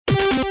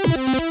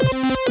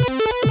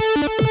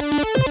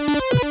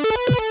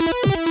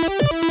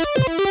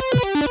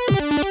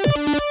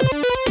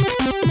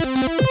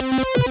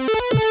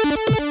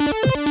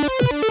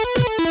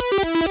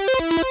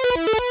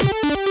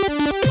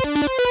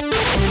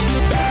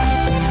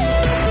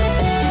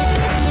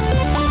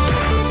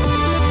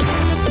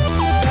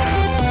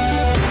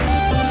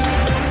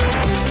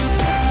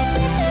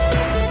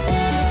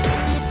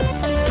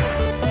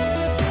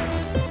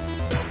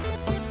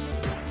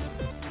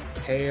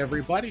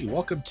everybody.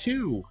 Welcome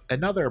to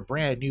another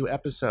brand new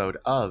episode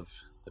of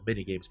the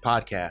Minigames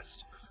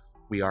Podcast.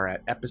 We are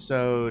at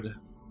episode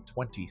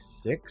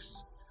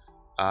 26,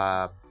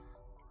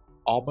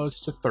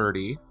 almost to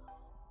 30.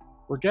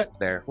 We're getting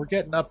there. We're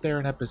getting up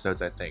there in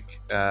episodes, I think.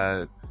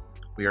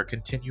 We are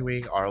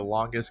continuing our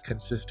longest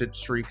consistent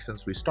streak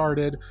since we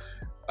started.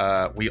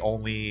 We've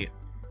only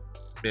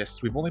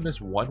missed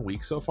 1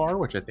 week so far,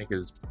 which I think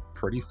is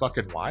pretty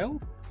fucking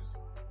wild.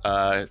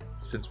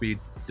 Since we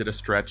did a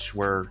stretch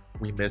where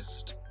we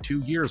missed 2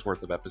 years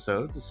worth of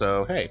episodes.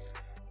 So, hey,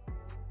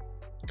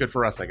 good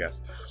for us, I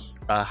guess.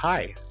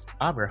 Hi,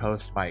 I'm your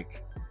host,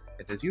 Mike.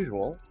 And as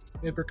usual,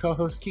 we have your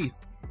co-host,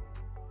 Keith.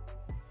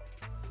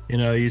 You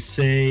know, you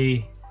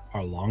say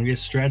our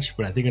longest stretch,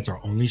 but I think it's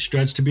our only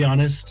stretch, to be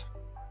honest.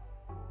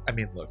 I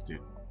mean, look, dude,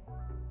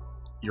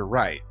 you're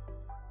right.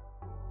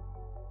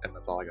 And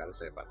that's all I got to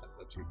say about that.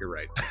 You're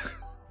right.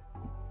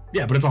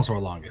 Yeah, but it's also our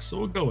longest, so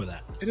we'll go with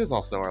that. It is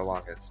also our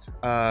longest.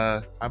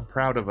 I'm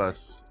proud of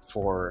us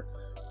for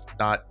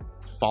not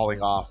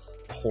falling off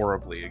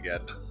horribly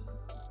again.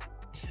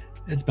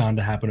 It's bound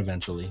to happen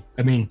eventually.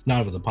 I mean,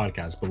 not with the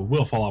podcast, but we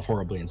will fall off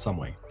horribly in some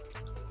way.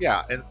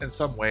 Yeah, in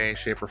some way,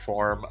 shape, or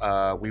form,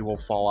 we will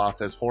fall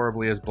off as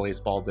horribly as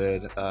Blazeball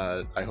did.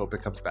 I hope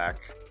it comes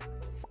back.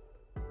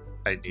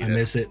 I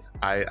miss it.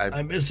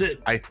 I miss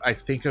it. I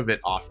think of it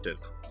often.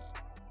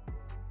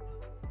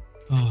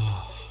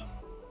 Oh.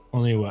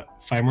 Only what?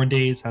 5 more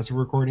days as of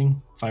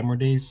recording? 5 more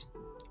days?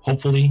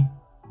 Hopefully.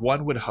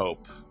 One would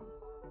hope.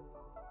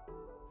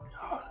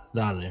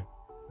 Dale.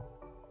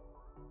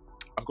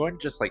 I'm going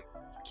to just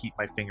keep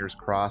my fingers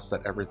crossed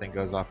that everything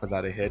goes off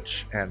without a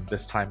hitch, and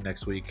this time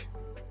next week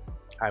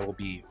I will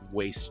be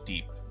waist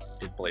deep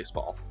in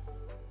Blazeball.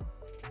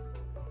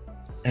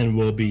 And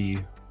we'll be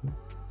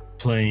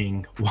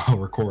playing while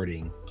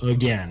recording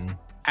again.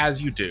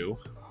 As you do.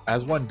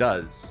 As one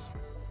does.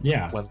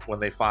 Yeah. When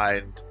they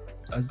find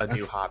a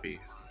new hobby.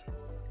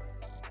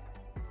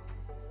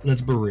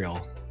 Let's be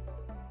real.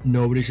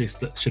 Nobody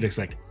should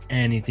expect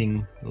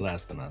anything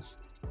less than us.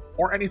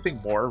 Or anything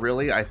more,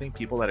 really. I think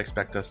people that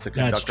expect us to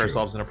conduct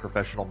ourselves in a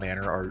professional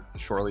manner are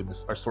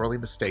sorely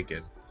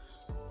mistaken.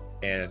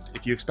 And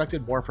if you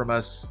expected more from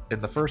us in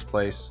the first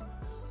place,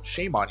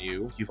 shame on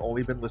you. You've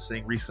only been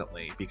listening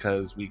recently,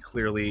 because we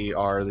clearly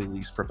are the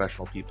least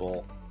professional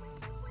people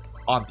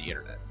on the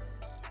internet.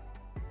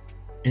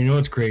 And you know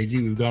what's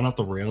crazy? We've gone off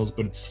the rails,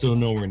 but it's still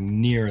nowhere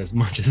near as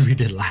much as we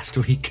did last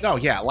week. No,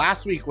 yeah,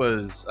 last week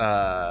was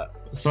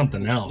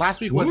something else.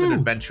 Last week was an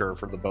adventure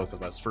for the both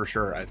of us, for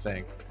sure, I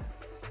think.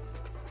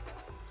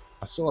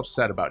 I'm still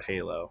upset about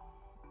Halo.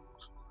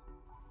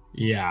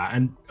 Yeah,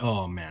 and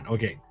oh man,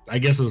 okay. I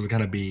guess it was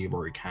gonna be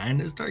where we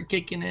kind of start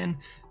kicking in.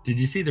 Did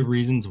you see the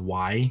reasons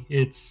why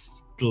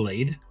it's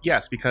delayed?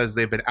 Yes, because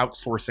they've been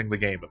outsourcing the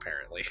game,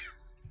 apparently.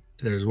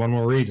 There's one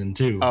more reason,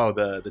 too. Oh,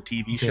 the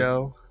TV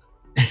show?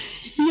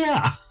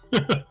 Yeah.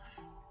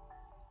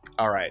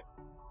 All right.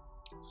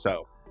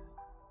 So,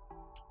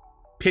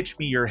 pitch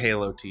me your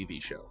Halo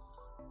TV show.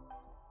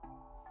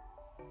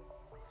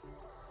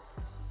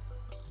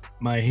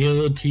 My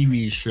Halo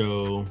TV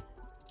show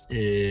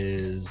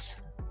is...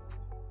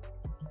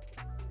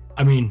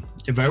 I mean,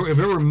 if it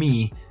were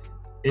me,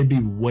 it'd be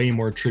way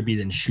more trippy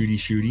than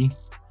shooty.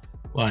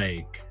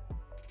 Like,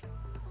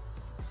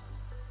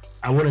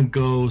 I wouldn't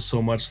go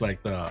so much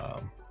like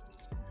the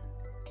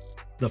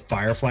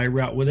Firefly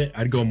route with it.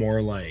 I'd go more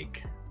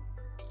like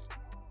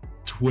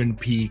Twin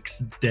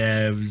Peaks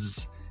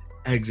devs,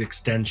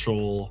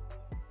 existential,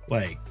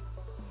 like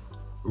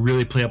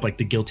really play up like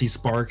the guilty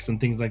sparks and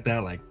things like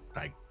that. Like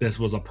this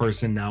was a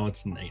person, now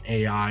it's an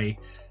AI,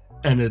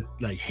 and it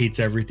like hates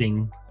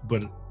everything.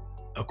 But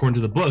according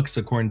to the books,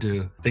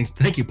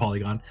 thank you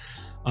Polygon,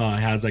 it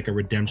has like a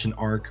redemption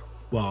arc.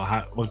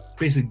 Well,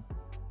 basically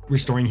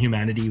restoring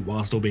humanity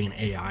while still being an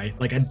AI.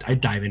 Like I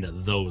dive into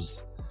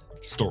those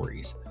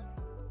stories.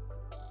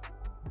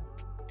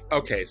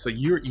 Okay, so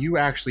you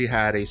actually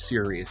had a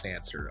serious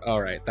answer.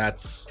 All right,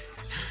 that's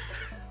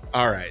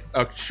all right.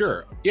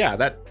 Sure, yeah,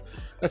 that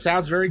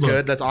sounds very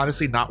good. That's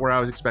honestly not where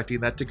I was expecting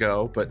that to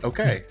go, but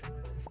okay.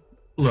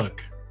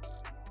 Look,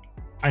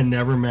 I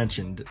never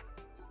mentioned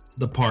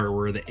the part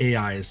where the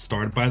AI is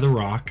started by The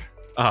Rock.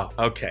 Oh,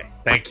 okay.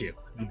 Thank you.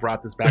 You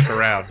brought this back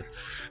around.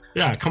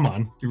 Yeah, come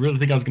on. You really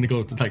think I was going to go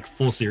with like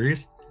full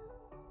series?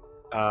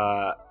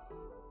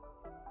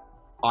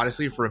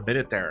 Honestly, for a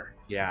minute there.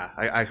 Yeah,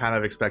 I kind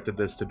of expected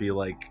this to be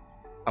like,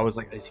 I was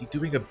like, is he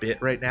doing a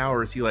bit right now,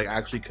 or is he like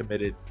actually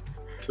committed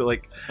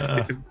to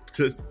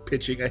to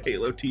pitching a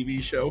Halo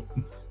TV show?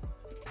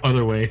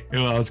 Other way,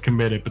 I was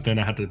committed, but then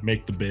I had to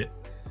make the bit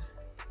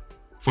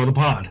for the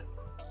pod.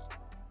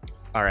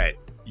 All right,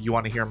 you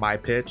want to hear my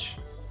pitch?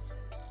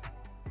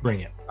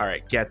 Bring it. All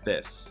right, get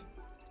this.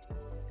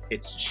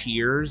 It's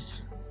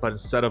Cheers, but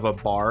instead of a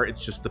bar,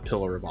 it's just the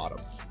Pillar of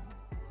Autumn.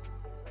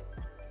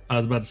 I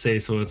was about to say,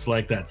 so it's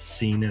like that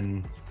scene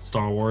in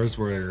Star Wars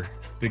where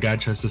the guy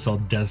tries to sell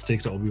death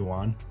sticks to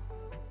Obi-Wan.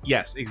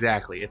 Yes,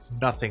 exactly. It's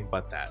nothing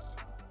but that.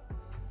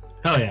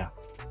 Hell yeah.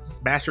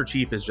 Master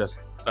Chief is just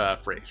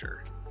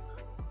Frasier.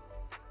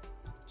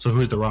 So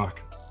who's The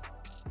Rock?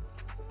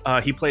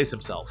 He plays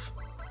himself.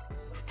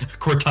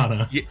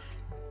 Cortana. Yeah.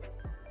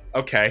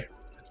 Okay.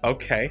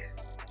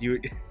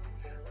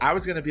 I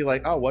was gonna be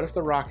like, oh, what if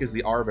The Rock is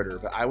the arbiter?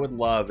 But I would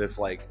love if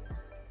like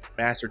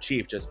Master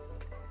Chief just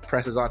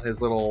presses on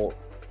his little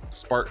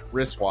Spartan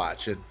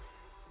wristwatch and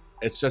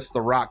it's just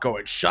The Rock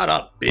going, "Shut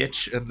up,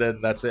 bitch," and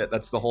then that's it.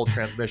 That's the whole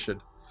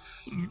transmission.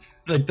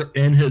 Like they're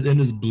in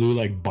his blue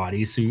like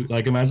bodysuit.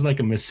 Like imagine like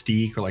a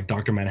Mystique or like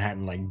Dr.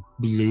 Manhattan like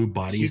blue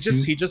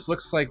bodysuit. He just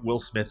looks like Will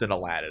Smith in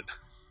Aladdin.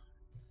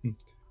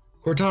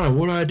 Cortana,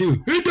 what do I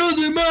do? It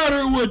doesn't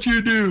matter what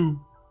you do.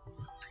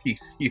 He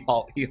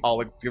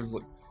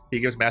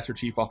gives Master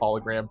Chief a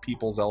hologram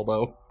people's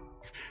elbow.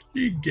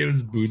 He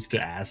gives boots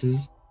to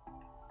asses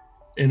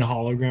in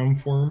hologram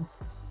form.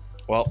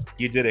 Well,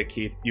 you did it,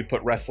 Keith. You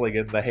put wrestling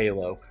in the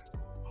Halo.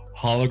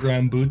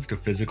 Hologram boots to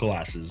physical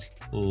asses.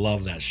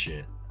 Love that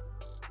shit.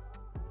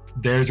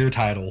 There's your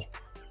title.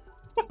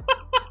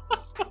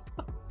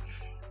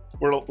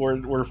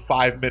 We're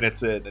 5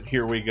 minutes in, and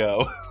here we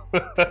go.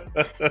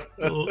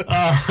 All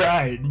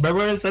right. Remember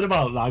what I said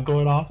about not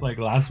going off like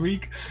last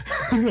week?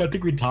 I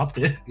think we topped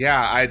it.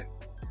 Yeah,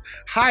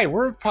 Hi,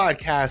 we're a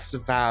podcast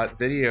about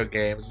video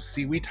games.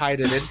 See, we tied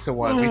it into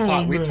one.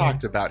 We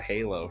talked about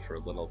Halo for a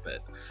little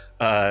bit.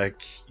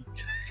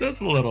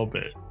 Just a little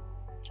bit.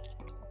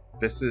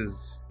 This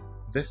is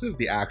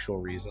the actual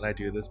reason I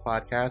do this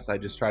podcast. I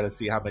just try to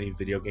see how many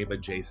video game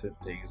adjacent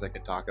things I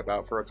can talk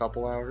about for a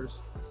couple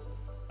hours.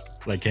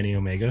 Like Kenny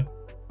Omega?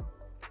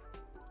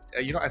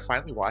 I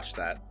finally watched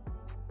that.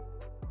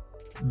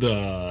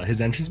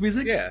 His entrance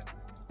music? Yeah.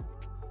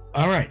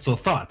 All right, so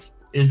thoughts.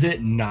 Is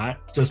it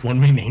not just One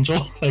Winged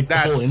Angel? Like the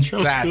whole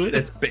intro to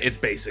it? It's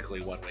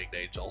basically One Winged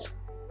Angel.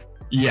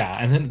 Yeah,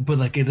 and then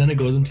it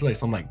goes into like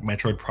some like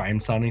Metroid Prime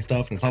sounding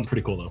stuff, and it sounds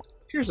pretty cool though.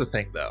 Here's the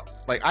thing though,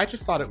 like I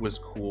just thought it was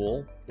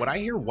cool. When I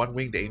hear One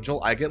Winged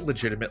Angel, I get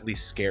legitimately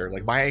scared.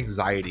 Like my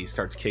anxiety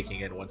starts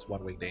kicking in once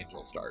One Winged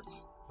Angel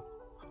starts.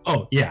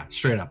 Oh yeah,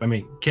 straight up. I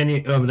mean,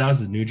 Kenny, that was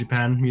his New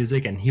Japan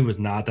music, and he was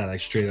not that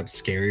like straight up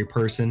scary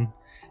person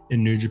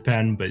in New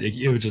Japan, but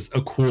it was just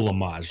a cool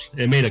homage.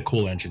 It made a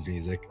cool entrance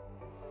music.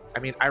 I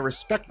mean, I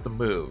respect the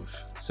move.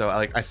 So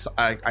like I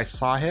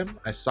saw him,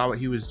 I saw what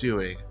he was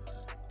doing,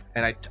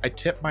 and I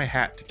tip my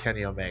hat to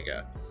Kenny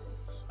Omega.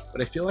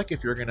 But I feel like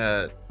if you're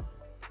gonna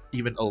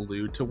even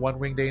allude to One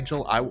Winged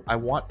Angel, I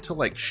want to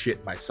like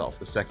shit myself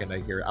the second I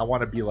hear it. I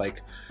want to be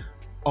like,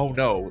 oh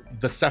no,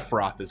 the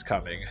Sephiroth is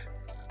coming.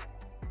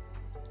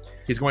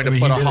 He's going to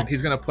put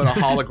a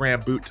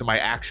hologram boot to my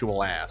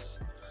actual ass.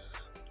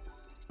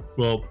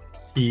 Well,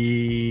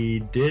 he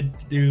did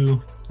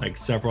do like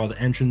several other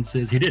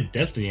entrances. He did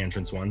Destiny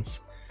entrance once.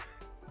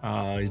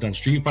 He's done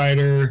Street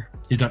Fighter.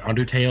 He's done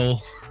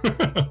Undertale.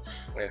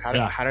 Wait,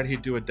 how did he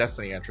do a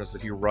Destiny entrance?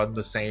 Did he run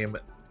the same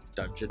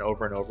dungeon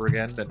over and over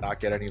again and not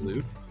get any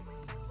loot?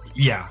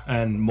 Yeah,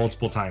 and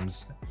multiple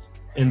times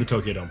in the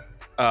Tokyo Dome.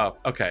 Oh,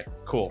 okay,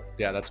 cool.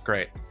 Yeah, that's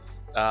great.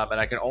 And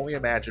I can only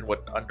imagine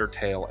what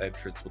Undertale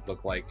entrance would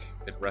look like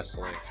in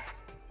wrestling.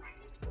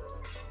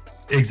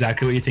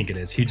 Exactly what you think it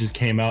is. He just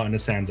came out in a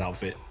Sans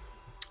outfit.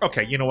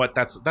 Okay, you know what?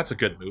 That's a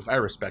good move. I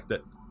respect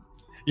it.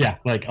 Yeah,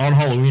 like on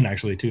Halloween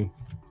actually too.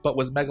 But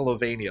was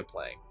Megalovania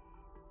playing?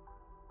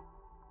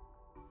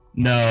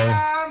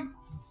 No.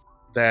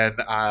 Then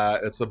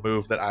it's a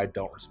move that I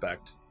don't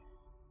respect.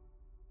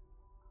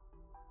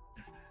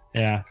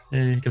 Yeah,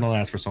 you can only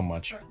ask for so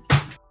much.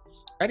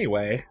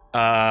 Anyway,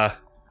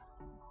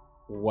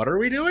 what are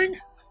we doing?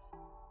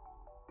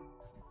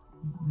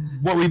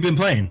 What we've been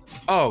playing.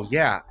 Oh,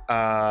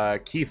 yeah.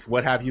 Keith,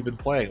 what have you been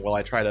playing while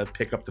I try to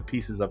pick up the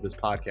pieces of this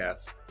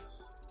podcast?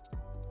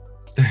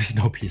 There's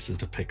no pieces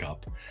to pick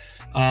up.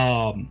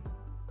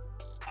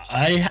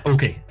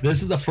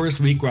 This is the first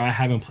week where I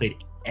haven't played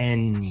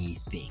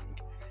anything.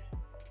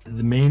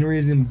 The main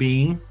reason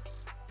being,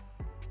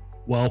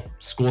 well,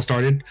 school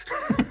started.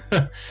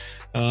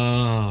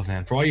 Oh,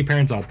 man. For all you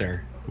parents out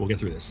there, we'll get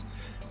through this.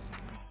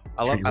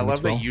 I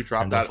love that you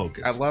dropped out.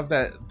 Focus. I love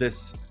that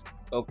this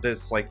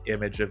like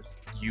image of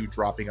you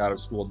dropping out of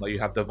school. Now you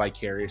have to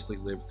vicariously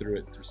live through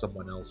it through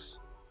someone else.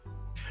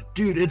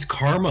 Dude, it's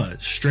karma,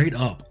 straight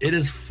up. It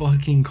is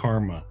fucking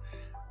karma.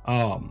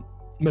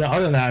 But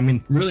other than that, I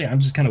mean, really, I'm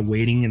just kind of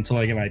waiting until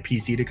I get my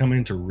PC to come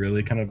in to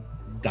really kind of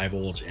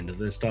divulge into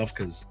this stuff,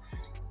 because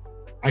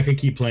I could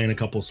keep playing a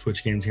couple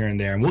Switch games here and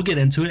there, and we'll get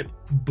into it.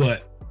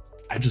 But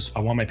I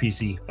want my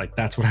PC. Like,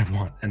 that's what I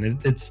want.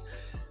 And it's.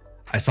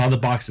 I saw the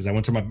boxes. I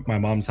went to my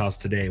mom's house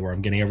today, where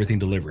I'm getting everything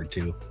delivered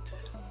to.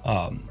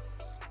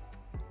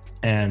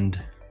 And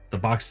the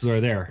boxes are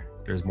there.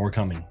 There's more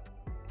coming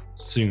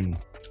soon.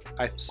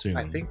 I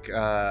think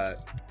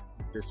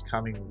this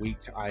coming week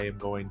I am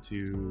going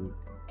to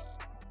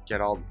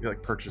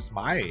purchase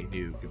my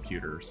new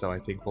computer. So I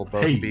think we'll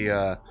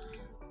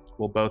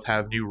both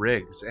have new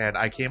rigs. And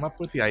I came up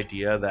with the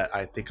idea that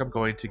I think I'm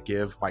going to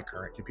give my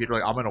current computer,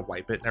 like I'm going to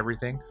wipe it and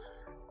everything,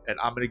 and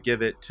I'm going to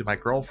give it to my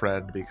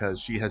girlfriend because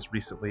she has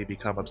recently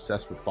become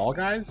obsessed with Fall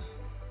Guys.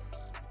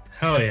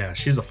 Hell yeah,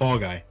 she's a Fall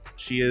Guy.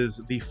 She is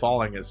the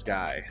fallingest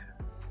guy.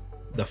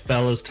 The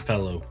fellest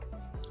fellow.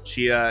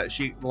 She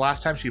the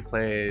last time she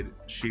played,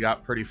 she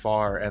got pretty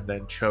far and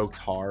then choked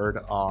hard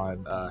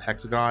on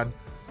Hexagon.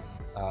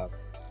 I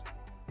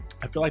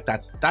feel like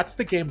that's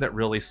the game that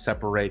really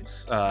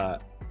separates the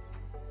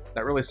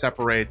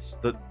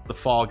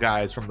fall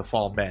guys from the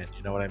fall men.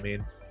 You know what I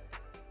mean?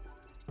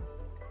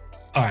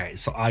 All right,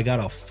 so I got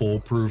a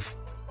foolproof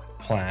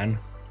plan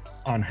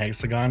on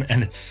Hexagon,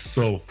 and it's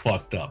so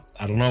fucked up.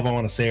 I don't know if I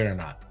want to say it or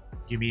not.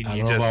 You mean I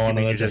you don't know if I want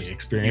to just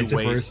experience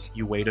it first?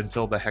 You wait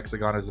until the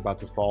hexagon is about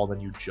to fall,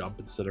 then you jump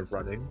instead of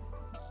running?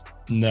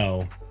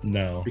 No.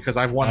 Because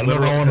I've won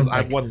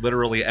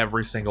literally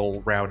every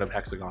single round of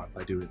hexagon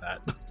by doing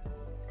that.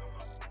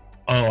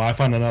 Oh, I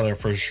found another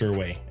for sure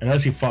way.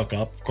 Unless you fuck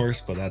up, of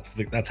course, but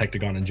that's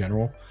hexagon in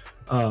general.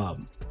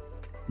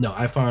 No,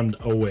 I found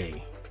a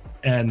way.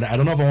 And I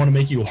don't know if I want to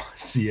make you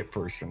see it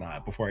first or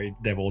not before I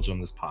divulge on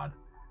this pod.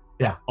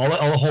 Yeah,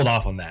 I'll hold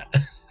off on that.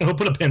 I'll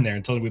put a pin there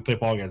until we play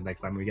Fall Guys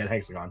next time we get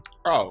Hexagon.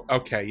 Oh,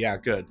 okay, yeah,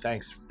 good.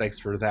 Thanks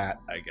for that,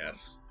 I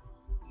guess.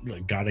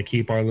 Got to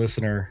keep our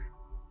listener,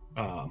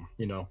 on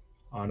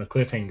a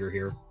cliffhanger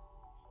here.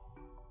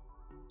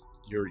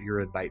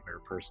 You're a nightmare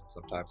person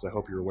sometimes. I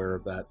hope you're aware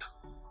of that.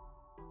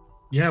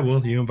 Yeah,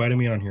 well, you invited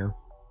me on here.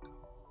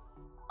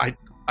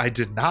 I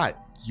did not.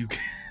 You.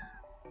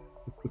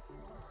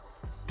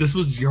 This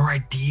was your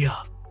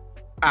idea.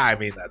 I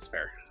mean, that's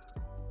fair.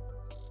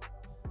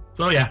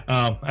 So yeah,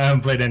 I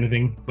haven't played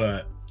anything,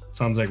 but it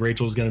sounds like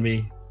Rachel's gonna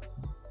be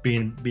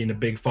being a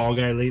big Fall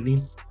Guy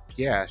lately.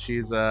 Yeah,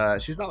 she's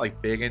not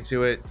like big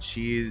into it.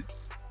 She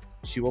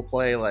will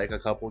play like a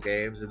couple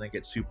games and then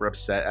get super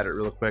upset at it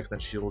real quick. Then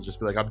she will just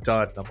be like, "I'm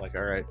done." And I'm like,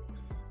 "All right."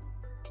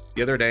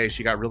 The other day,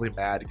 she got really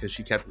mad because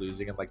she kept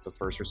losing in like the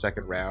first or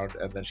second round,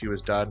 and then she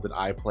was done. Then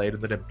I played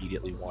and then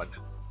immediately won.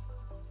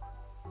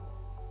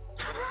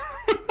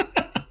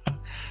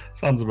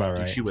 Sounds about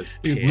right. She was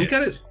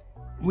pissed.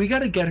 We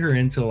gotta get her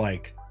into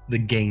like the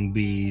Gang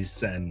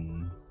Beasts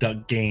and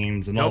Duck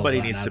Games and Nobody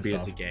all that needs to be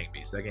stuff. into Gang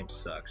Beasts. That game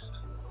sucks.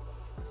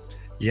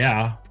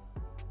 Yeah,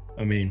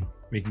 I mean,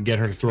 we can get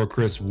her to throw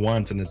Chris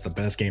once, and it's the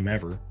best game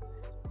ever.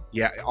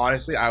 Yeah,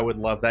 honestly, I would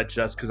love that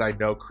just because I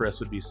know Chris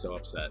would be so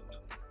upset.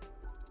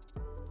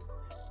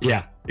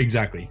 Yeah,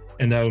 exactly,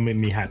 and that would make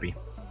me happy.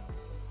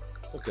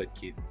 Well, good,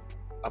 Keith.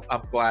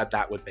 I'm glad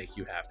that would make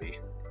you happy.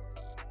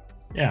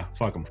 Yeah,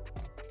 fuck them.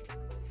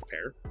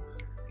 Fair.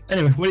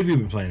 Anyway, what have you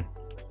been playing?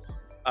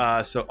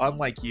 So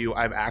unlike you,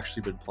 I've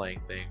actually been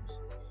playing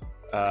things.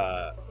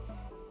 The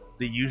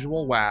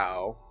usual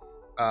WoW.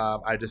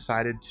 I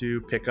decided to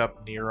pick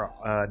up Nier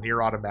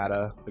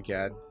Automata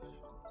again.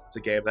 It's a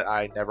game that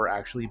I never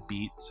actually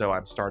beat, so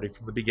I'm starting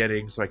from the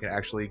beginning so I can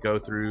actually go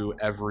through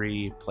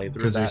every playthrough.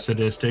 Because you're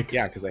sadistic?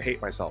 Yeah, because I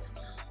hate myself.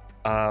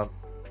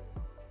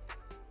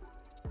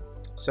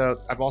 So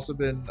I've also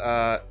been...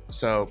 I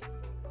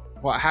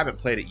haven't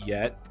played it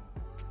yet.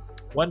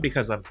 One,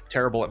 because I'm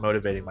terrible at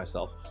motivating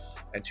myself.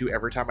 And two,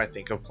 every time I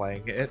think of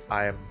playing it,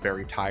 I am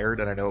very tired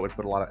and I know it would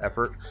put a lot of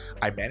effort.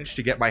 I managed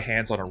to get my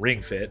hands on a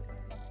Ring Fit.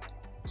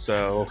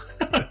 So...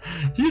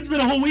 It's been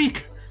a whole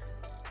week.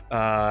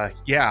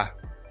 Yeah.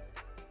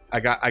 I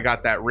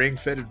got that Ring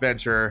Fit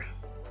adventure.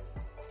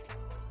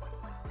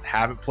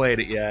 Haven't played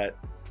it yet.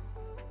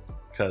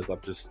 Because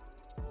I'm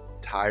just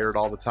tired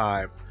all the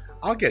time.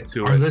 I'll get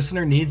to it. Our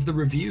listener needs the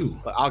review.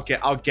 But I'll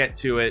get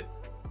to it.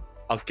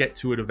 I'll get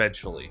to it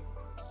eventually.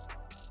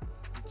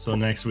 So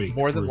next week,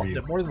 more than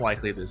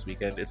likely this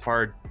weekend. It's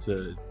hard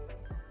to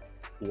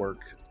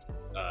work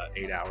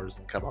 8 hours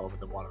and come home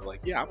and then want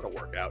to I'm gonna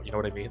work out. You know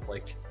what I mean?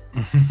 Like,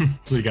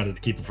 so you got to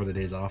keep it for the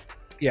days off.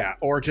 Yeah,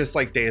 or just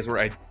like days where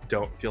I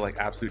don't feel like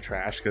absolute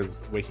trash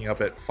because waking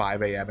up at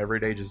 5 a.m. every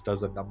day just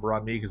does a number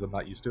on me because I'm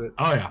not used to it.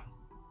 Oh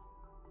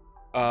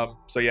yeah.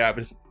 So yeah, I'm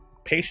just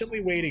patiently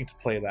waiting to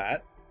play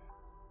that.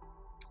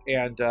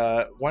 And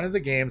one of the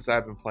games that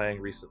I've been playing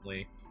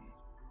recently.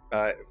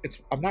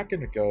 I'm not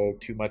going to go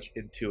too much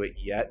into it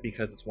yet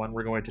because it's one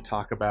we're going to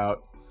talk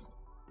about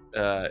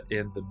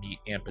in the meat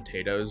and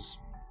potatoes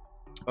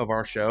of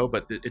our show,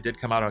 but it did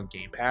come out on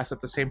Game Pass at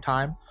the same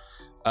time.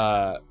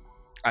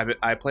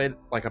 I played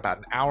like about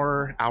an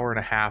hour and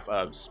a half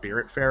of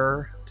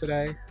Spiritfarer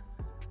today.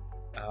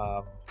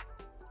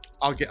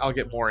 I'll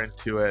get more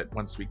into it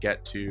once we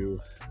get to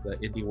the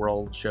Indie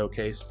World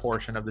Showcase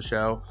portion of the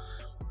show.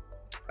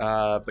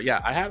 But yeah,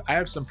 I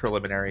have some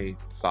preliminary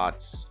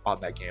thoughts on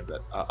that game that,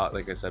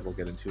 like I said, we'll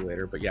get into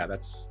later. But yeah,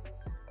 that's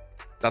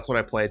what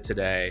I played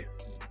today.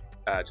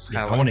 Just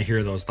kind of. I want to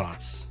hear those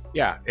thoughts.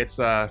 Yeah, it's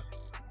a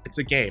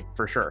game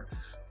for sure.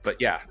 But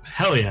yeah,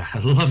 hell yeah, I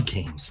love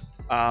games.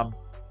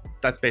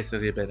 That's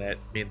basically been it.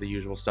 I mean, the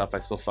usual stuff. I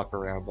still fuck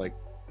around. Like,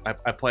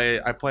 I play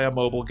a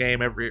mobile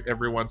game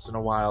every once in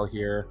a while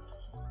here.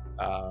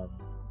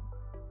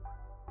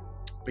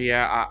 But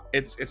yeah,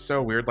 it's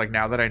so weird. Like,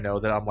 now that I know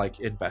that I'm like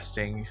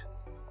investing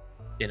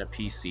in a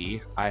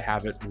PC, I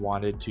haven't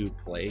wanted to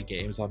play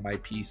games on my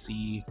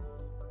PC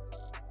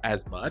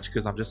as much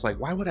because I'm just like,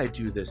 why would I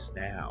do this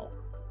now?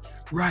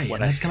 Right,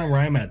 and that's kind of where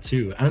I'm at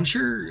too. I'm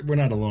sure we're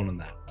not alone in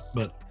that,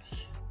 but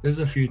there's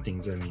a few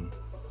things. I mean,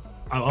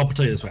 I'll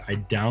tell you this way. I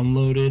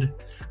downloaded.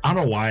 I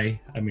don't know why.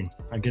 I mean,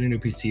 I'm getting a new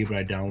PC, but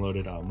I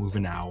downloaded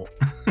Moving Out.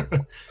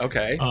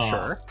 Okay,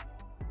 sure.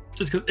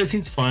 Just because it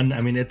seems fun.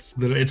 I mean, it's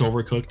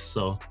overcooked,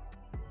 so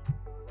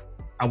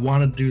I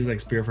want to do like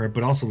Spiritfarer,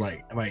 but also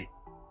like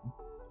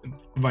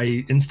if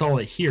I install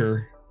it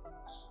here,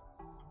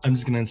 I'm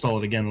just gonna install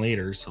it again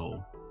later.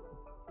 So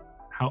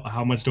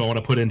how much do I want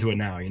to put into it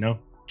now? You know?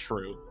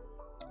 True.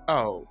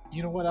 Oh,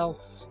 you know what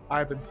else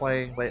I've been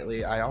playing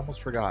lately? I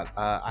almost forgot.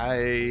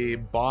 I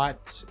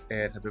bought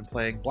and have been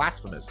playing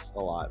Blasphemous a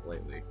lot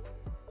lately.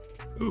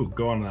 Ooh,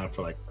 go on that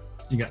for like,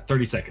 you got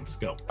 30 seconds.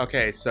 Go.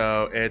 Okay,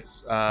 so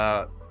it's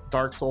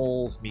Dark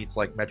Souls meets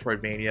like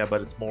Metroidvania,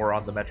 but it's more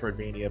on the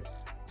Metroidvania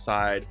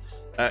side.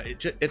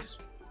 It's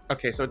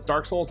okay, so it's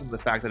Dark Souls in the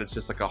fact that it's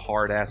just like a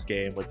hard ass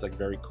game with like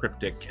very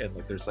cryptic and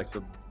like there's like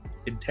some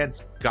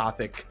intense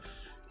gothic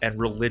and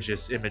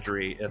religious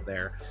imagery in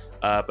there.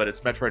 But it's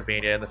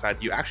Metroidvania in the fact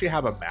that you actually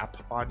have a map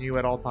on you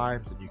at all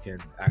times and you can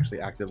actually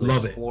actively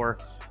explore.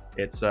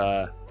 It's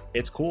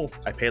cool.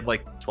 I paid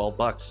like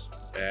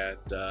 $12 and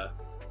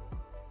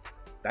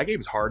that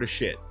game's hard as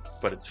shit,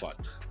 but it's fun.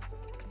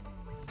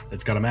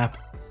 It's got a map.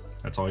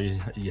 That's all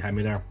you had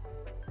me there.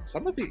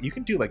 Some of you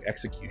can do like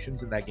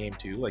executions in that game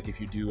too. Like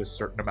if you do a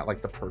certain amount,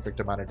 like the perfect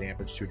amount of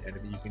damage to an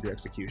enemy, you can do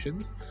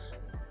executions.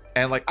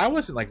 And like I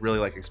wasn't like really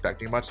like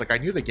expecting much. Like I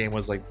knew the game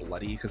was like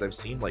bloody because I've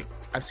seen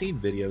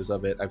videos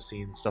of it. I've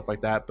seen stuff like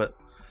that, but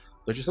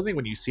there's just something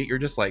when you see it, you're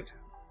just like,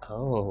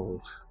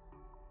 oh,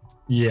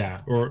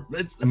 yeah. Or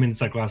it's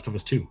like Last of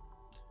Us 2.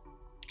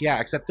 Yeah,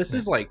 except this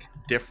is like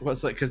different.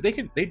 It's like because you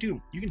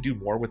can do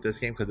more with this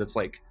game because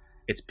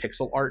it's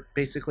pixel art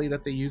basically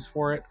that they use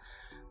for it.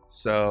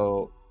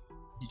 So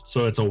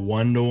it's a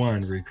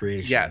 1-to-1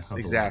 recreation. Yes,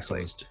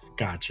 exactly.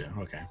 Gotcha.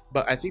 Okay.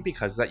 But I think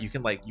because that you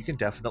can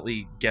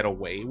definitely get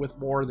away with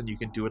more than you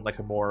can do in like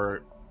a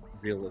more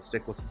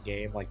realistic looking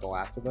game like The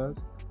Last of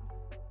Us.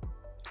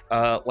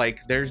 Like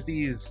there's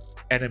these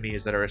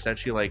enemies that are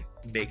essentially like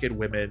naked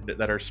women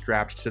that are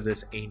strapped to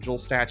this angel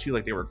statue,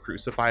 like they were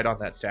crucified on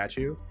that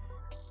statue.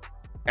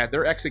 And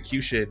their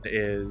execution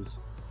is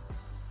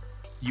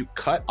you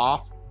cut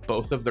off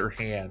both of their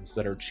hands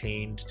that are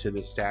chained to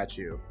the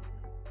statue.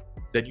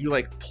 Then you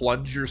like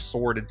plunge your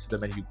sword into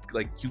them and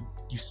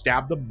you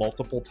stab them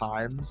multiple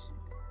times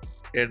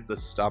in the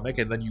stomach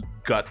and then you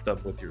gut them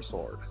with your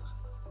sword.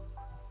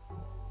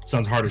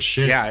 Sounds hard as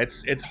shit. Yeah,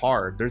 it's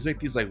hard. There's like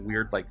these like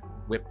weird like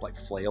whip like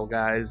flail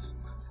guys.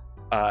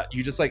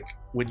 You just like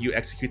when you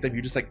execute them,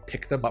 you just like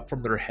pick them up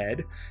from their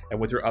head and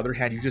with your other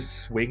hand you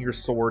just swing your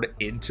sword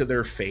into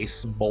their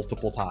face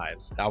multiple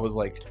times. I was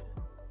like,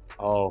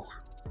 oh,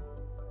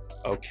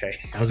 okay.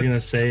 I was gonna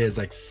say is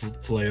like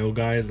flail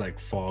guys, like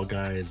Fall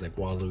Guys, like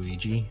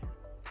Waluigi.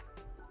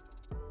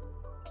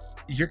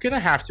 You're gonna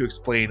have to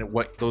explain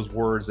what those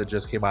words that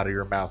just came out of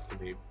your mouth to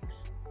me.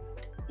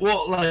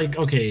 Well, like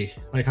okay,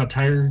 like how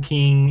Tiger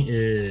King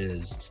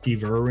is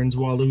Steve Irwin's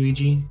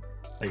Waluigi,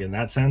 like in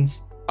that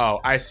sense. Oh,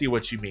 I see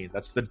what you mean.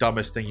 That's the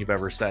dumbest thing you've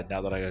ever said.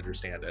 Now that I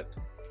understand it.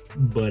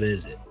 But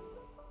is it?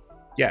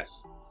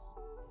 Yes.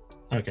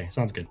 Okay,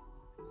 sounds good.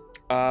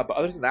 But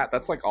other than that,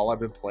 that's like all I've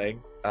been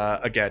playing.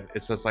 Again,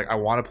 it's just like I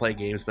want to play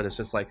games, but it's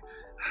just like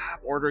I'm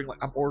ordering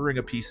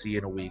a PC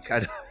in a week.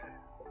 I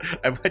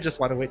just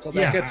want to wait till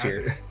that gets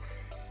here.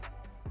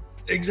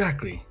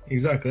 Exactly.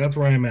 That's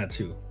where I am at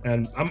too.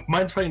 And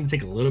mine's probably gonna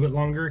take a little bit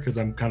longer because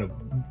I'm kind of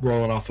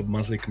rolling off of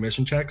monthly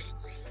commission checks.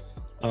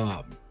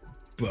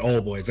 But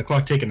oh boy, is the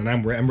clock ticking, and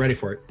I'm ready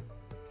for it.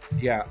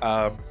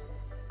 Yeah.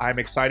 I'm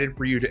excited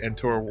for you to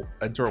enter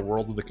a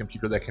world with a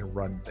computer that can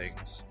run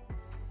things.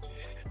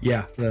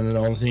 Yeah, then the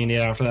only thing you need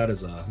after that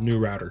is a new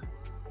router.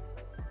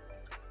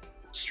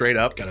 Straight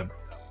up,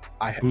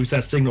 I boost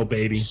that signal,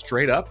 baby.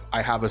 Straight up,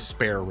 I have a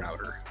spare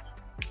router.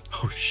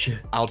 Oh shit!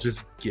 I'll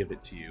just give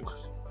it to you.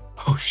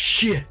 Oh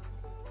shit!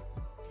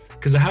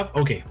 Because I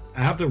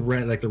have the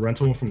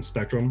rental one from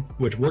Spectrum,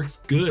 which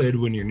works good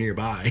when you're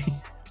nearby.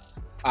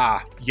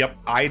 Yep,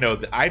 I know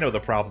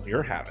the problem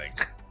you're having.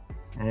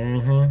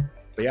 Mm-hmm.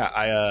 But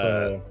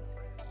yeah,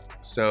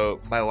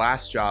 So my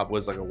last job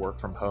was like a work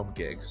from home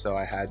gig, so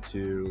I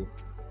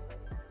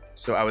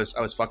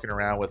was fucking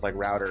around with like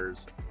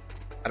routers,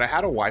 and I had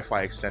a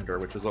Wi-Fi extender,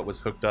 which was what was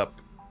hooked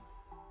up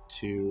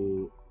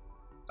to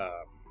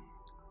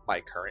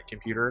my current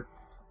computer.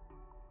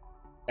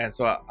 And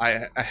so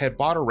I had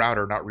bought a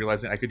router, not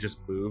realizing I could just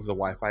move the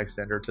Wi-Fi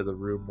extender to the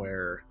room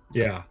where.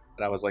 Yeah.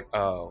 And I was like,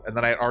 oh. And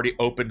then I had already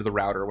opened the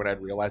router when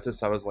I'd realized this.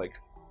 So I was like,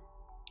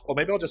 well,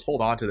 maybe I'll just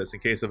hold on to this in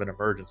case of an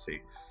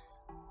emergency.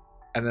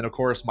 And then, of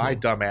course, my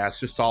dumbass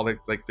just saw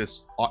like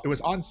this. It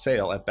was on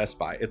sale at Best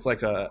Buy. It's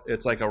like a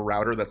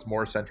router that's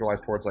more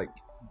centralized towards like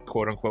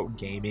quote unquote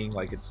gaming.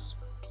 Like it's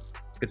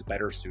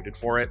better suited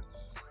for it.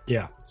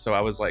 Yeah. So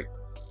I was like,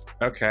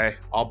 okay,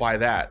 I'll buy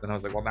that. And I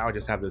was like, well, now I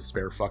just have this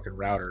spare fucking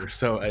router.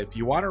 So if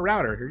you want a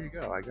router, here you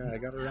go. I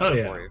got a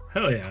router for you.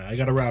 Hell yeah! I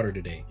got a router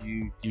today.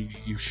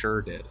 You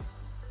sure did.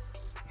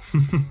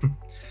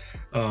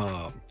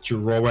 Should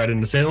we roll right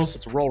into sales?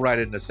 Let's roll right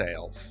into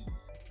sales.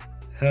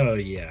 Hell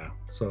yeah!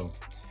 So,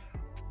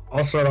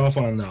 I'll start off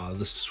on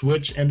the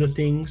Switch end of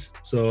things.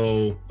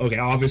 So, okay,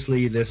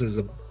 obviously like I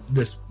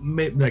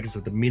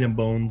said, the meat and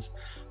bones,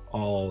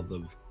 all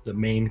the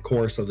main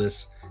course of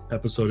this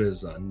episode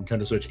is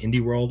Nintendo Switch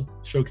Indie World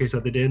showcase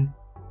that they did.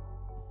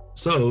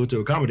 So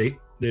to accommodate,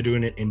 they're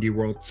doing an Indie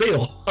World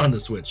sale on the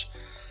Switch.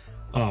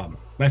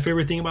 My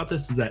favorite thing about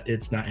this is that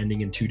it's not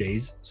ending in 2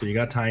 days, so you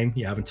got time.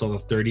 You have until the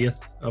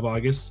 30th of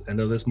August, end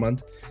of this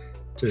month,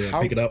 to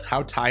pick it up.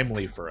 How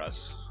timely for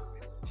us.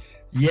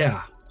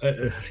 Yeah,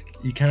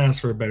 you can't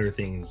ask for better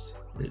things.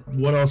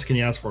 What else can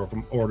you ask for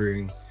from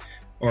ordering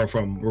or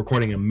from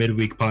recording a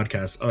midweek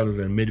podcast other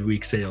than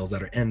midweek sales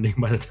that are ending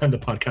by the time the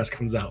podcast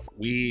comes out?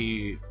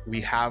 We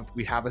have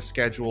a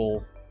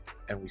schedule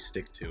and we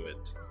stick to it.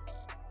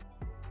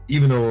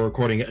 Even though we're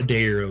recording a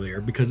day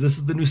earlier, because this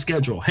is the new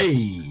schedule.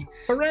 Hey,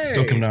 hooray!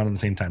 Still coming out on the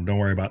same time. Don't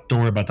worry about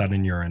that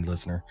in your end,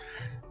 listener.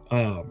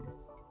 But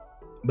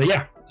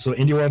yeah, so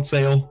Indie World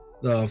sale.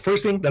 The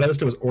first thing that I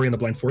listed was Ori and the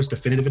Blind Forest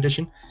Definitive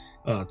Edition,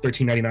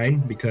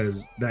 $13.99,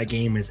 because that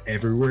game is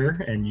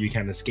everywhere and you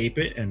can't escape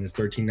it, and it's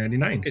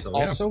 $13.99. It's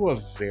also a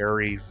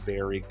very,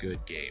 very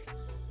good game.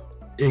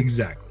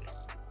 Exactly.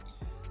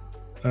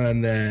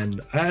 And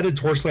then I added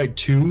Torchlight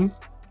 2,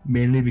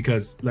 mainly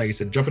because, like I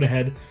said, jumping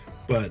ahead,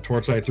 but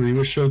Torchlight 3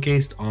 was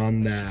showcased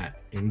on that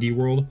Indie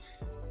World.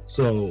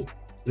 So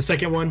the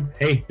second one,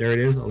 hey, there it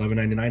is,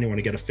 $11.99. You want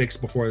to get a fix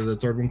before the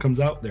third one comes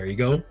out? There you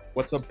go.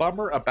 What's a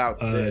bummer about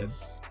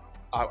this?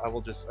 I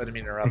will just, I didn't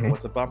mean to interrupt, but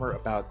what's a bummer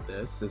about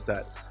this is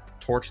that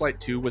Torchlight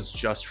 2 was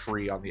just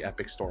free on the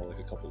Epic Store like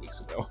a couple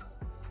weeks ago.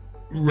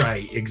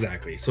 Right,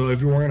 exactly. So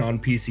if you weren't on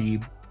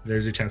PC,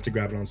 there's a chance to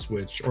grab it on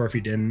Switch, or if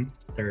you didn't,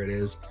 there it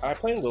is. I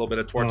played a little bit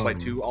of Torchlight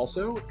 2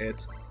 also.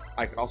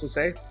 I can also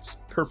say, it's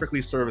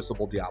perfectly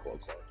serviceable Diablo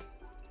clone.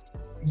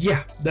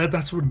 Yeah,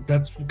 that's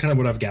kind of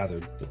what I've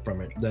gathered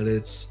from it. That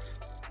it's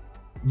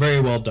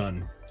very well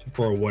done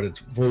for what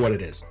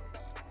it is.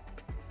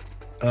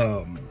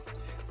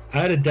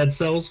 I added Dead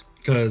Cells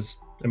because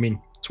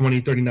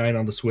 $20.39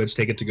 on the Switch.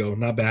 Take it to go,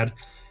 not bad.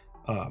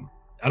 I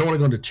don't want to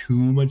go into too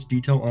much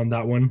detail on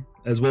that one,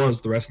 as well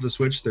as the rest of the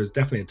Switch. There's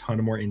definitely a ton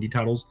of more indie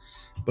titles,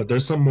 but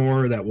there's some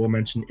more that we'll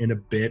mention in a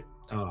bit.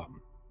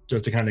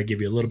 Just to kind of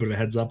give you a little bit of a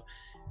heads up.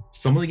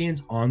 Some of the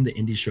games on the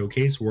indie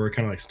showcase were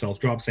kind of like stealth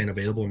drops saying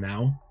available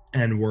now,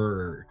 and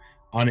we're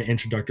on an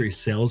introductory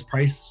sales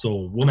price.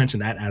 So we'll mention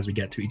that as we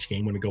get to each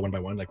game when we go one by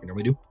one, like we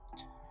normally do.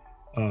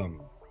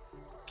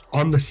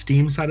 On the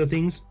Steam side of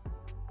things,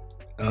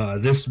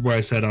 this is where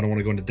I said I don't want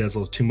to go into Dead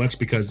Cells too much,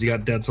 because you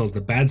got Dead Cells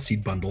the Bad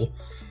Seed bundle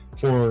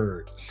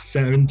for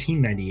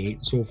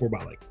 $17.98. So for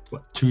about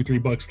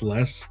 $2-3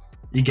 less,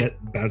 you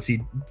get Bad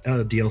Seed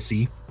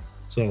DLC.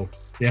 So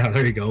yeah,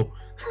 there you go.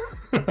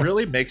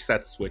 Really makes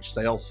that Switch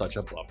sale such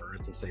a bummer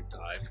at the same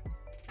time.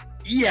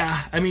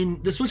 Yeah,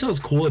 the Switch sale is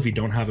cool if you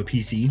don't have a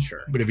PC.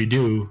 Sure. But if you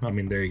do,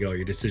 there you go.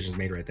 Your decision's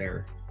made right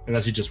there.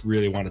 Unless you just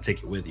really want to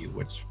take it with you,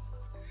 which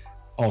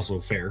also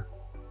fair.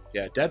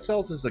 Yeah, Dead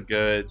Cells is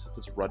since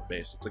it's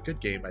run-based, it's a good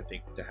game, I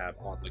think, to have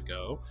on the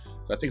go.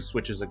 So I think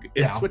Switch is a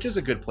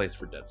good place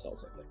for Dead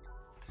Cells, I think.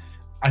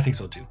 I think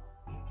so, too.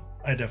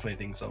 I definitely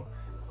think so.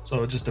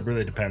 So it just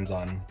really depends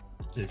on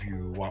if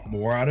you want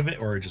more out of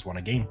it or just want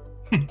a game.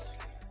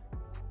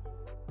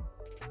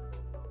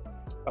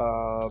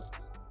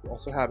 We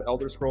also have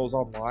Elder Scrolls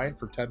Online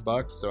for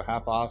 $10, so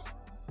half off.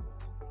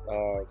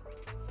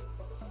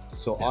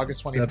 It's till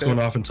August 25th. That's going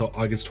off until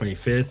August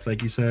 25th,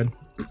 like you said.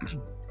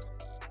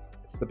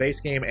 It's the base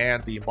game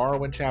and the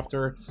Morrowind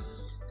chapter.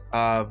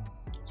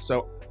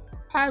 So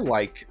I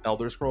like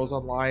Elder Scrolls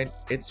Online.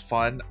 It's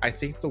fun. I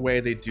think the way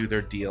they do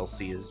their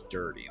DLC is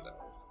dirty, though.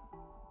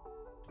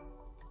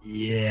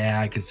 Yeah,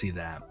 I can see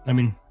that.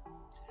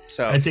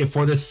 So I'd say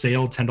for this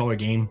sale, $10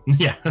 game.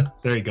 Yeah,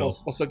 there you go.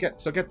 So get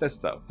this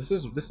though. This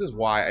is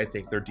why I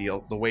think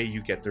the way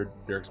you get their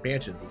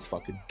expansions is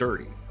fucking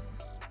dirty.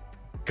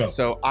 Go.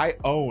 So I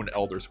own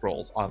Elder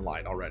Scrolls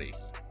Online already,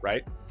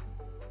 right?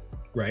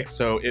 Right.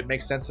 So it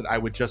makes sense that I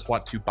would just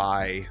want to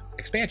buy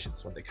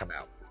expansions when they come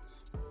out,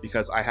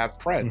 because I have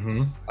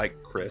friends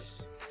like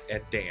Chris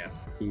and Dan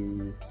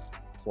who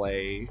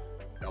play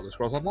Elder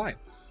Scrolls Online.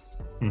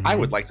 I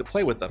would like to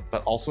play with them,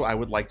 but also I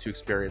would like to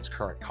experience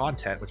current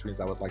content, which means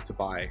I would like to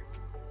buy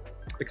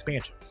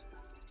expansions.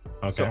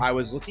 Okay. So I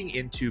was looking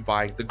into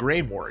buying the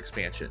Greymoor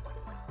expansion,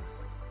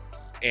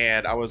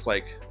 and I was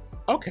like,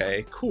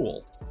 okay,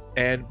 cool.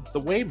 And the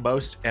way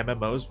most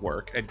MMOs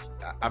work, and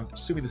I'm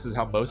assuming this is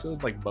how most of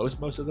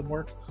them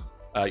work,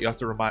 you have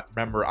to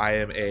remember I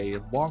am a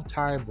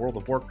longtime World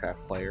of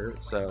Warcraft player,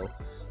 so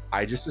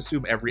I just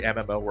assume every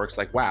MMO works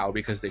like WoW,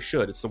 because they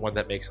should. It's the one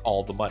that makes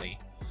all the money.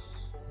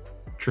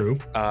 True.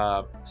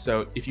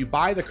 So if you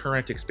buy the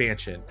current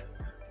expansion,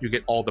 you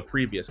get all the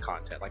previous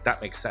content. Like,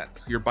 that makes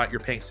sense. You're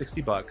paying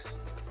 $60,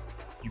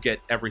 you get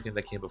everything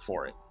that came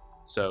before it.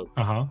 So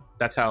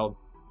that's how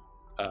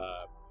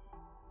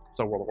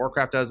World of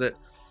Warcraft does it.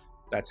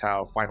 That's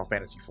how Final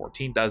Fantasy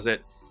XIV does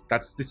it.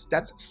 That's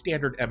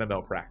standard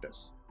MMO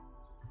practice.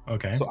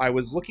 Okay. So I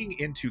was looking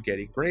into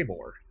getting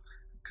Greymoor,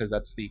 because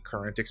that's the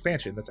current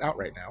expansion that's out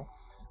right now.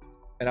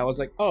 And I was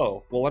like,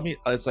 oh, well, let me.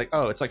 It's like,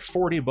 oh, it's like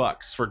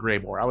 $40 for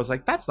Greymore. I was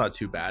like, that's not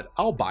too bad.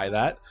 I'll buy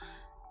that.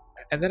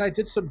 And then I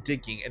did some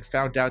digging and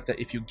found out that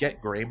if you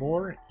get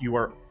Greymore, you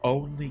are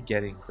only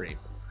getting Greymore.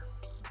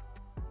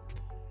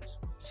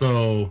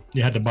 So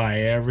you had to buy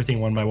everything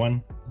one by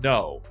one?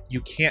 No,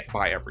 you can't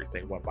buy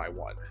everything one by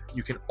one.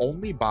 You can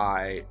only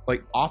buy,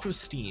 like, off of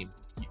Steam.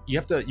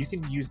 You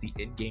can use the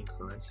in-game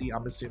currency,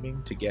 I'm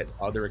assuming, to get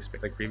other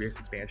like previous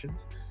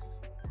expansions.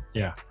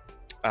 Yeah.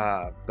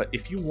 But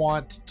if you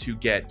want to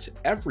get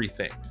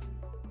everything,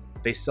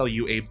 they sell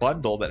you a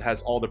bundle that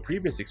has all the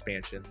previous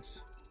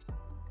expansions,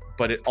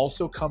 but it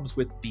also comes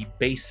with the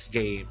base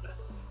game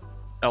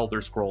Elder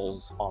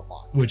Scrolls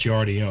Online, which you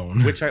already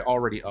own. Which I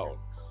already own.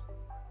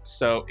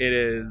 So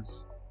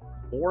it's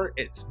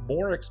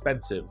more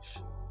expensive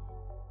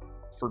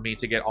for me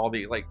to get all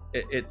the like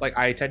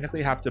I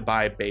technically have to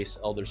buy base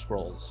Elder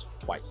Scrolls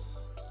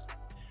twice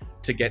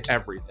to get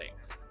everything.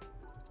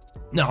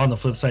 Now, on the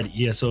flip side,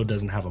 ESO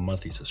doesn't have a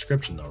monthly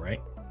subscription, though, right?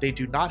 They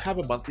do not have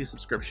a monthly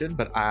subscription,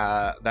 but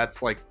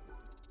that's like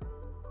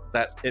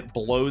that. It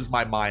blows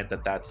my mind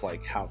that that's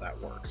like how that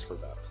works for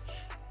them.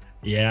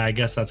 Yeah, I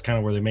guess that's kind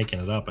of where they're making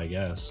it up, I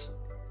guess.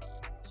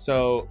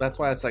 So that's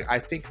why it's like I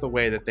think the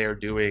way that they're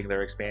doing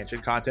their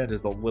expansion content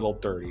is a little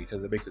dirty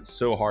because it makes it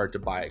so hard to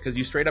buy it. Because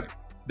you straight up,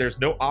 there's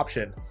no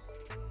option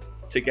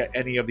to get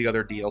any of the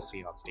other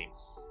DLC on Steam.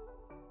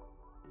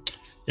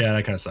 Yeah,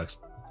 that kind of sucks.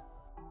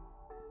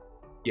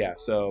 Yeah,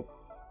 so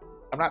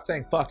I'm not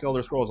saying fuck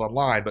Elder Scrolls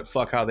Online, but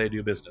fuck how they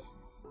do business.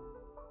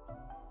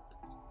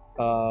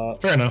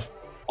 Fair enough.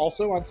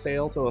 Also on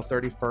sale till the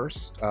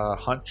 31st,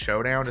 Hunt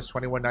Showdown is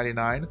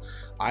 $21.99.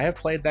 I have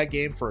played that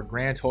game for a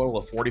grand total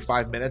of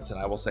 45 minutes, and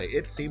I will say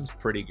it seems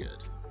pretty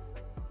good.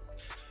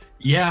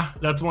 Yeah,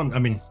 that's one. I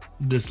mean,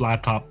 this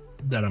laptop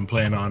that I'm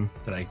playing on,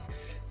 that I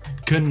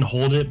couldn't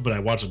hold it, but I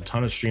watched a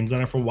ton of streams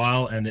on it for a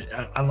while, and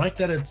I like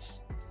that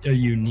it's a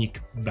unique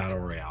battle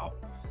royale.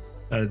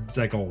 It's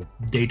like a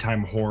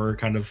daytime horror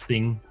kind of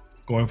thing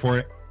going for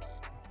it.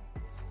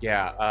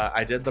 Yeah,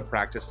 I did the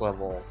practice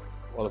level,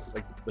 or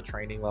like the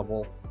training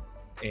level,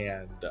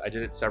 and I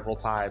did it several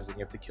times, and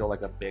you have to kill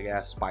like a big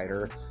ass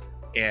spider,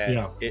 and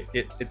yeah.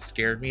 it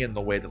scared me in the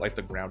way that like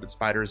the grounded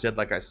spiders did.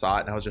 Like I saw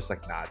it and I was just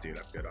like, nah dude,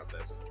 I'm good on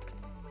this.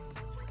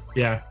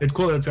 Yeah, it's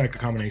cool that it's like a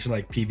combination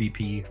like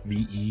PvP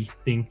VE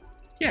thing.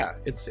 Yeah,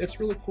 it's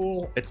really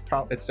cool. It's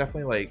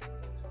definitely like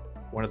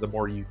one of the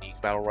more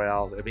unique battle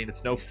royales. I mean,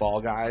 it's no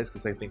Fall Guys,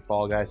 because I think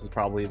Fall Guys is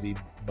probably the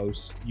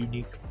most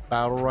unique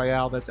battle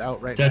royale that's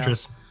out right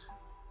Tetris.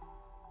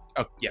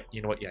 now. Oh, yeah,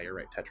 you know what? Yeah, you're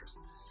right, Tetris.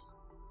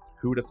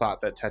 Who would have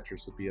thought that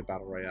Tetris would be a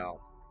battle royale?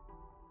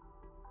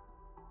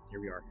 Here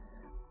we are.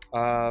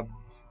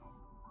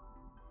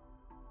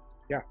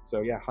 Yeah,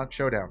 so yeah, Hunt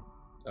Showdown.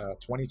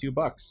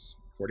 $22,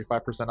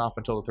 45% off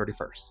until the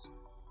 31st.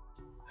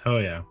 Oh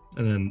yeah.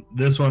 And then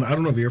this one, I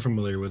don't know if you're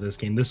familiar with this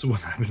game. This is one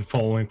I've been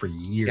following for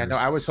years. Yeah, no,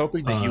 I was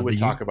hoping that you would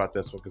talk about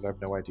this one because I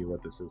have no idea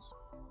what this is.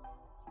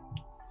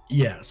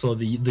 Yeah, so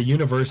the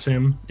Universe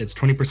Sim, it's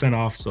 20%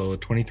 off, so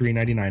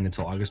 $23.99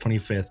 until August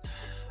 25th.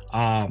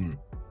 I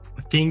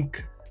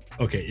think,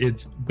 okay,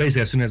 it's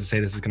basically, as soon as I say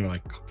this, it's gonna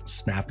like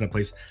snap into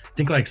place.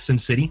 Think like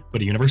SimCity,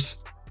 but a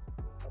universe.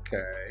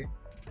 Okay.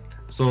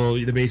 So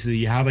basically,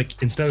 you have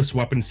like, instead of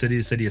swapping city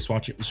to city,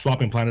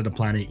 swapping planet to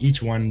planet.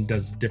 Each one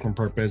does different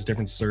purpose,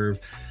 different service.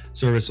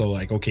 So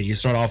like, okay, you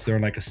start off there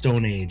in like a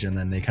Stone Age, and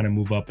then they kind of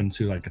move up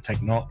into like a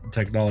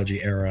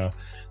technology era.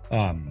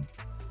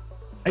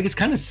 Like it's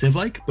kind of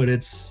Civ-like, but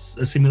it's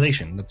a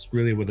simulation. That's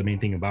really what the main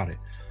thing about it.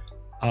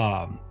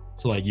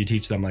 So like you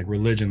teach them like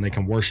religion, they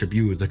can worship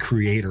you, the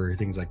creator,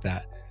 things like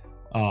that.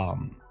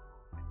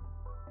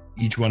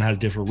 Each one has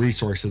different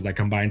resources that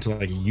combine to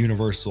like a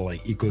universal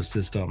like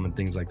ecosystem and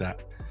things like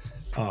that.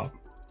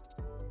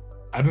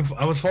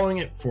 I was following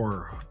it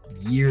for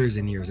years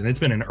and years, and it's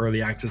been in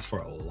early access for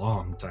a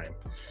long time.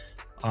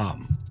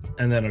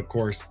 And then of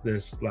course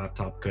this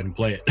laptop couldn't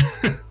play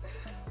it.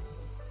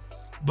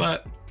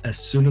 But as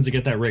soon as I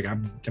get that rig,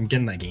 I'm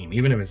getting that game,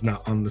 even if it's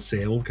not on the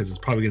sale, because it's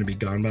probably going to be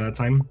gone by that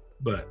time.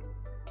 But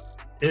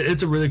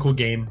it's a really cool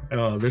game.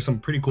 There's some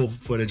pretty cool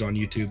footage on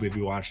YouTube if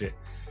you watch it.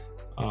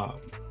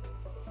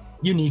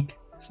 Unique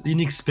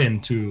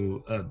spin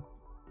to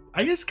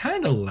I guess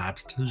kind of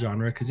lapsed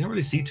genre, because you don't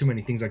really see too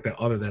many things like that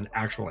other than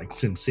actual like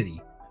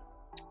SimCity.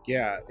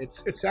 Yeah, it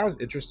sounds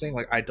interesting.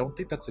 Like I don't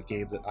think that's a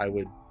game that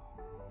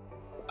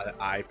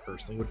I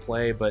personally would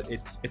play, but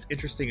it's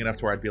interesting enough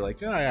to where I'd be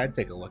like, oh, I'd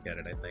take a look at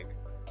it, I think.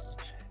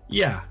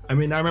 Yeah, I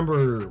mean, I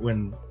remember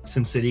when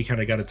SimCity kind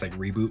of got its like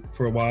reboot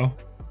for a while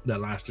that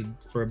lasted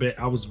for a bit.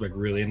 I was like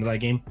really into that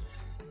game.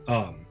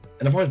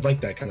 And I've always liked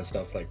that kind of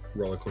stuff, like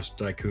Roller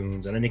Coaster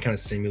Tycoons and any kind of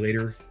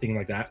simulator thing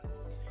like that.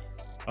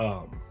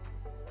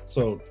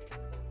 So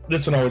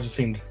this one always just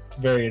seemed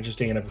very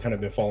interesting, and I've kind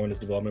of been following its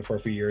development for a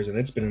few years, and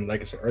it's been in,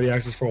 like I said, early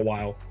access for a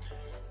while.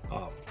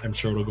 I'm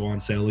sure it'll go on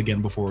sale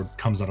again before it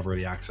comes out of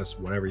early access,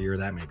 whatever year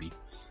that may be.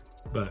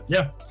 But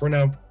yeah, for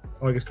now,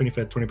 August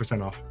 25th,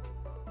 20% off.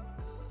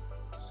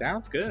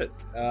 Sounds good.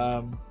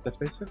 That's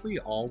basically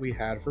all we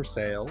had for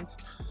sales.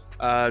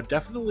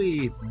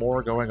 Definitely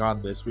more going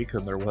on this week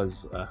than there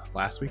was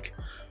last week.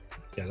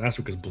 Yeah, last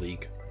week was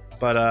bleak.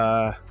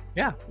 But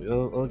yeah,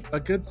 a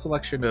good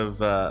selection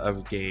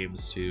of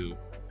games to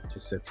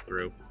sift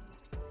through.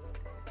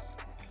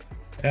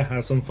 Yeah,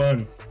 have some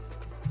fun.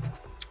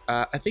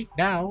 I think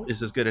now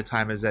is as good a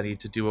time as any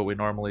to do what we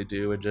normally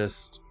do and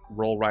just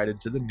roll right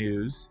into the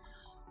news.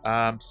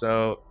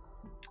 So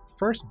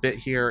first bit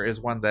here is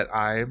one that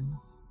I'm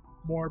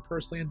more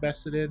personally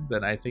invested in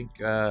than I think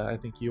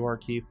you are,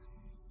 Keith.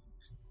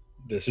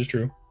 This is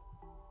true.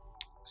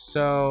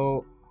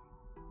 So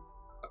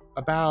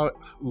about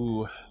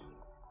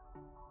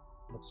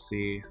let's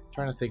see, I'm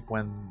trying to think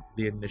when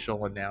the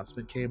initial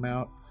announcement came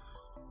out.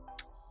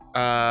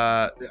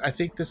 I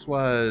think this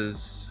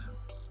was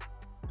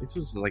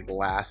like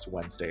last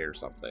Wednesday or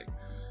something.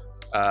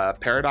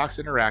 Paradox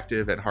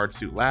Interactive and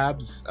Hardsuit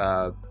Labs,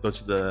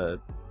 those are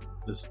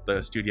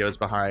the studios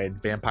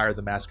behind Vampire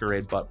the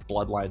Masquerade but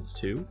Bloodlines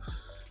 2.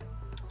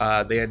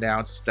 They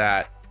announced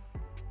that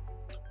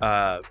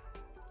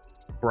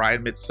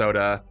Brian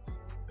Mitsoda,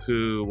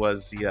 who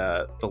was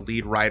the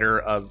lead writer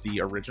of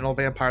the original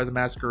Vampire the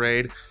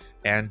Masquerade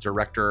and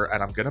director,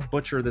 and I'm gonna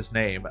butcher this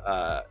name,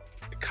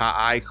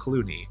 Kai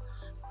Clooney,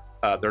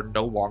 they're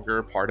no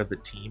longer part of the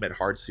team at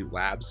Hardsuit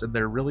Labs, and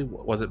there really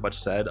wasn't much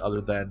said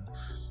other than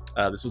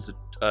this was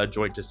a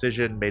joint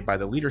decision made by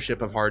the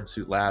leadership of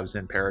Hardsuit Labs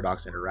and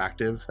Paradox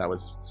Interactive. That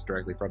was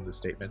directly from the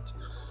statement.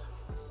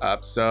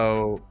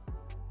 So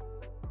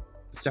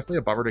it's definitely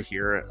a bummer to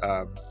hear.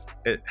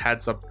 It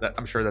had some.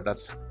 I'm sure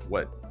that's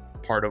what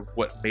part of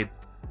what made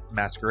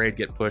Masquerade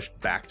get pushed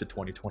back to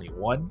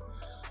 2021.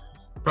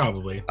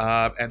 Probably.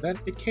 And then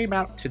it came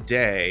out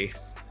today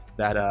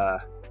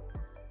that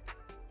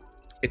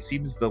it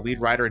seems the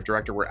lead writer and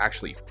director were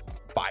actually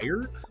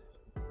fired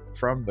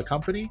from the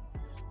company.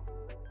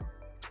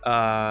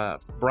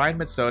 Brian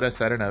Mitsoda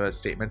said in a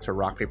statement to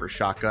Rock Paper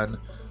Shotgun,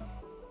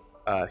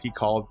 he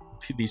called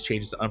these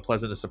changes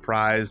unpleasant a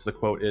surprise. The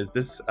quote is,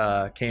 "This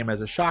came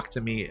as a shock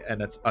to me,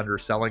 and it's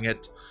underselling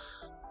it."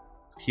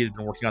 He had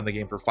been working on the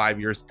game for 5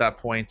 years at that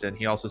point, and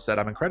he also said,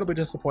 "I'm incredibly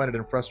disappointed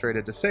and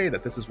frustrated to say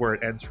that this is where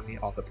it ends for me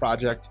on the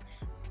project.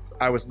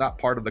 I was not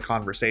part of the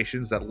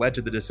conversations that led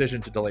to the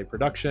decision to delay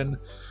production."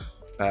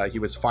 He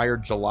was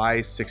fired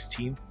July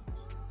 16th.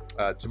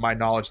 To my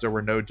knowledge, there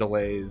were no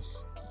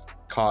delays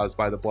caused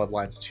by the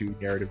Bloodlines 2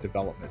 narrative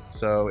development.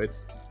 So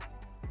it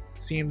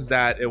seems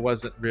that it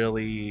wasn't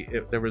really,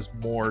 there was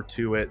more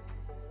to it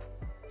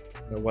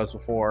than there was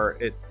before.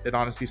 It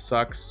honestly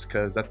sucks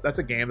because that's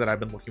a game that I've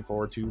been looking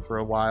forward to for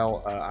a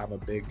while. I'm a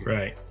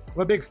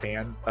big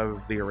fan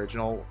of the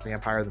original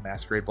Vampire the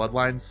Masquerade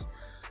Bloodlines.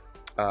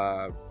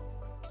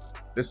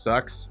 This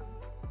sucks.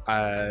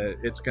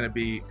 It's going to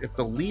be, if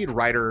the lead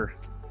writer,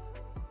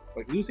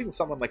 like losing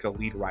someone like a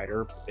lead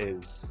writer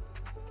is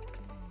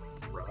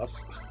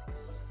rough.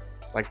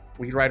 Like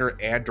lead writer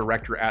and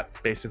director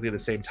at basically the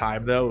same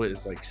time though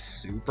is like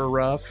super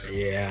rough.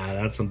 Yeah,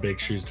 that's some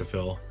big shoes to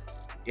fill.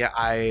 Yeah,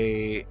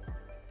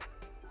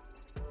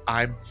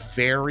 I'm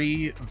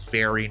very,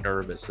 very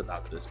nervous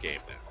about this game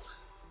now.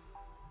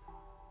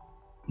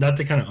 Not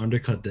to kind of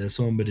undercut this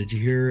one, but did you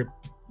hear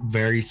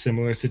very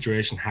similar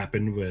situation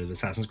happened with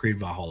Assassin's Creed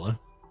Valhalla?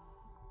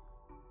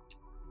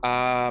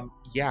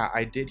 Yeah,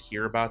 I did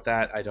hear about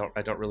that. I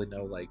don't really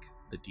know like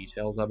the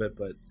details of it,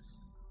 but it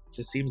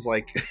just seems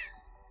like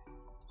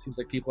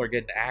people are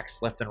getting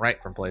axed left and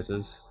right from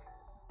places.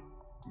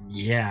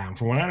 Yeah,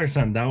 from what I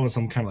understand, that was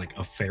some kind of like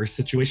affair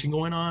situation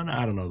going on.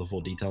 I don't know the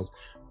full details,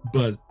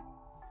 but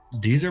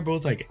these are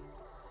both like,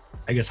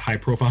 I guess, high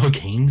profile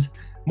games.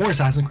 More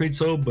Assassin's Creed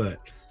so, but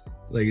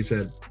like you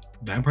said,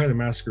 Vampire the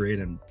Masquerade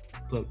and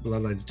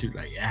Bloodlines 2,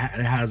 like it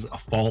has a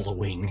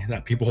following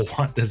that people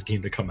want this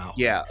game to come out.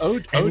 Yeah,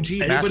 OG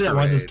Anybody Masquerade. That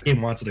wants this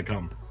game wants it to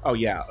come. Oh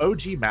yeah,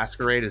 OG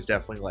Masquerade is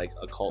definitely like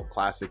a cult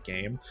classic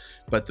game,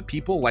 but the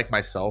people like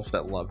myself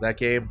that love that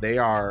game, they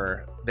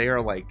are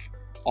like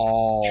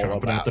all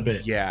chomping about at the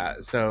bit. Yeah,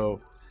 so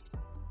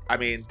I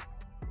mean,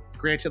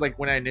 granted, like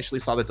when I initially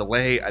saw the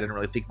delay, I didn't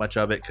really think much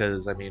of it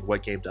because I mean,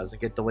 what game doesn't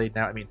get delayed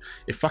now? I mean,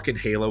 if fucking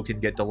Halo can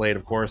get delayed,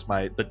 of course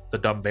the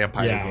dumb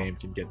vampire game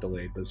can get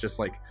delayed. But it's just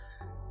like,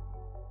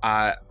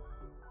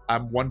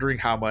 I'm wondering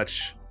how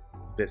much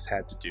this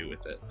had to do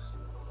with it.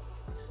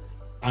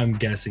 I'm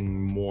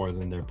guessing more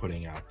than they're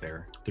putting out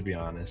there, to be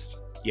honest.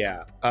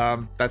 Yeah,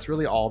 that's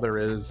really all there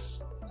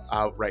is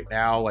out right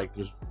now. Like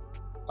there's,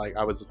 like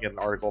I was looking at an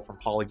article from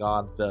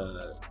Polygon.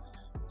 The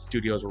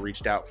studios were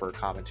reached out for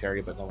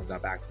commentary, but no one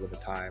got back to them in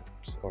time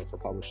or for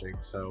publishing.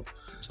 So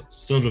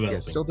still developing. Yeah,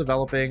 still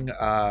developing.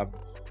 I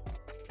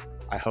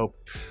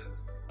hope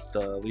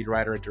the lead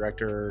writer and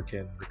director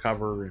can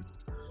recover and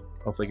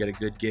hopefully get a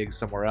good gig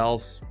somewhere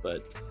else.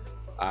 But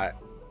I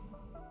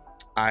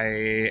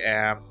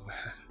am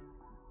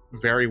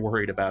very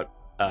worried about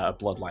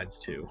Bloodlines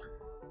 2.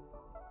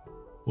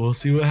 We'll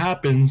see what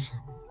happens.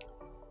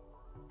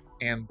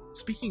 And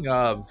speaking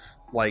of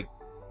like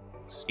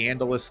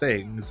scandalous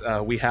things,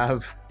 we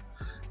have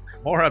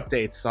more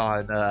updates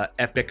on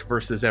Epic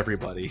versus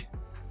everybody.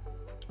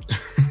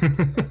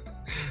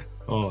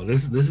 Oh,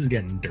 this is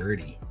getting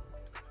dirty.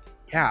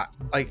 Yeah,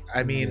 like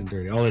I mean,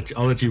 dirty.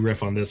 I'll let you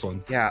riff on this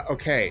one. Yeah.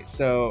 Okay.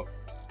 So,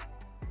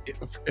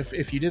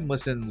 if you didn't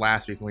listen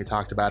last week when we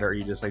talked about it, or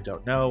you just like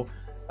don't know,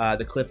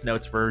 the Cliff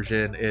Notes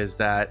version is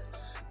that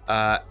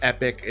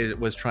Epic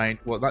was trying.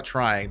 Well, not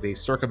trying. They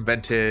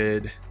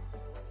circumvented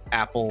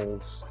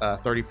Apple's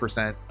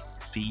 30%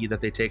 fee that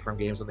they take from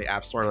games on the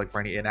App Store, like for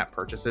any in-app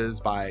purchases,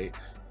 by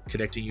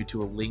connecting you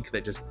to a link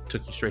that just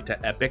took you straight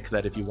to Epic.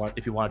 That if you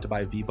wanted to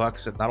buy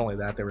V-Bucks, and not only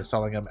that, they were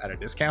selling them at a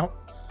discount.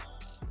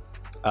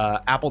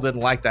 Apple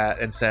didn't like that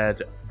and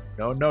said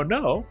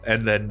no,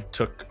 and then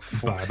took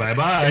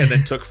bye, and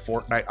then took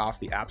Fortnite off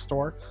the App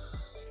Store.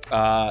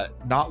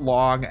 Not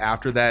long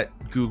after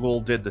that,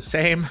 Google did the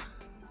same,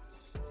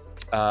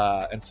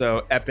 and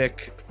so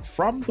Epic,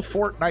 from the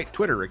Fortnite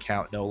Twitter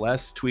account no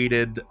less,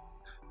 tweeted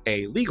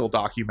a legal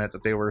document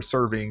that they were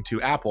serving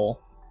to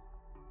Apple.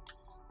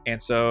 And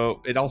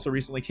so it also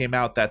recently came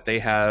out that they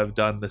have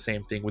done the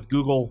same thing with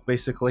Google,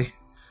 basically.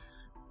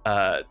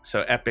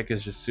 So Epic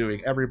is just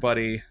suing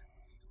everybody.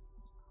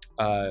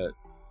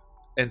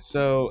 And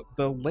so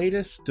the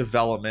latest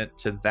development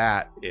to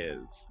that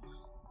is,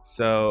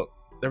 so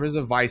there was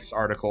a Vice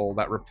article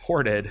that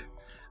reported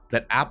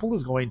that Apple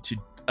is going to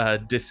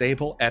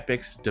disable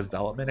Epic's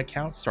development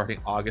account starting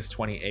August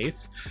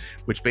 28th,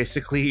 which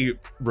basically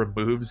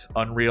removes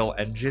Unreal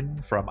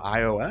Engine from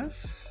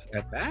iOS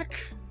and Mac.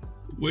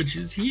 Which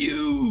is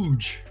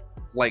huge.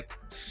 Like,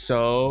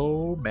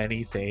 so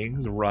many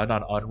things run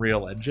on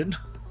Unreal Engine.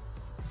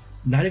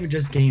 Not even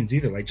just games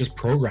either, like just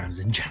programs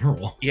in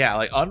general. Yeah,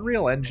 like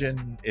Unreal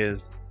Engine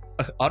is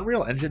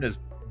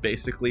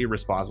basically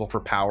responsible for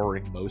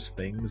powering most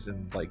things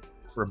in like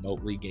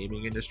remotely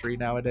gaming industry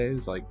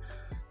nowadays. Like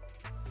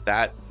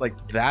that,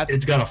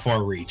 it's got a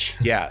far reach.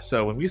 Yeah,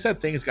 so when we said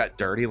things got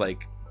dirty,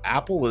 like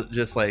Apple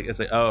just like it's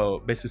like,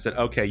 oh, basically said,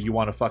 okay, you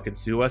want to fucking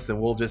sue us, and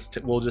we'll just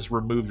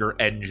remove your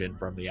engine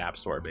from the App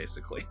Store,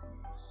 basically.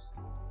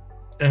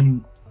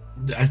 And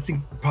I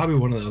think probably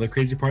one of the other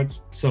crazy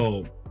parts,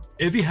 so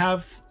if you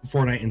have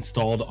Fortnite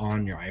installed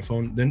on your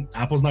iPhone, then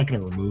Apple's not going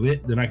to remove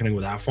it. They're not going to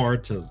go that far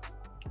to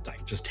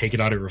like just take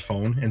it out of your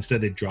phone.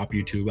 Instead, they drop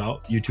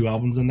YouTube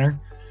albums in there.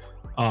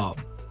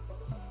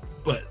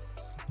 But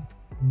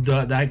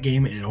that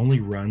game, it only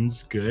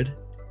runs good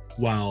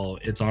while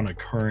it's on a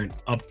current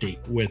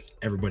update with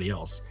everybody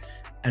else.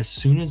 As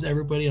soon as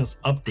everybody else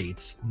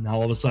updates, now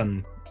all of a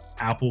sudden,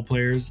 Apple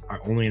players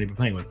are only going to be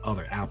playing with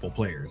other Apple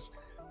players.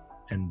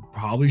 And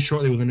probably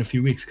shortly, within a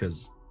few weeks,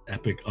 because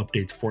Epic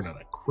updates Fortnite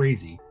like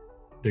crazy,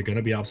 they're going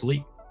to be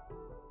obsolete.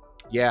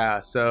 Yeah,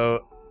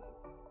 so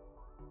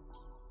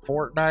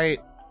Fortnite,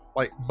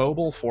 like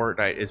mobile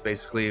Fortnite, is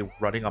basically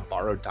running on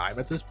borrowed time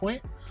at this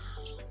point.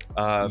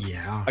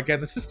 Yeah.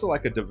 Again, this is still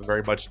like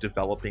very much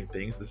developing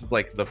things. This is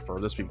like the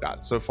furthest we've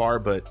gotten so far,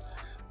 but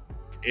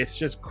it's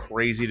just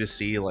crazy to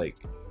see like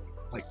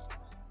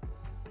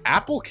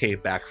Apple came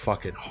back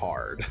fucking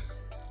hard.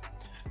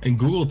 And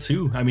Google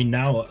too. I mean,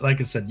 now, like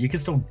I said, you can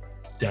still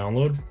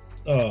download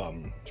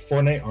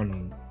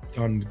Fortnite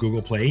on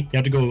Google Play. You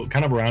have to go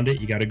kind of around it.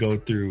 You got to go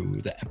through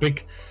the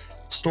Epic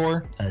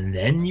store, and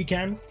then you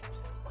can.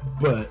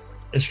 But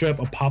straight up,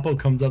 a pop-up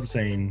comes up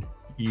saying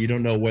you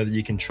don't know whether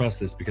you can trust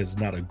this because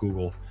it's not a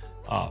Google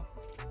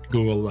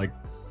like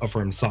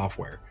affirmed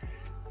software.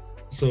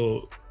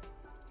 So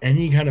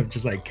any kind of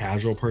just like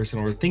casual person,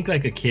 or think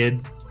like a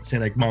kid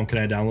saying like, "Mom, can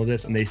I download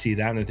this?" and they see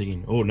that and they're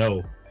thinking, "Oh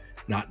no,"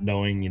 not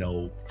knowing,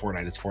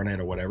 Fortnite is Fortnite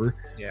or whatever.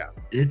 Yeah,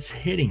 it's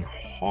hitting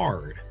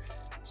hard.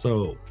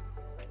 So,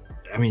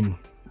 I mean,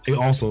 it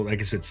also, like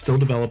I said, it's still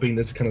developing.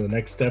 This is kind of the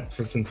next step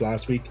since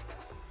last week.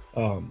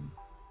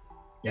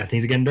 Yeah,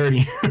 things are getting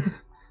dirty.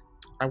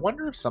 I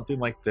wonder if something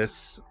like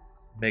this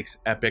makes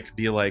Epic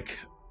be like,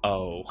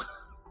 oh,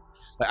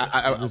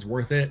 is this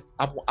worth it?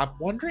 I'm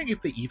wondering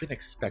if they even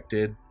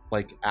expected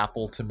like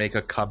Apple to make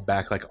a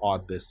comeback like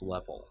on this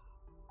level.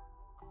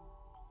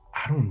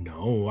 I don't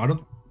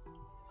know.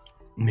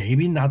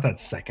 Maybe not that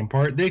second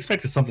part. They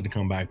expected something to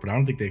come back, but I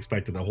don't think they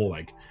expected the whole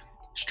like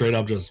straight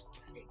up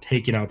just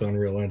taking out the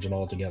Unreal Engine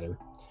altogether.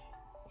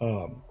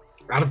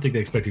 I don't think they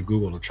expected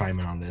Google to chime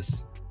in on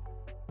this.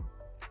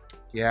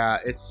 Yeah,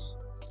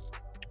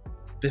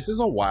 this is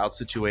a wild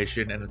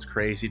situation, and it's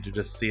crazy to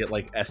just see it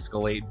like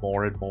escalate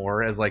more and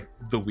more as like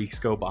the weeks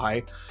go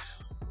by.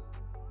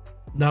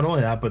 Not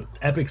only that, but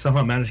Epic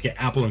somehow managed to get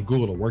Apple and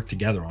Google to work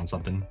together on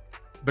something.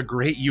 The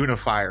great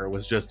unifier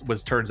was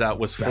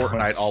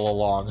Fortnite all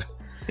along.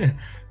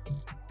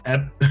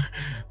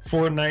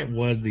 Fortnite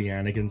was the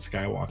Anakin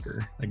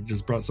Skywalker. Like,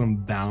 just brought some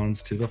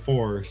balance to the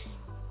Force.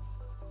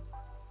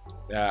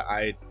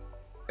 Yeah,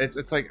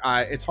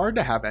 it's hard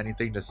to have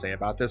anything to say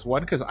about this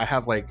one because I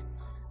have my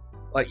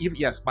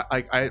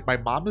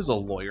mom is a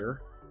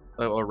lawyer,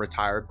 a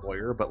retired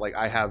lawyer, but like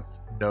I have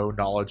no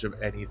knowledge of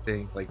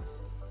anything like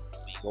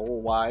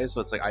legal wise,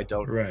 so it's like I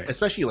don't, right,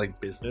 especially like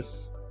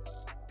business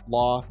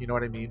law, you know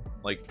what I mean?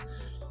 Like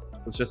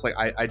it's just like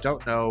I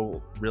don't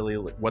know really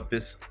like what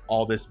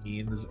all this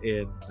means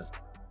in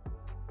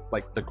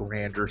like the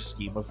grander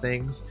scheme of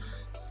things,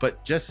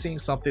 but just seeing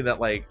something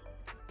that like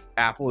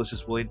Apple is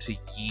just willing to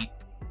yeet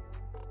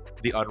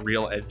the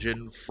Unreal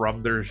Engine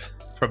from their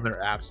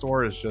app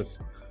store is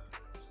just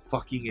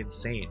fucking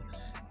insane.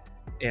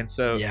 And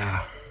so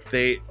Yeah.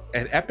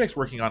 and Epic's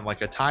working on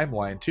like a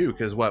timeline too,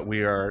 because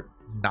we are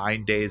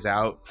 9 days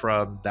out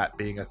from that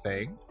being a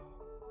thing.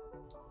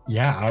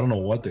 Yeah, I don't know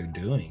what they're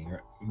doing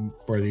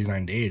for these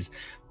 9 days.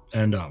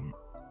 And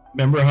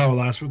remember how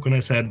last week when I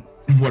said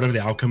whatever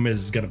the outcome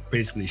is going to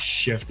basically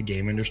shift the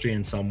game industry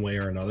in some way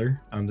or another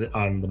on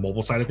the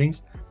mobile side of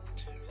things?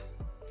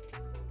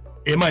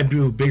 It might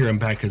do a bigger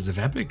impact, because if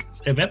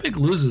Epic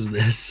loses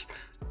this,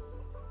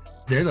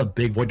 there's a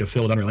big void to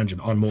fill with Unreal Engine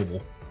on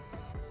mobile.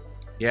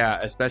 Yeah,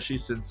 especially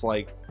since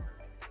I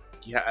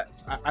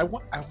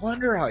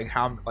wonder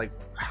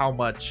how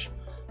much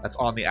that's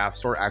on the App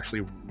Store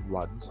actually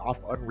runs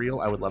off Unreal.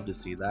 I would love to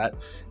see that,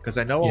 because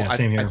I know I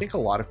think a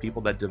lot of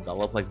people that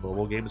develop like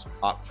mobile games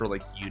opt for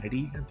like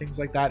Unity and things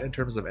like that in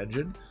terms of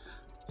engine.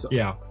 So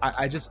yeah,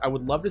 I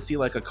would love to see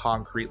like a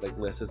concrete like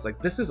list. It's like,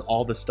 this is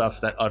all the stuff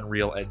that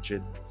Unreal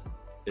Engine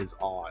is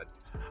on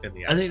in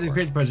the App Store. I think the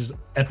crazy part is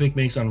Epic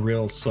makes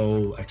Unreal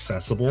so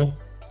accessible.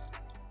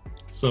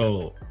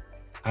 So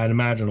I'd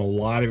imagine a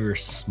lot of your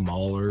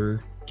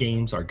smaller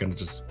games are going to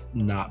just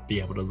not be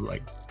able to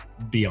like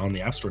be on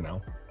the App Store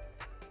now.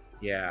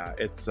 Yeah,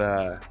 it's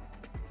going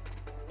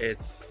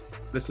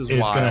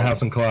to have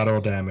some collateral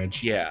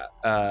damage. Yeah,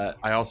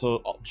 I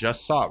also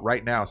just saw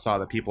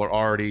that people are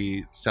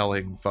already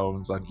selling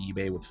phones on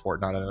eBay with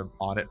Fortnite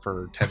on it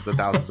for tens of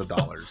thousands of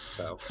dollars.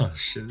 So, oh,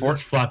 shit,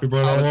 Flappy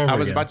Bird all over I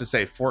was again. about to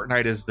say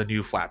Fortnite is the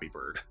new Flappy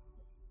Bird.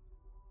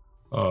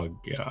 Oh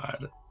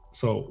god!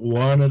 So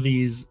one of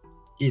these,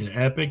 either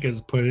Epic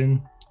has put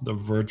in the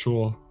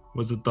virtual,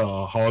 was it the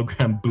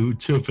hologram boot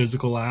to a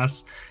physical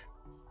ass?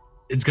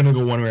 It's gonna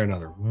go one way or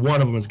another.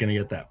 One of them is gonna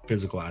get that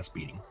physical ass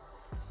beating.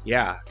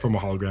 Yeah, from a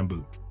hologram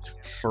boot.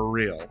 For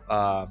real.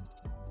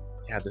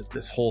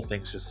 This whole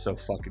thing's just so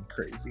fucking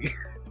crazy.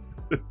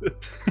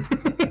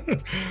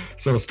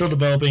 So it's still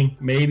developing.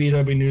 Maybe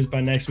there'll be news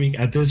by next week.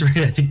 At this rate,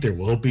 I think there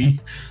will be.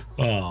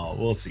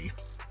 We'll see.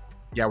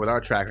 Yeah, with our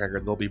track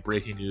record, there'll be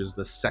breaking news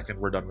the second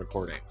we're done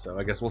recording. So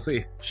I guess we'll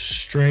see.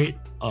 Straight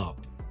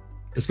up.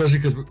 Especially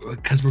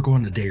because we're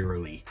going a day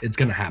early. It's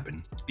gonna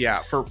happen.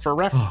 Yeah, for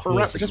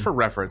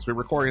reference, we're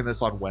recording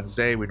this on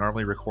Wednesday. We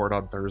normally record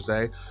on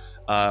Thursday.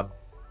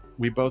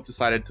 We both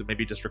decided to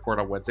maybe just record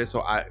on Wednesday.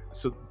 So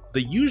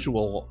the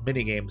usual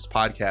Minigames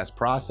podcast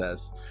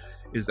process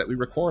is that we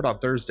record on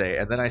Thursday,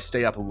 and then I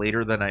stay up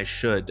later than I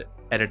should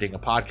editing a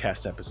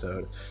podcast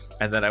episode,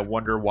 and then I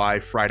wonder why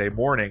Friday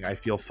morning I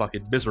feel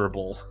fucking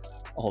miserable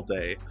all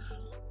day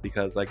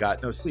because I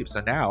got no sleep. So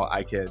now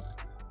I can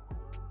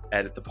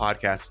edit the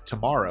podcast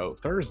tomorrow,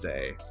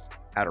 Thursday,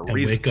 at a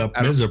reason. Wake up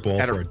miserable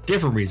for a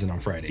different reason on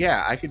Friday.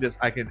 Yeah, I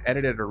can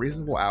edit at a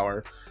reasonable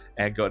hour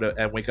and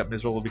wake up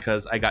miserable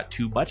because I got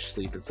too much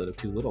sleep instead of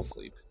too little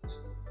sleep.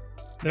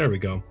 There we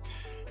go.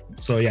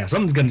 So yeah,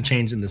 something's gonna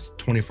change in this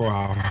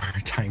 24-hour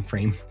time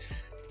frame,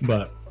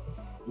 but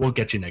we'll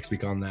get you next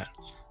week on that.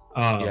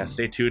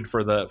 Stay tuned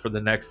for the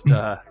next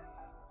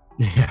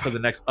for the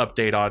next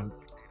update on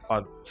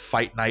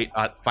Fight Night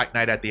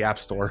at the App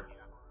Store.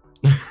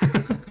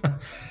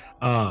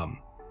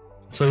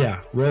 So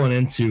yeah, rolling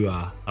into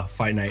a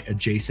Fight Night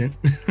adjacent.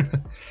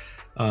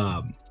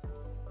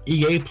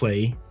 EA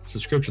Play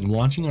subscription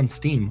launching on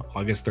Steam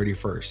August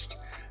 31st.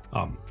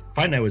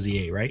 Fight Night was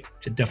EA, right?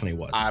 It definitely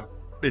was.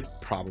 It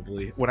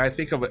probably. When I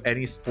think of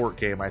any sport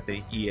game, I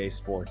think EA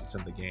Sports is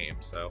in the game.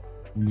 So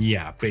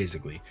yeah,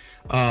 basically.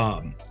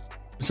 So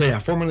yeah,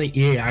 formerly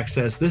EA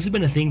Access. This has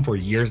been a thing for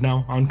years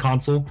now on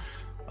console.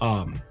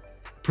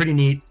 Pretty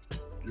neat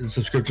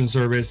subscription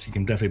service. You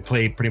can definitely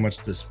play pretty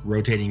much this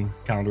rotating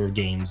calendar of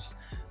games.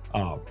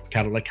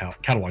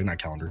 Catalog, not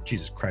calendar.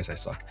 Jesus Christ, I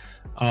suck.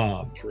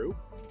 True.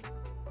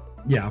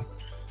 Yeah.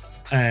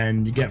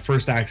 And you get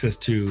first access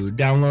to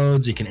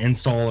downloads. You can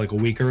install like a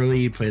week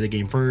early, play the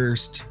game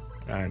first,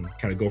 and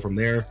kind of go from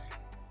there.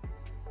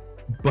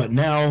 But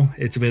now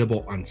it's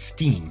available on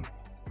Steam,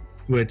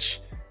 which,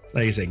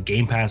 like I said,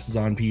 Game Pass is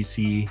on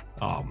PC.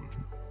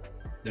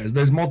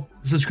 There's more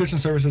subscription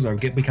services are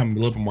becoming a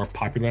little bit more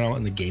popular now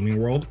in the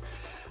gaming world,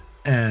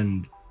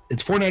 and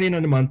it's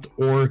 $4.99 a month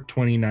or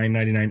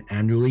 $29.99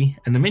 annually.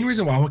 And the main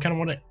reason why I kind of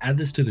want to add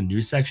this to the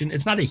news section,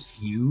 it's not a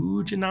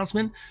huge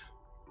announcement,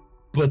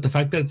 but the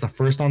fact that it's the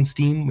first on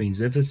Steam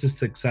means if this is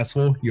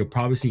successful, you'll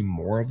probably see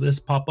more of this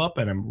pop up,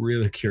 and I'm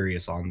really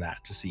curious on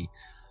that to see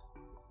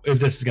if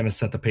this is going to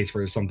set the pace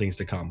for some things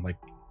to come. Like,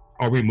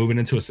 are we moving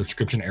into a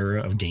subscription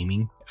era of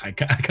gaming? I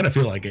kind of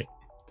feel like it.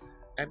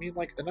 I mean,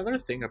 like, another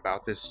thing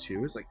about this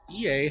too is like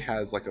EA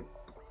has like a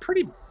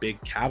pretty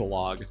big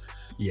catalog.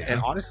 Yeah.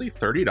 And honestly,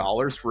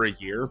 $30 for a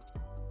year,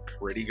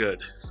 pretty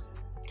good.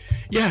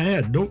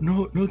 Yeah,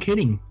 no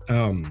kidding.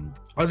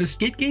 Are the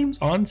skate games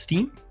on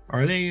Steam?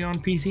 Are they on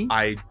PC?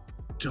 I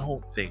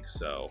don't think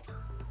so.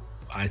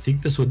 I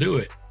think this will do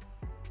it.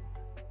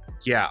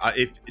 Yeah,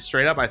 if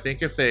straight up, I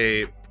think if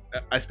they,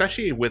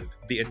 especially with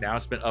the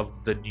announcement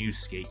of the new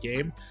skate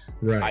game,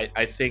 right?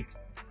 I think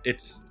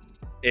it's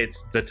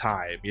it's the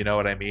time. You know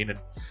what I mean? And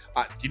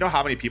you know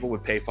how many people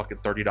would pay fucking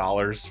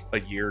 $30 a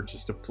year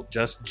just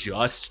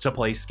to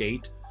play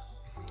Skate?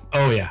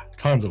 Oh yeah,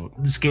 tons of them.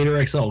 The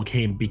Skater XL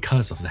came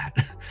because of that.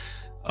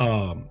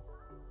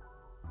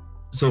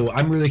 So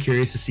I'm really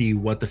curious to see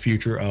what the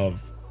future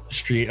of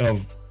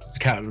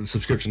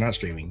subscription, not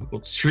streaming,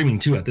 well, streaming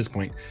too at this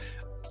point,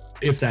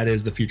 if that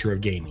is the future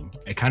of gaming.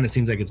 It kind of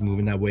seems like it's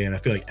moving that way, and I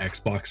feel like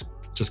Xbox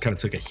just kind of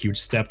took a huge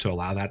step to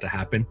allow that to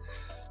happen.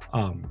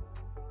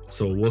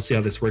 So we'll see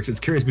how this works. It's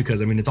curious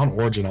because I mean it's on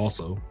Origin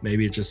also.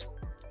 Maybe it's just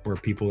for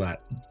people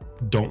that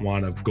don't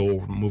want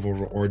to move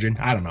over to Origin.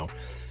 I don't know.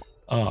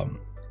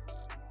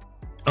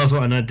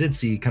 Also, and I did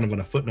see kind of on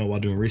a footnote while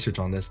doing research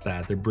on this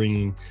that they're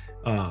bringing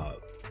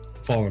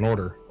Fallen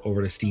Order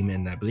over to Steam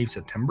in, I believe,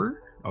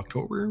 September,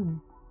 October,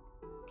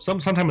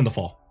 sometime in the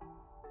fall.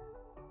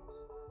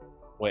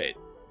 Wait,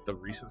 the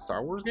recent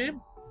Star Wars game?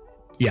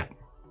 Yeah.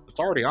 It's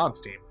already on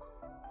Steam.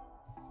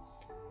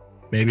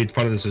 Maybe it's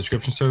part of the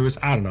subscription service.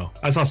 I don't know.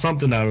 I saw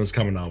something that was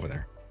coming over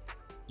there.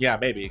 Yeah,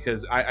 maybe,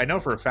 because I know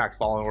for a fact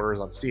Fallen Order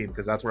is on Steam,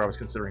 because that's where I was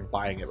considering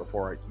buying it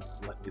before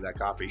you lent me that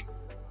copy.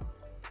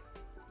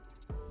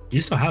 You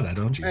still have that,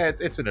 don't you?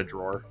 It's in a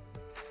drawer.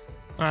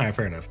 All right,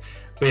 fair enough.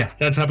 But yeah,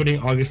 that's happening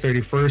August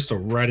 31st, so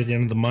right at the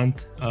end of the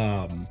month.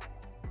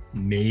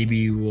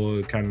 Maybe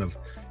we'll kind of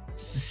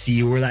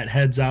see where that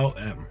heads out.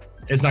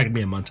 It's not going to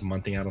be a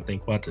month-to-month thing, I don't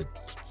think. We'll have to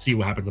see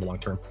what happens in the long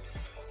term.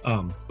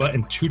 But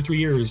in 2 to 3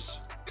 years,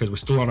 because we're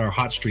still on our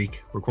hot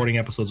streak, recording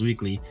episodes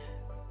weekly,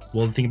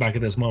 we'll think back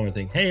at this moment and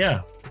think, hey,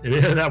 yeah,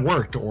 that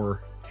worked,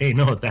 or hey,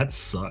 no, that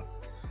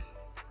sucked.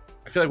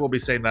 I feel like we'll be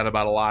saying that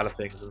about a lot of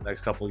things in the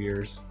next couple of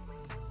years.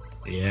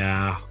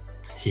 Yeah.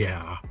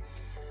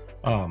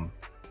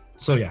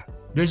 So yeah,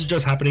 this is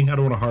just happening. I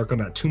don't want to hark on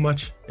that too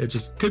much. It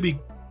just could be,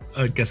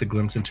 I guess, a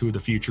glimpse into the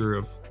future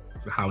of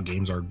how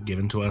games are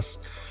given to us.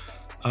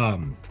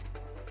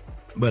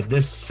 But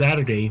this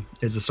Saturday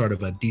is the start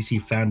of a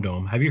DC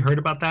Fandom. Have you heard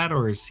about that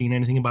or seen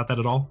anything about that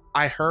at all?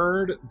 I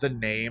heard the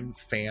name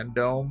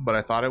Fandom, but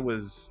I thought it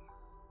was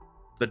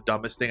the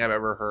dumbest thing I've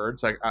ever heard.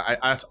 So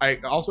I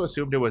also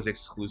assumed it was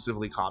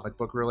exclusively comic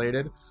book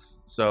related.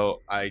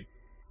 So I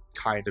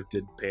kind of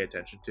didn't pay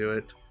attention to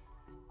it.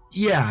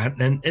 Yeah,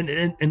 and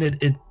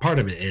it part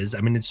of it is,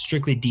 I mean, it's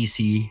strictly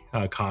DC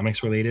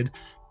comics related,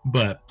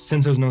 but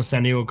since there's no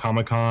San Diego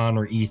Comic-Con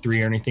or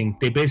E3 or anything,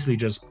 they basically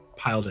just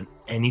piled in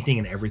anything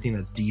and everything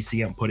that's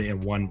DC and put it in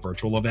one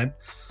virtual event.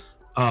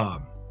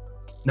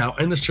 Now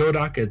in the show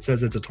doc, it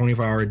says it's a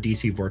 24-hour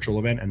DC virtual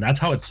event, and that's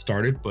how it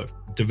started, but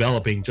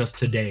developing just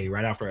today,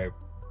 right after I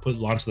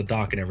launched the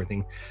doc and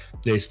everything,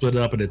 they split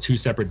it up into 2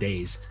 separate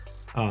days,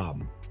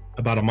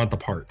 about a month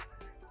apart,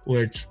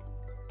 which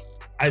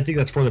I think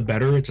that's for the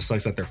better. It just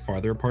sucks that they're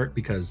farther apart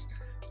because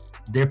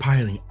they're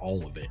piling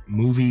all of it: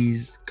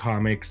 movies,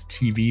 comics,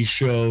 TV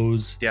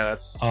shows. Yeah,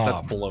 that's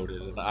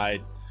bloated, and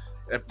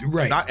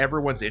right. Not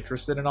everyone's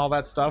interested in all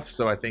that stuff,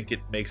 so I think it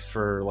makes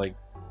for like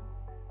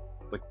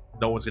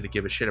no one's going to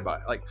give a shit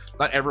about it. Like,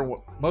 not everyone,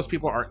 most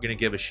people aren't going to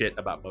give a shit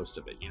about most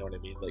of it. You know what I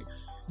mean? Like,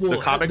 the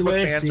comic book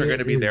fans are going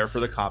to be there for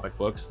the comic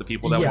books. The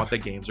people that want the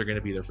games are going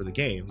to be there for the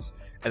games,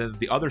 and then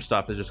the other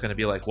stuff is just going to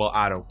be like, well,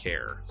 I don't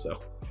care.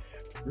 So.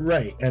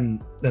 Right,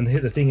 and then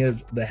the thing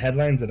is, the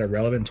headlines that are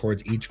relevant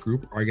towards each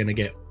group are going to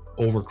get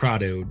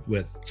overcrowded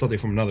with something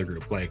from another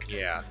group. Like,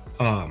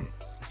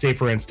 say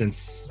for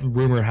instance,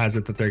 rumor has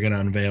it that they're going to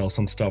unveil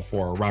some stuff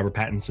for Robert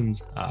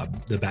Pattinson's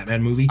the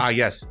Batman movie.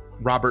 Yes,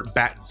 Robert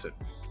Pattinson.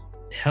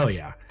 Hell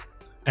yeah,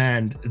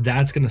 and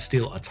that's going to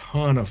steal a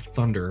ton of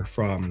thunder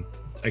from,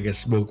 I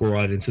guess we'll go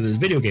right into this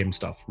video game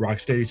stuff.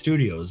 Rocksteady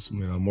Studios,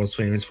 most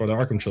famous for the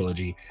Arkham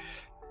trilogy.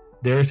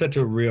 They're set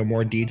to reveal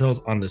more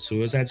details on the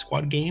Suicide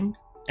Squad game.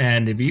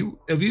 And if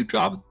you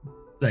drop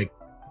like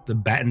the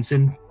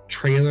Pattinson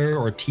trailer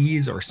or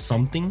tease or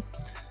something,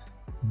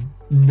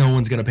 no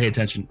one's gonna pay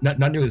attention. Not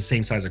nearly the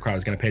same size of crowd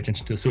is gonna pay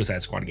attention to the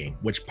Suicide Squad game,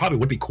 which probably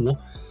would be cool.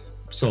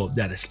 So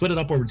yeah, they split it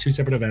up over 2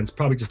 separate events,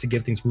 probably just to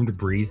give things room to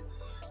breathe.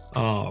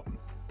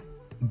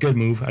 Good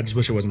move. I just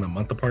wish it wasn't a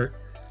month apart.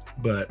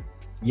 But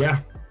yeah,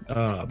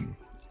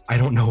 I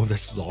don't know if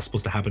this is all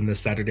supposed to happen this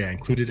Saturday. I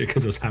included it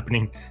because it was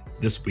happening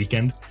this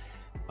weekend.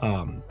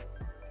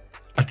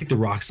 I think the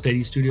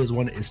Rocksteady Studios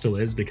one still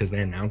is, because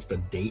they announced a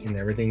date and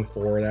everything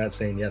for that,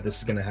 saying this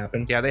is going to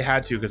happen. Yeah, they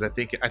had to, because I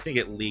think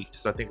it leaked.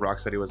 So I think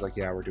Rocksteady was like,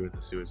 yeah, we're doing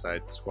the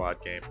Suicide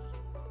Squad game.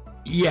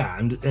 Yeah,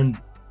 and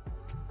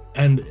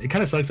it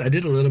kind of sucks. I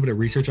did a little bit of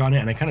research on it,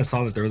 and I kind of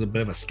saw that there was a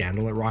bit of a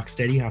scandal at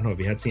Rocksteady. I don't know if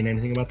you had seen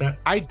anything about that.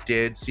 I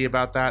did see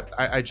about that.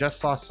 I just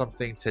saw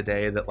something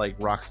today that like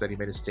Rocksteady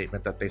made a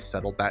statement that they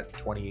settled that in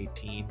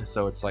 2018.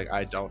 So it's like,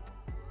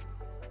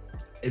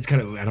 it's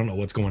kind of, I don't know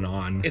what's going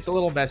on. It's a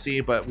little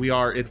messy, but we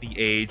are in the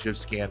age of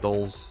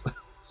scandals.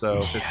 So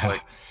it's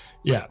like...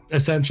 Yeah,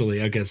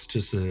 essentially, I guess,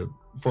 just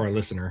for our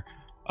listener,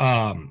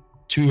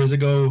 2 years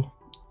ago,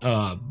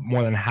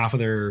 more than half of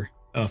their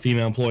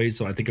female employees,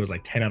 so I think it was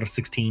like 10 out of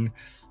 16,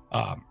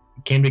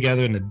 came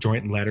together in a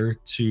joint letter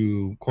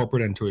to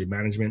corporate and to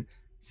management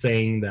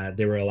saying that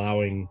they were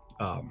allowing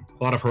a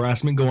lot of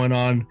harassment going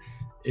on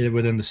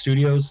within the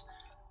studios.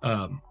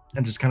 and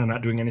just kind of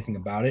not doing anything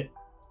about it.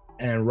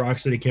 And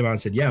Rocksteady came out and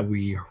said, yeah,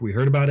 we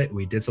heard about it.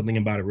 We did something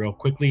about it real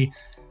quickly.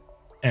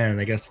 And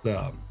I guess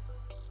the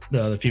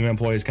female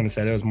employees kind of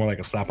said it was more like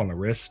a slap on the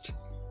wrist.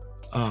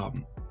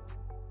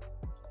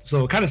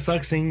 So it kind of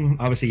sucks seeing,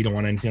 obviously you don't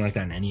want anything like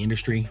that in any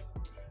industry.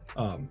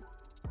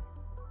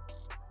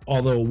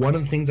 Although one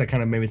of the things that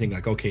kind of made me think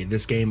like, okay,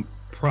 this game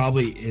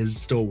probably is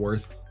still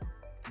worth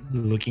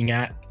looking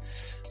at.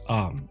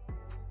 And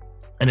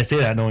I say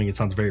that knowing it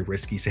sounds very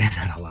risky saying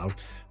that out loud,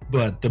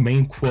 but the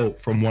main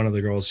quote from one of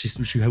the girls,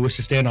 she wished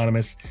to stay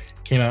anonymous,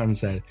 came out and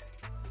said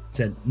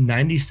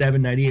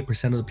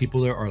 98% of the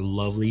people there are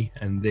lovely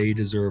and they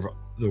deserve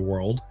the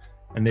world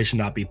and they should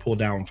not be pulled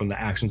down from the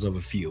actions of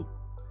a few.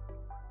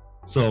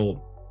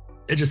 So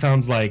it just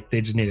sounds like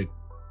they just need to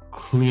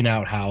clean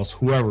out house,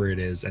 whoever it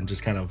is, and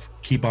just kind of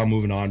keep on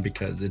moving on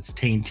because it's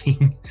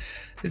tainting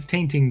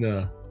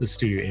the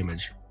studio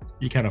image.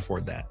 You can't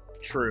afford that.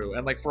 True.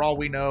 And like for all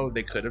we know,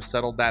 they could have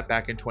settled that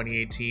back in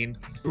 2018.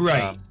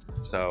 Right.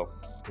 So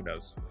who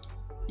knows?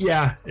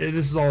 Yeah,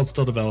 this is all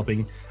still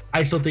developing.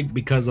 I still think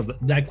because of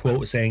that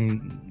quote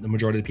saying the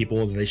majority of the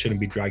people they shouldn't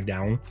be dragged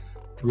down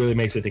really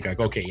makes me think like,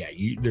 okay, yeah,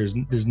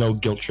 there's no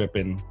guilt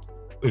tripping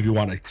if you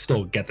want to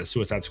still get the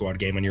Suicide Squad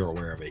game and you're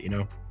aware of it, you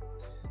know?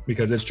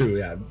 Because it's true,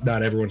 yeah,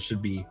 not everyone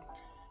should be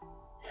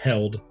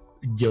held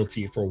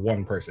guilty for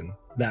one person.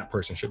 That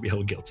person should be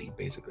held guilty,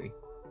 basically.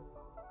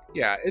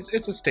 Yeah,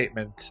 it's a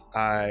statement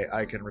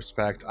I can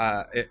respect.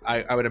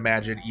 I would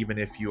imagine even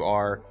if you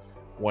are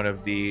one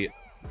of the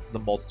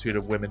multitude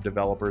of women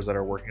developers that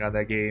are working on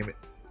that game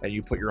and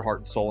you put your heart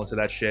and soul into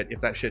that shit, if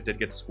that shit did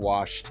get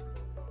squashed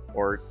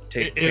or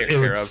taken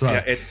care of,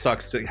 yeah, it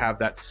sucks to have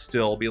that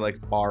still be like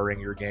marring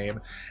your game.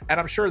 And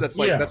I'm sure that's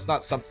like that's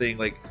not something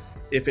like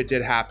if it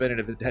did happen and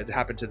if it had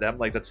happened to them,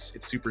 like it's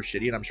super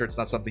shitty, and I'm sure it's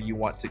not something you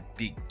want to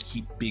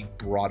keep being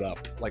brought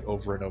up like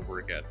over and over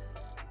again.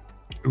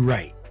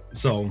 Right.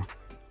 So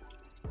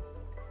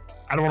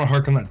I don't want to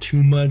hark on that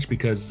too much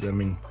because I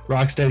mean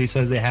Rocksteady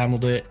says they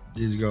handled it.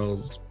 These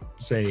girls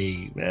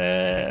say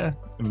there's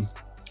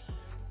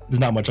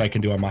not much I can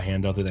do on my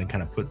hand other than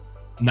kind of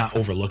not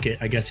overlook it,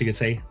 I guess you could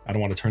say. I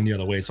don't want to turn the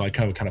other way, so I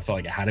kind of felt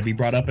like it had to be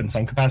brought up in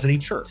some capacity.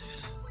 Sure.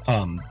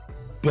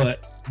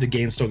 But the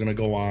game's still going to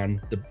go on.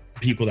 The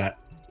people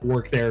that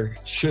work there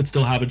should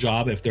still have a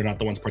job if they're not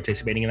the ones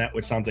participating in that,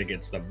 which sounds like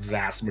it's the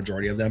vast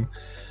majority of them.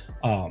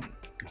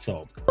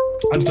 So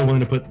I'm still willing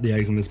to put the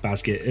eggs in this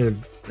basket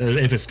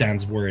if it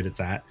stands where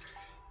it's at.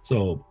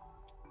 So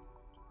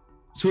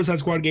Suicide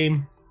Squad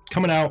game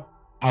coming out.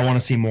 I want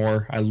to see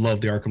more. I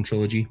love the Arkham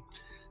trilogy.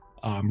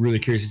 I'm really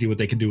curious to see what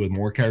they can do with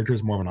more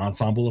characters, more of an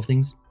ensemble of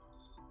things.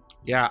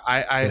 Yeah,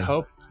 I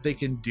hope they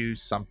can do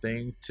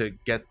something to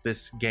get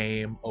this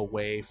game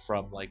away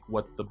from like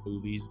what the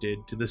movies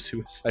did to the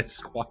Suicide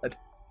Squad.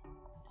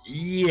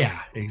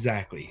 Yeah,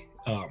 exactly.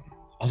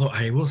 Although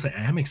I will say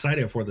I am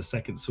excited for the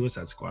second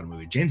Suicide Squad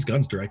movie. James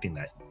Gunn's directing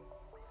that.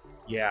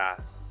 Yeah,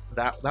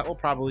 that will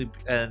probably,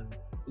 and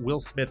Will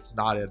Smith's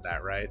not in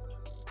that, right?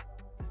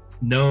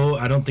 No,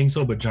 I don't think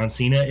so, but John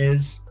Cena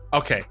is.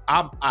 Okay,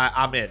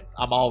 I'm in.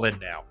 I'm all in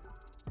now.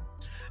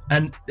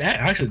 And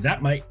actually,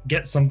 that might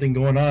get something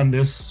going on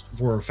this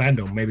for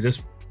fandom. Maybe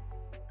this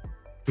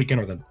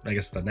weekend or I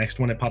guess the next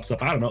one it pops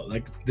up. I don't know.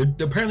 Like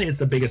apparently, it's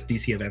the biggest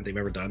DC event they've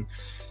ever done.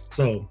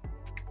 So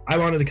I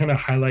wanted to kind of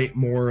highlight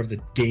more of the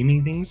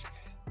gaming things,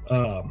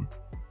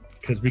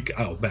 because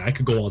I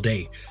could go all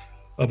day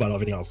about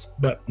everything else.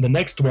 But the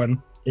next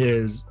one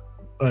is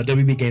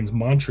WB Games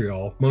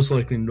Montreal, most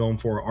likely known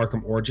for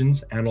Arkham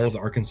Origins and all of the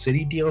Arkham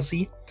City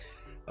DLC.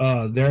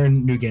 Their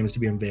new games to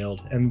be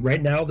unveiled, and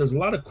right now there's a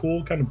lot of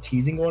cool kind of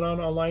teasing going on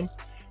online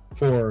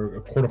for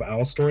a Court of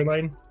Owls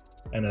storyline,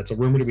 and it's a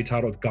rumor to be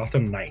titled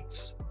Gotham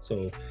Knights.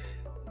 So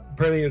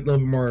apparently a little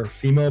bit more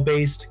female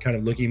based, kind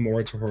of looking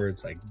more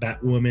towards like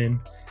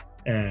Batwoman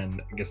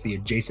and I guess the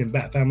adjacent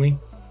Bat family.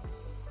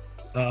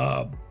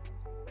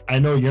 I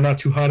know you're not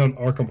too hot on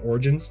Arkham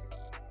Origins.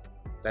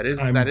 That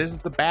is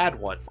the bad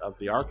one of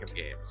the Arkham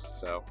games.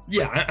 So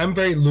yeah, I'm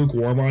very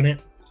lukewarm on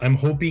it. I'm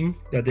hoping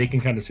that they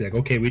can kind of say like,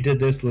 okay, we did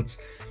this.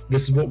 This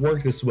is what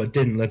worked. This is what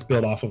didn't. Let's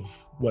build off of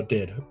what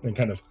did and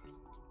kind of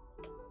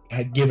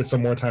give it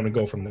some more time to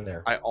go from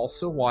there. I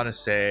also want to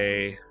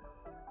say,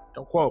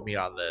 don't quote me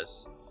on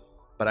this,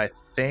 but I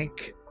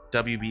think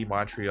WB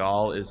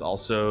Montreal is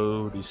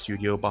also the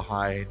studio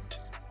behind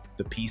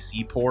the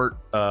PC port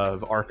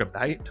of Arkham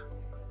Knight.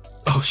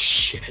 Oh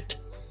shit.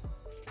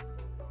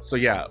 So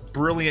yeah,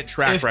 brilliant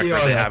track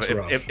record they have.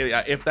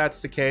 If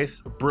that's the case,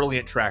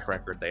 brilliant track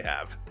record they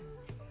have.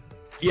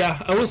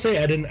 Yeah, I will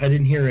say I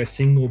didn't hear a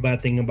single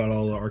bad thing about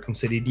all the Arkham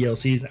City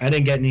DLCs. I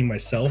didn't get any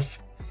myself,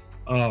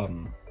 but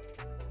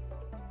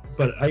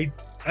I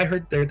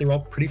heard they're all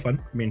pretty fun.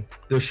 I mean,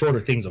 they're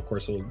shorter things, of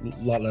course, so a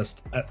lot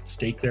less at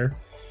stake there.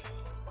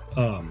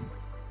 I'm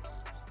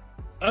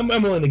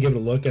willing to give it a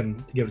look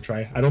and give it a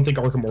try. I don't think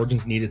Arkham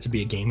Origins needed to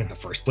be a game in the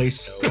first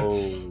place.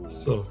 Oh.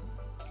 so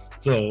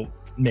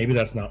maybe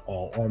that's not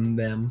all on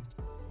them,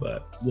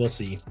 but we'll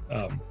see.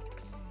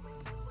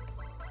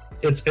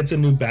 It's a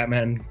new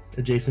Batman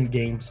adjacent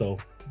game, so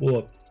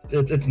Well,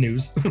 it's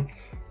news.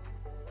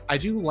 I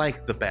do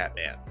like the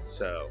Batman,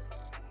 so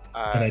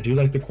and I do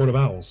like the Court of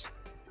Owls.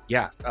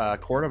 Yeah,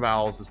 Court of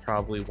Owls is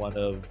probably one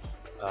of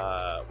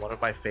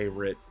my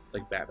favorite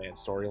like Batman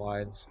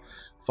storylines.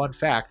 Fun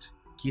fact: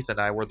 Keith and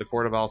I were the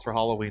Court of Owls for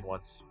Halloween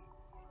once.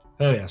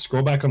 Oh yeah,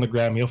 scroll back on the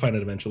gram, you'll find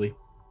it eventually.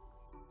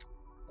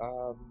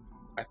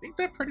 I think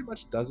that pretty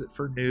much does it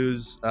for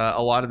news.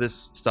 A lot of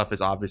this stuff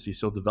is obviously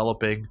still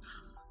developing.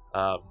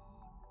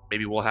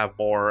 Maybe we'll have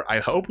more. I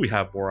hope we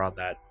have more on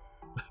that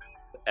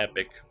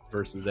Epic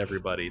versus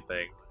everybody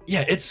thing.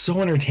 Yeah, it's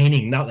so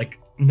entertaining. Now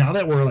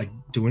that we're like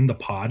doing the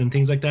pod and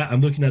things like that,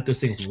 I'm looking at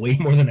this thing way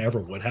more than I ever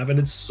would have, and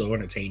it's so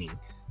entertaining.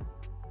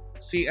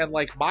 See, and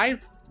like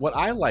what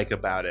I like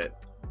about it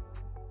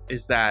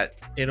is that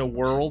in a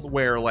world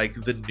where like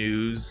the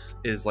news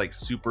is like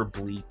super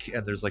bleak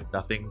and there's like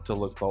nothing to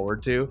look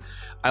forward to,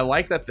 I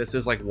like that this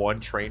is like one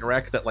train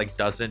wreck that like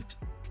doesn't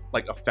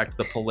like affect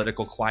the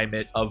political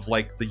climate of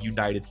like the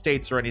United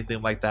States or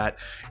anything like that.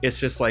 It's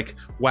just like,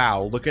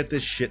 wow, look at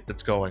this shit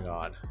that's going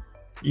on.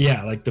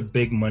 Yeah, like the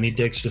big money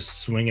dicks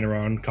just swinging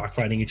around,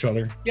 cockfighting each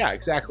other. Yeah,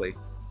 exactly.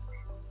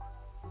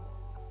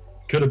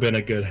 Could have been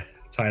a good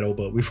title,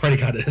 but we've already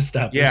got it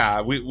established.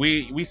 Yeah,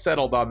 we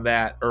settled on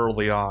that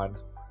early on.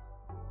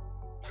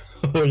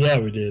 Oh yeah,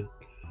 we did.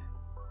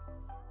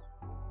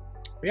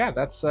 Yeah,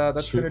 that's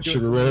gonna do it.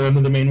 Should we roll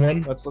into the main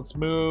one? Let's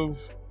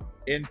move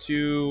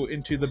into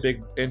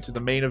the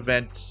main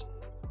event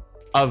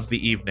of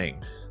the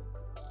evening.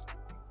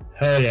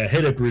 Hell yeah,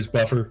 hit it, Bruce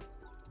Buffer.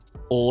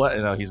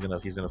 No, he's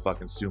gonna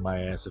fucking sue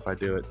my ass if I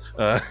do it.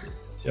 Oh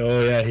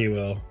yeah, he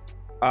will.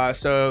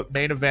 So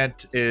main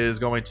event is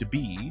going to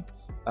be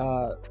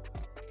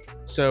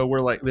so we're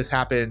like, this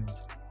happened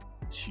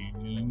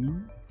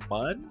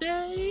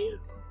Monday?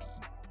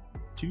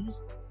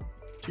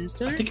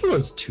 Tuesday? I think it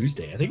was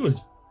Tuesday. I think it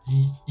was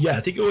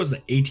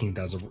the 18th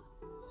as of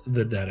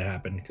that it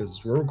happened,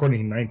 because we're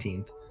recording the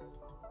 19th.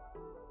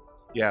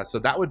 Yeah, so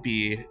that would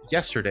be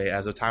yesterday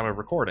as of time of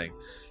recording.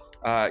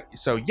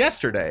 So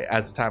yesterday,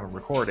 as the time of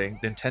recording,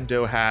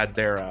 Nintendo had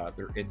their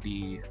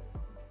indie,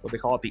 what they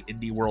call it, the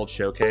Indie World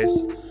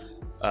Showcase.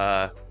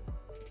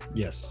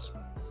 Yes.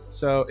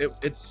 So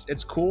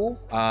it's cool.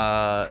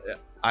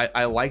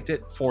 I liked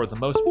it for the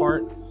most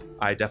part.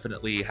 I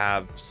definitely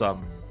have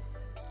some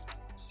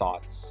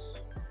thoughts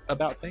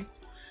about things,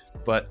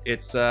 but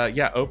it's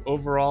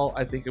overall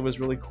I think it was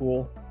really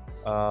cool.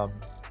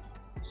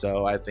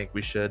 So I think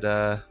we should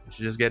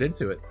just get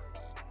into it.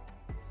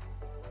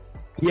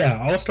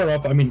 Yeah, I'll start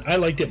off. I mean, I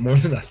liked it more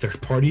than that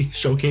third-party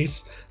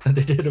showcase that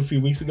they did a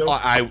few weeks ago.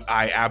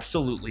 I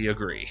absolutely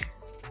agree.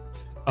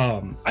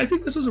 I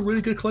think this was a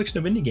really good collection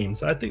of indie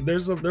games. I think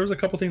there's a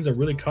couple things that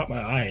really caught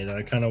my eye that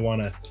I kind of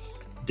want to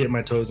dip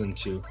my toes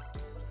into.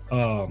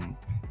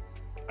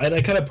 I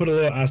kind of put a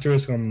little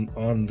asterisk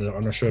on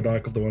the show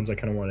doc of the ones I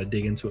kind of want to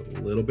dig into it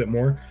a little bit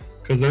more,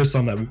 because there's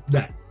some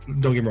that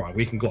don't get me wrong,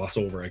 we can gloss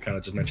over. I kind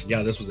of just mentioned,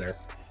 yeah, this was there.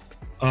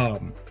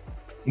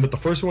 But the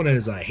first one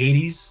is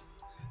Hades.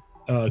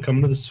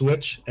 Coming to the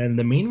Switch, and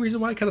the main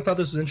reason why I kind of thought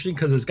this was interesting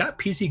because it's got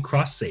PC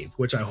cross save,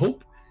 which I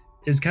hope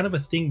is kind of a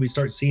thing we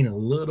start seeing a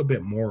little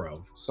bit more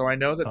of. So I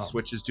know that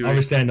Switch is doing.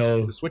 Obviously, I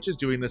know the Switch is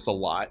doing this a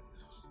lot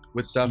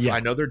with stuff. Yeah. I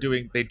know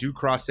they do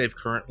cross save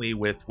currently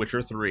with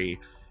Witcher 3,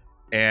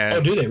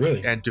 and do they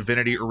really? And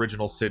Divinity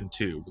Original Sin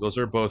 2. Those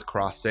are both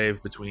cross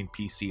save between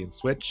PC and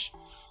Switch.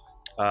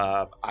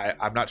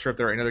 I'm not sure if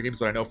there are any other games,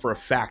 but I know for a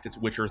fact it's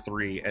Witcher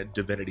 3 and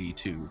Divinity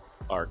 2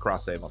 are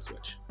cross save on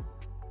Switch.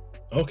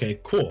 Okay,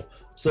 cool.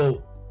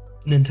 So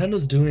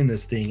Nintendo's doing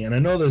this thing, and I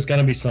know there's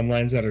gonna be some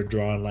lines that are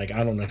drawn. Like,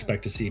 I don't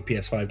expect to see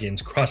PS5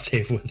 games cross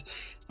save with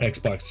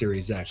Xbox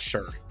Series X.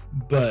 Sure,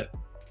 but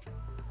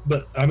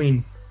I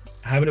mean,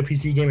 having a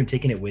PC game and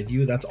taking it with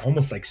you, that's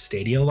almost like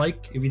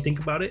Stadia-like if you think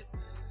about it.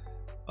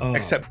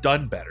 Except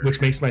done better,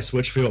 which makes my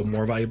Switch feel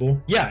more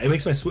valuable. Yeah, it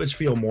makes my Switch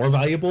feel more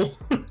valuable.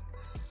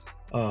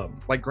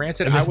 Like,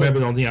 granted, I guess maybe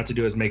the only thing you have to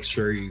do is make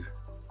sure you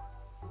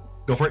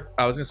go for it.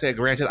 I was gonna say,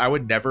 granted, I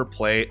would never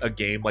play a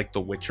game like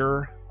The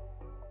Witcher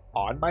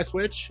on my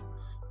Switch,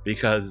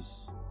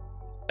 because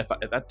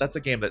that's a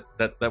game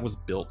that was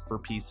built for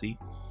PC,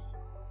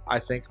 I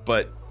think.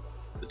 But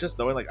just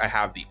knowing like I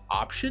have the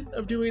option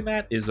of doing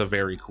that is a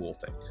very cool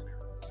thing.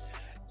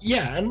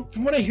 Yeah, and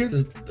from what I hear,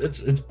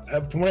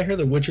 from what I hear,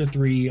 The Witcher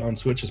 3 on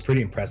Switch is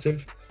pretty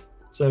impressive.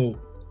 So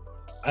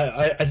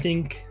I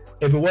think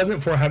if it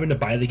wasn't for having to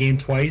buy the game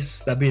twice,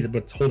 that'd be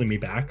what's holding me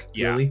back.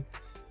 Yeah. Really.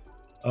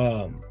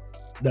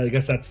 I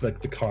guess that's like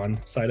the con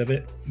side of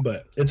it,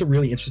 but it's a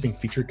really interesting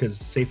feature because,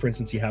 say for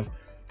instance, you have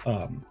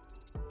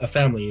a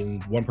family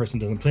and one person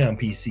doesn't play on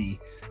PC,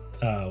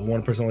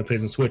 one person only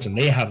plays on Switch, and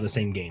they have the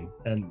same game,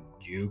 and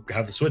you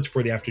have the Switch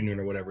for the afternoon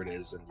or whatever it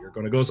is, and you're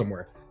going to go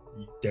somewhere.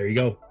 There you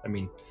go. I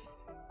mean,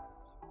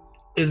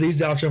 it leaves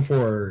the option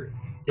for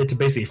it to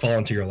basically fall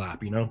into your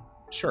lap, you know?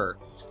 Sure.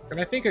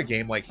 And I think a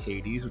game like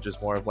Hades, which is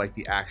more of like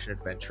the action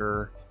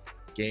adventure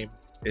game,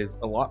 is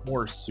a lot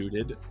more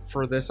suited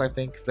for this, I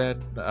think,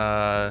 than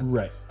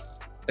right.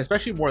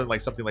 especially more than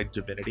like something like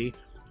Divinity.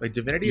 Like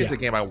Divinity is a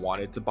game I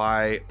wanted to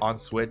buy on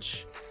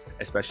Switch,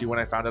 especially when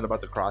I found out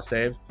about the cross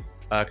save.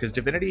 Because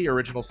Divinity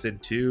Original Sin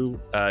 2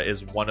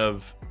 is one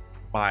of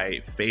my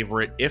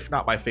favorite, if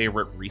not my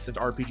favorite, recent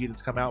RPG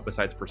that's come out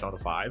besides Persona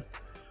 5.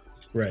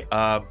 Right.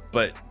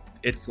 But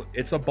it's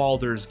a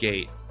Baldur's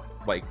Gate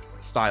like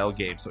style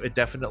game, so it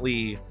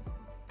definitely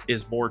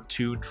is more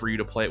tuned for you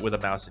to play it with a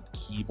mouse and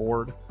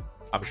keyboard.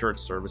 I'm sure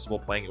it's serviceable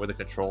playing it with a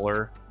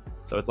controller.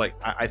 So it's like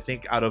I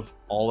think out of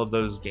all of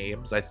those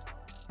games,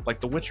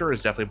 like The Witcher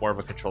is definitely more of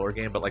a controller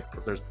game, but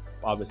like there's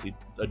obviously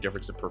a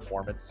difference in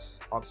performance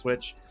on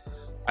Switch.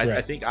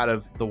 I think out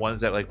of the ones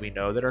that like we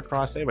know that are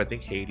cross save, I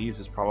think Hades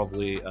is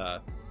probably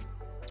the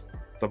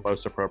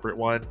most appropriate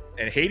one.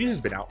 And Hades has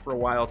been out for a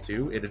while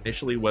too. It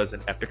initially was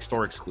an Epic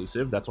Store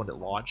exclusive. That's when it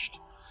launched.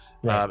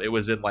 Right. It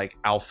was in like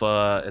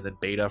alpha and then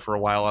beta for a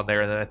while on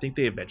there, and then I think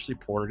they eventually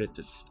ported it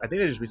to. I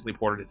think they just recently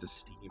ported it to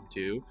Steam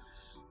too.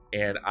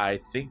 And I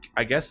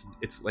guess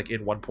it's like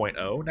in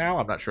 1.0 now.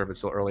 I'm not sure if it's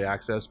still early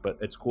access, but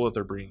it's cool that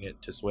they're bringing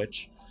it to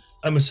Switch.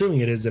 I'm assuming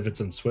it is if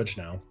it's on Switch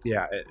now.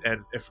 Yeah,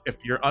 and if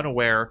you're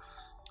unaware,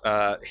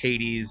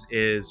 Hades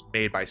is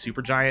made by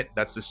Supergiant.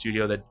 That's the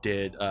studio that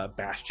did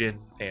Bastion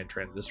and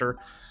Transistor.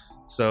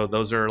 So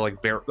those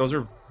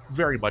are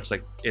very much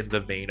like in the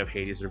vein of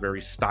Hades. They're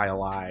very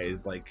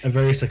stylized, like, and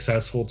very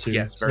successful too.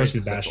 Yes, very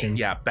especially successful. Bastion.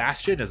 Yeah,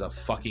 Bastion is a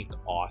fucking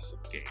awesome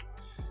game.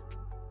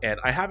 And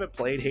I haven't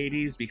played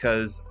Hades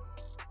because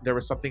there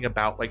was something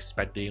about like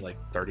spending like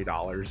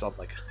 $30 on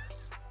like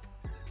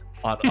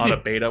on a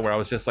beta where I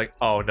was just like,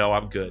 oh no,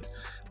 I'm good.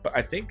 But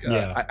I think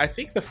I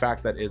think the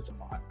fact that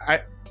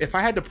if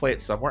I had to play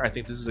it somewhere, I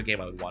think this is a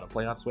game I would want to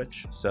play on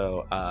Switch.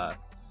 So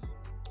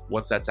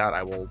once that's out,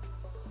 I will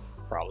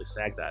probably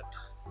snag that.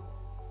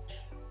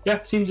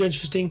 Yeah, seems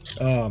interesting.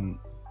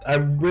 I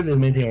really the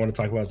main thing I want to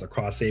talk about is the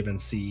cross save and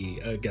see.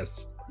 I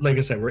guess, like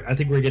I said, I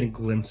think we're getting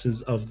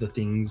glimpses of the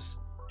things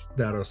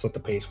that'll set the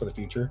pace for the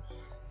future.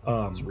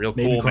 It's real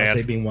maybe cool, cross man.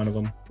 save being one of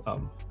them.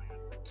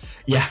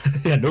 Yeah,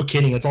 no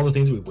kidding. It's all the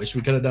things we wish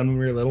we could have done when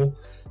we were little,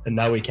 and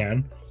now we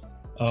can.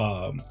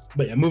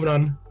 But yeah, moving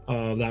on.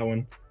 That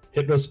one,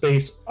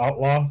 Hypnospace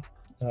Outlaw,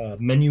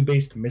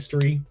 menu-based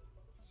mystery.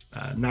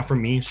 Not for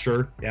me,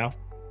 sure. Yeah,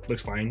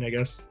 looks fine, I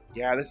guess.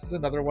 Yeah, this is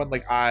another one.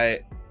 Like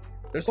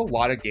there's a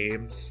lot of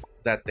games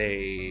that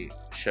they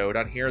showed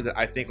on here that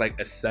I think like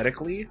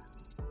aesthetically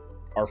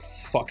are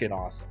fucking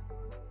awesome.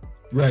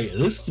 Right,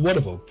 this is one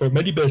of them. For a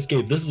menu-based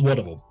game, this is one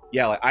of them.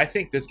 Yeah, like I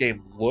think this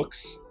game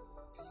looks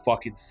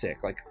fucking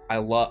sick. Like I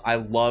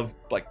love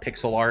like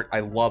pixel art.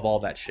 I love all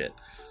that shit.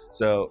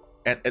 So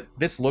and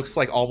this looks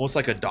like almost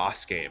like a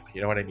DOS game.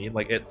 You know what I mean?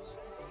 Like it's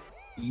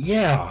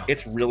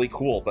really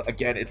cool. But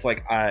again, it's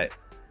like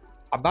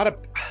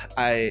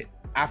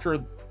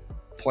after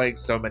playing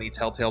so many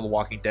Telltale The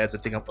Walking Deads, I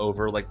think I'm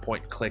over like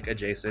point and click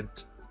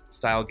adjacent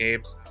style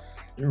games.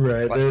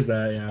 Right, like, there's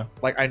that, yeah.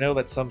 Like I know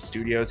that some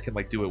studios can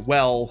like do it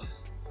well,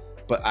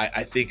 but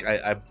I think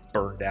I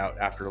burned out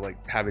after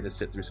like having to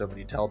sit through so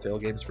many Telltale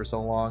games for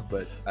so long.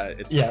 But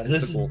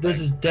this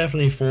is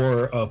definitely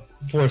for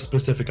a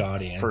specific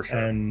audience, for sure.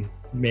 And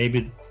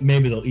maybe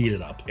they'll eat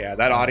it up. Yeah,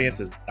 that audience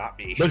is not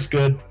me. Looks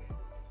good.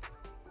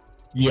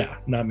 Yeah,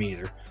 not me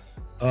either.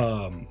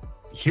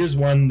 Here's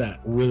one that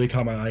really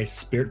caught my eye: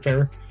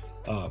 Spiritfarer.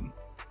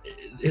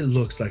 It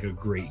looks like a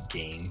great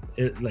game.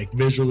 It like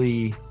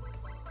visually,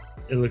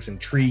 it looks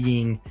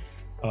intriguing.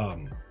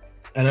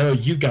 And I know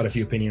you've got a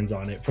few opinions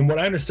on it. From what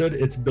I understood,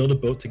 it's build a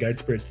boat to guide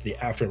spirits to the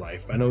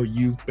afterlife. I know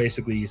you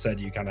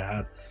said you kind of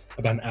had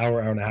about an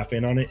hour and a half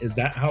in on it. Is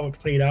that how it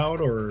played out,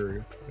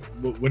 or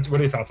what are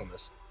your thoughts on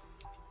this?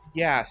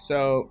 Yeah,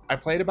 so I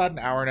played about an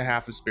hour and a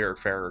half of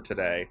Spiritfarer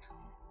today.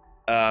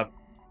 I'm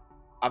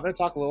going to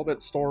talk a little bit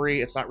story.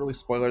 It's not really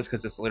spoilers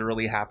because this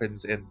literally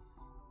happens in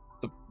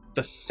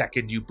the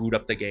second you boot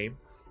up the game.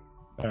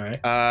 All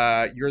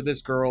right. You're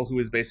this girl who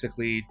is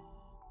basically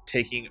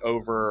taking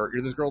over.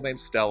 You're this girl named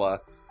Stella.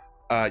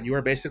 You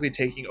are basically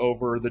taking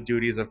over the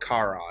duties of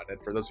Charon.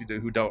 And for those of you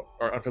who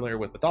are unfamiliar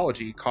with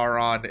mythology,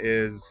 Charon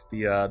is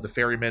the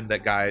ferryman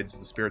that guides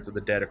the spirits of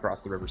the dead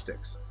across the river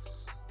Styx.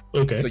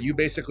 Okay. So you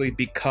basically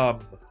become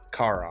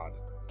Charon.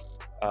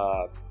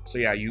 So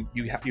yeah,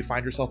 you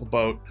find yourself a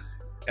boat,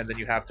 and then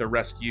you have to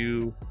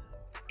rescue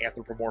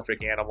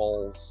anthropomorphic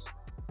animals,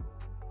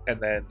 and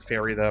then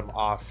ferry them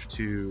off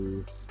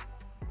to.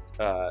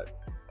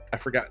 I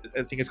forgot.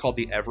 I think it's called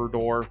the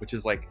Everdor, which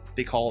is like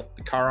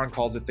Charon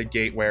calls it the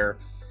gate where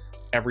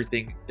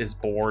everything is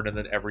born and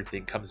then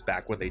everything comes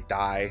back when they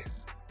die.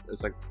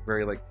 It's like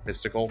very like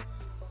mystical.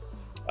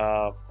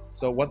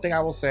 So one thing I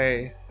will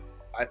say,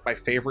 my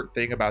favorite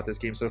thing about this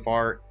game so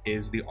far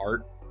is the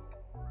art.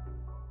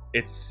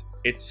 It's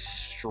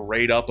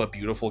straight up a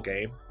beautiful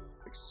game.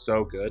 Like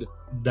so good.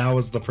 That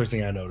was the first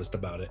thing I noticed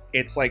about it.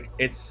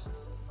 It's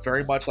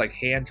very much like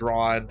hand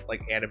drawn,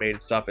 like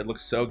animated stuff. It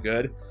looks so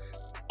good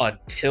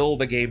until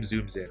the game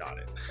zooms in on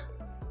it.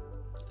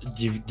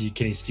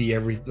 Can you see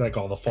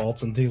all the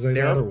faults and things like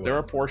that? There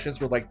are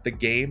portions where like the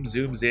game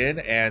zooms in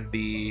and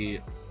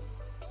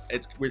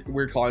it's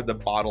we're calling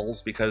them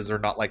models because they're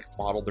not like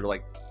modeled, they're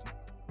like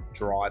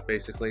drawn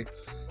basically.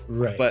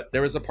 Right. But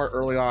there was a part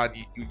early on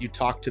you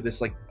talk to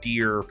this like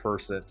deer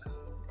person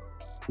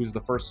who's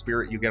the first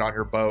spirit you get on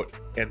your boat,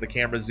 and the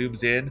camera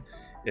zooms in,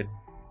 and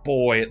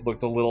boy, it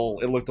looked a little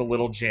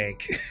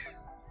jank.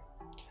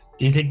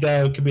 Do you think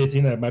that could be a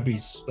thing that might be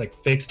like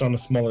fixed on a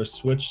smaller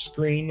Switch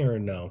screen, or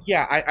no?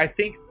 Yeah, I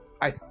think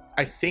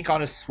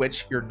on a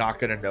Switch you're not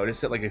going to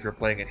notice it, like if you're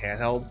playing it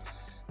handheld,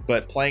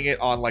 but playing it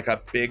on like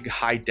a big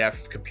high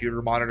def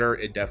computer monitor,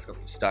 it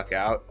definitely stuck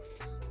out.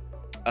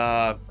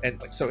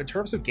 And so in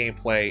terms of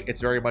gameplay,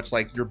 it's very much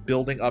like you're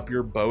building up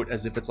your boat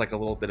as if it's like a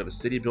little bit of a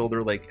city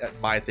builder. Like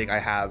my thing, I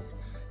have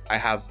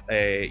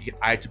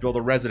to build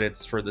a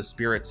residence for the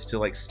spirits to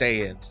like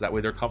stay in, so that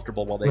way they're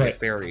comfortable while they get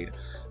ferried.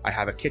 I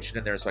have a kitchen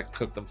in there so I can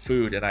cook them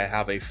food, and I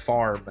have a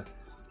farm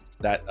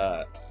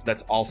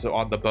that's also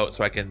on the boat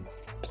so I can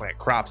plant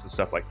crops and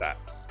stuff like that.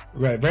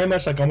 Right, very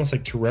much like almost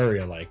like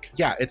Terraria like.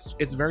 Yeah, it's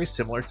very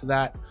similar to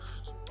that.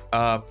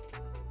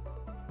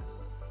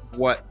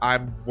 What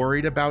I'm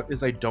worried about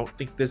is I don't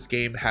think this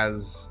game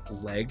has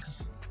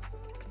legs.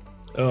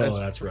 Oh,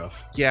 that's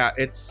rough. Yeah,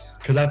 it's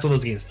because that's what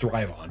those games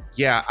thrive on.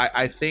 Yeah,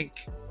 I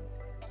think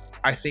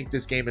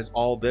this game is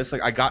all this.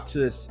 Like, I got to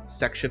this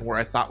section where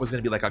I thought was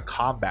going to be like a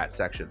combat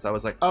section, so I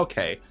was like,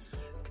 okay,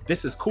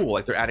 this is cool.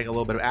 Like, they're adding a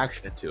little bit of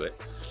action into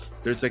it.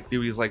 There's like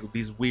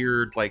these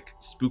weird like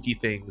spooky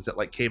things that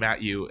like came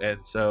at you,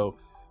 and so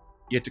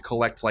you had to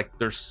collect like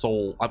their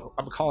soul.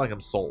 I'm calling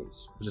them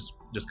souls just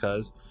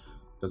because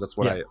that's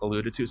what I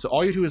alluded to. So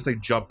all you do is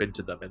like jump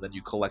into them, and then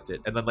you collect it,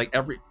 and then like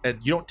and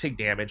you don't take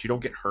damage, you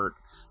don't get hurt.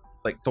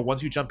 Like the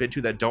ones you jump into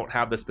that don't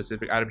have the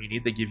specific item you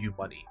need, they give you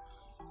money.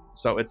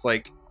 So it's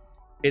like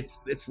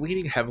it's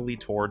leaning heavily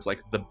towards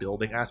like the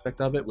building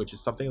aspect of it, which is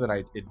something that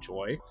I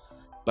enjoy.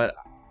 But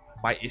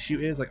my issue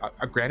is like,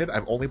 granted,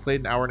 I've only played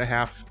an hour and a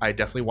half. I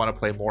definitely want to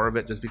play more of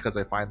it just because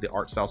I find the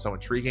art style so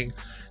intriguing.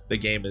 The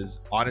game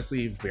is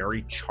honestly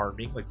very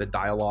charming. Like the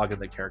dialogue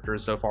and the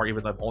characters so far,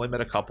 even though I've only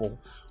met a couple,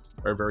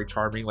 are very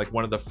charming. Like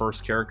one of the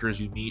first characters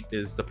you meet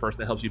is the person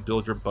that helps you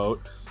build your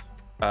boat.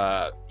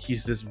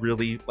 He's this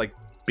really like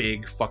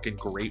big fucking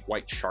great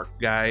white shark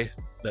guy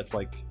that's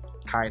like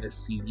kind of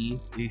seedy.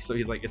 So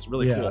he's like, it's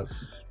really cool.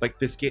 Like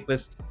this game,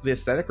 the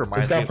aesthetic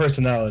reminds me. It's got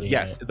personality.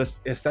 Yes, the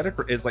aesthetic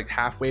is like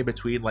halfway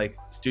between like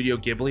Studio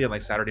Ghibli and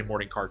like Saturday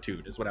morning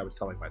cartoon is what I was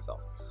telling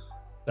myself.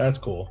 That's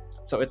cool.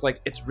 So it's like,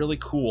 it's really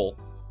cool.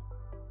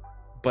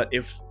 But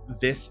if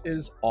this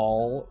is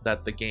all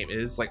that the game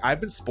is, like I've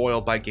been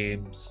spoiled by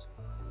games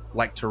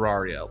like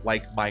Terraria,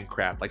 like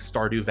Minecraft, like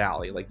Stardew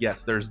Valley. Like,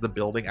 yes, there's the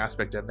building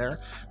aspect in there,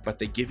 but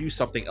they give you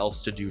something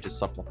else to do to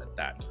supplement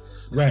that.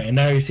 Right, and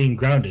now you're seeing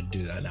Grounded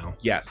do that now.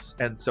 Yes,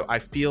 and so I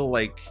feel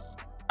like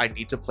I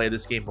need to play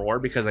this game more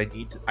because I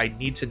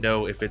need to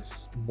know if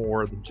it's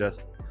more than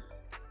just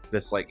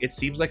this. Like, it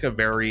seems like a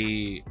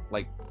very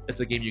like it's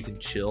a game you can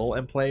chill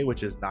and play,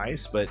 which is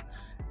nice, but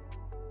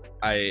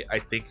I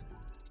think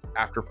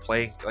after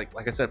playing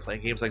like I said,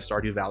 playing games like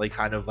Stardew Valley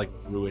kind of like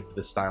ruined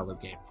the style of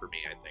game for me,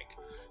 I think.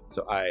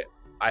 So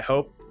I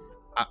hope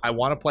I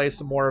want to play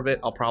some more of it.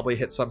 I'll probably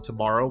hit some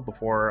tomorrow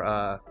before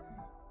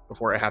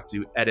I have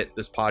to edit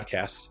this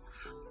podcast,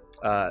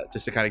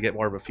 just to kind of get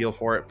more of a feel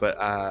for it. But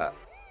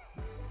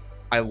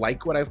I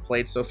like what I've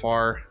played so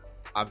far.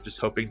 I'm just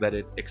hoping that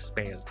it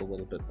expands a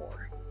little bit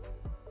more.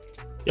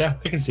 Yeah,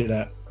 I can see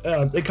that.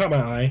 It caught my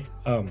eye.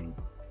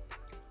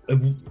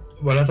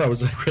 What I thought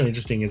was really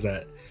interesting is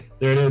that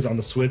there it is on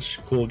the Switch,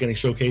 cool, getting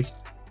showcased.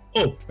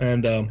 Oh,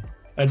 and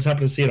I just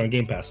happened to see it on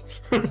Game Pass.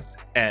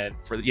 And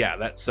for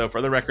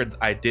the record,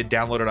 I did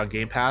download it on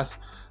Game Pass.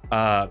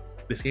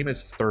 This game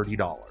is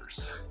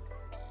 $30.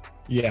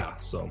 Yeah,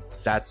 so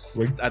that's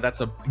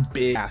a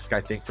big ask,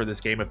 I think, for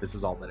this game if this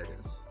is all that it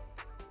is.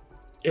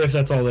 If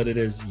that's all that it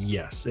is,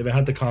 yes. If it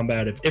had the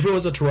combat, if it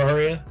was a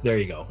Terraria, there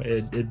you go.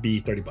 It'd be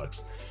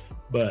 $30.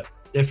 But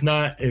if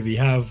not, if you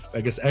have,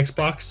 I guess,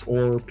 Xbox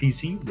or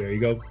PC, there you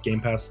go. Game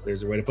Pass,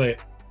 there's a way to play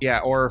it. Yeah,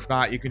 or if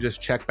not, you can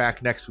just check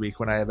back next week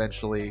when I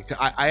eventually...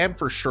 I am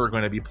for sure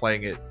going to be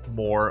playing it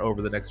more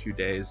over the next few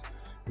days.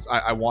 Because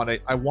I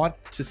want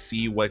to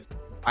see what...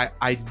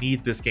 I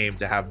need this game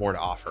to have more to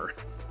offer.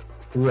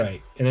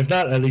 Right. And if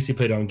not, at least you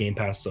played it on Game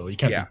Pass, so you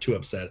can't be too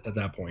upset at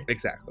that point.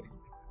 Exactly.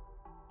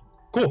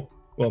 Cool.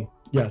 Well,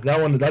 yeah,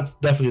 that's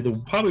definitely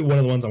probably one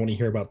of the ones I want to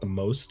hear about the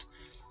most.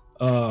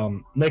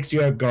 Next, you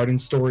have Garden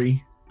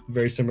Story.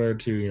 Very similar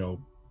to,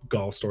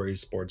 Golf Story,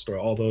 Sports Story,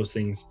 all those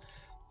things.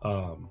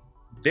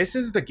 This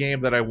is the game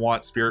that I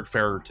want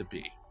Spiritfarer to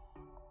be.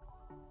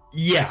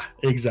 Yeah,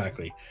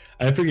 exactly.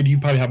 I figured you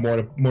probably have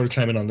more to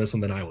chime in on this one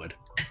than I would.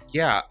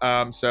 Yeah.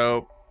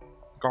 So,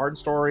 Garden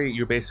Story,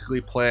 you basically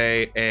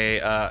play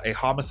a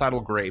homicidal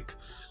grape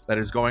that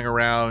is going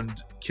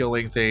around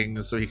killing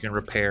things so he can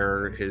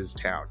repair his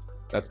town.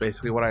 That's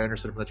basically what I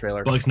understood from the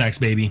trailer.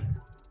 Bugsnax, baby.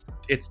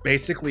 It's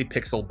basically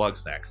pixel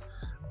Bugsnax.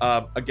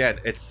 Again,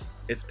 it's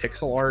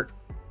pixel art.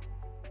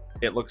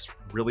 It looks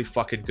really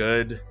fucking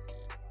good.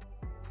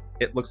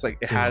 It looks like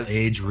it will has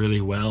age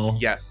really well.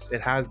 Yes, it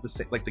has the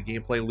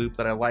gameplay loop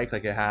that I like.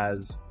 Like, it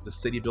has the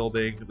city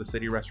building, the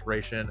city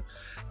restoration.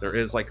 There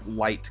is like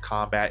light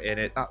combat in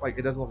it. Not like,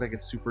 it doesn't look like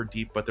it's super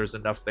deep, but there's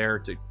enough there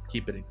to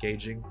keep it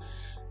engaging.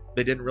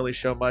 They didn't really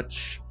show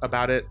much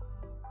about it.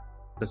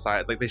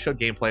 Besides, like, they showed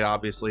gameplay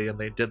obviously, and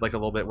they did like a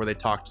little bit where they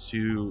talked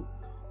to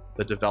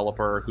the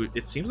developer, who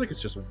it seems like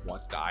it's just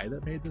one guy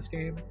that made this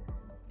game,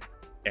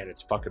 and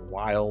it's fucking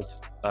wild.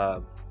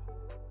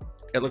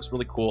 It looks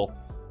really cool.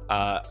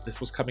 This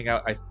was coming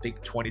out, I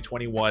think,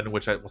 2021,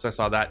 which once I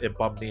saw that, it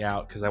bummed me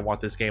out because I want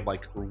this game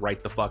like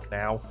right the fuck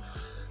now.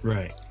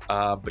 Right.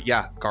 But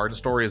yeah, Garden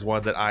Story is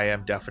one that I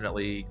am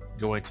definitely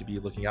going to be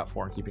looking out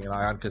for and keeping an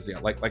eye on, because, yeah,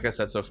 like I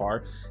said so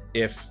far,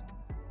 if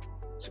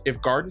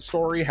Garden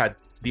Story had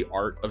the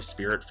art of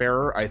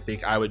Spiritfarer, I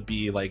think I would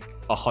be like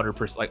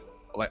 100%,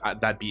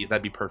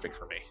 that'd be perfect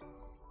for me.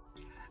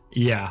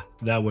 Yeah,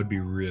 that would be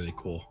really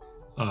cool.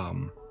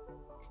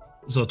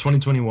 So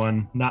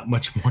 2021, not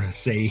much more to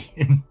say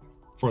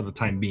for the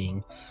time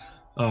being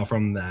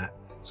from that.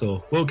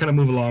 So we'll kind of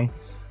move along.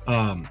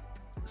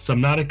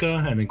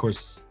 Subnautica, and of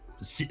course,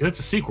 it's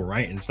a sequel,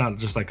 right? And it's not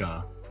just like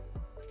a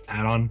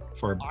add-on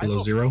for Below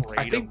Zero.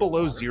 I think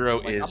Below Zero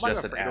is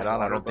just an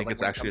add-on. I don't think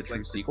it's actually a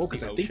true sequel,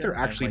 because I think they're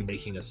actually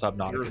making a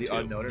Subnautica the too.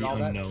 unknown and all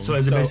that. So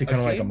is it basically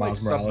kind of like a game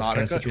Miles Morales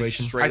kind of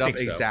situation? Straight up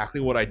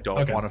exactly what I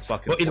don't want to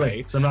fucking Well, either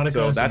way, play. Subnautica,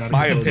 So that's Subnautica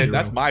my Below opinion. Zero.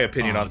 That's my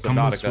opinion on Come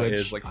to Subnautica. Switch.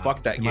 Is like,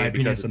 fuck that In my game,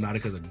 opinion, because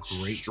Subnautica is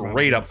a great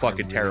straight up fucking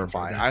really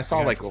terrifying. enjoyed that. I saw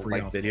got it like for free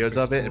off videos Epic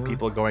of it, and Store.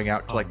 people going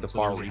out to like the So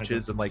far here's a heads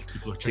reaches up, and like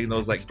people are seeing checking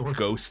those Epic like Store.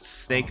 ghost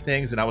snake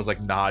things, and I was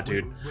like, nah,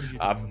 dude, What did you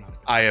think of Subnautica?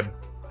 I am,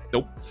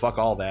 nope, fuck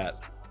all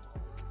that.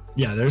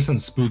 Yeah, there's some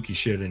spooky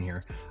shit in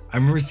here. I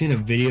remember seeing a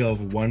video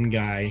of one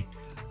guy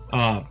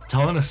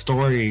telling a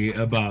story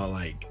about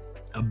like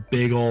a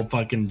big old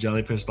fucking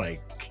jellyfish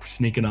like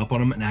sneaking up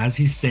on him, and as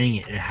he's saying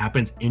it, it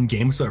happens in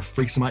game, so it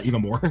freaks him out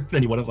even more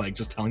than he would have like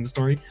just telling the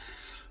story.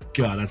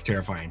 God, that's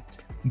terrifying.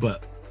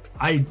 But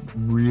I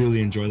really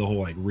enjoy the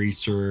whole like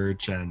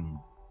research and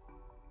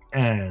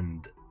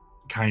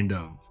kind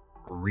of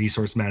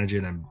resource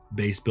management and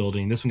base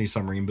building. This one needs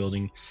submarine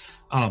building.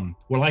 What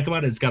I like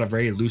about it, it's got a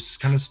very loose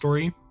kind of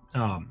story,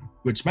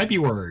 which might be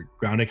where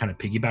Grounded kind of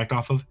piggybacked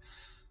off of.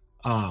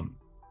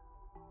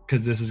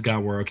 Because this has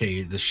got where,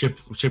 okay, the ship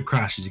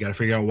crashes, you got to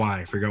figure out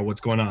why, figure out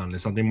what's going on.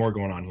 There's something more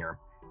going on here.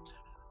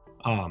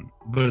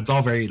 But it's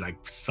all very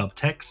like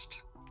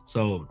subtext.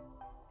 So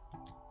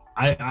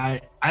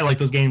I like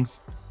those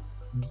games.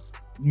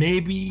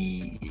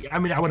 Maybe, I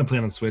mean, I wouldn't play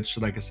it on Switch.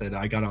 Like I said,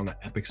 I got it on the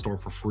Epic Store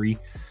for free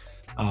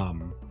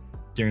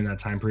during that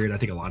time period. I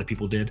think a lot of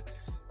people did.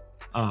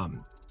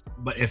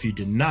 But if you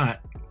did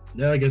not,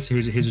 I guess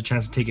here's a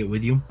chance to take it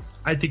with you.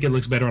 I think it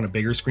looks better on a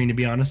bigger screen, to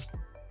be honest.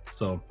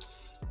 So,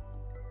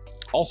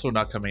 Also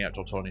not coming out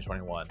till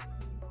 2021.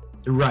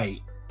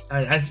 right.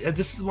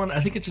 This is one,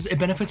 I think it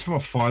benefits from a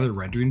farther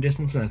rendering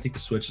distance than I think the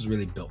Switch is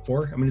really built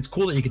for. I mean, it's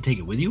cool that you can take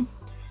it with you,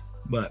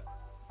 but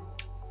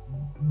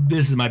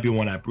this might be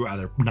one I'd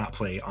rather not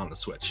play on the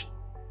Switch.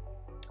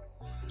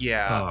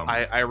 Yeah,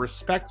 I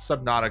respect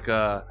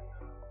Subnautica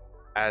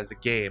as a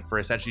game for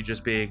essentially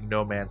just being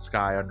No Man's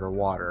Sky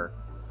underwater.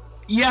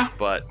 Yeah,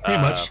 But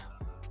pretty much.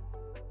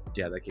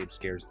 Yeah, that game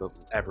scares the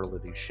ever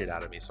living shit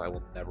out of me, so I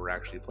will never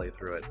actually play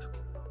through it.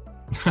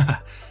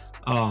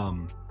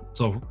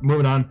 So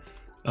moving on,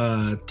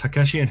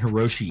 Takeshi and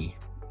Hiroshi.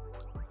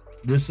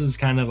 This is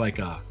kind of like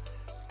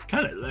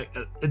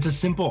it's a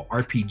simple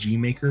RPG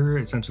maker.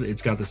 Essentially,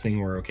 it's got this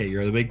thing where, okay,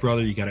 you're the big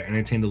brother, you got to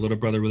entertain the little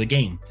brother with a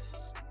game.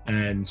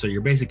 And so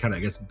you're basically kind of,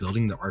 I guess,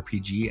 building the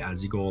RPG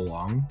as you go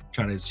along,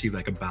 trying to achieve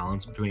like a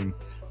balance between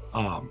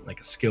like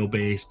a skill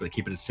base, but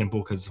keep it as simple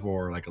because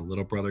for like a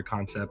little brother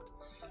concept.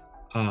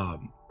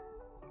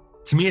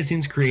 To me, it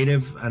seems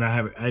creative, and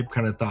I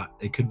kind of thought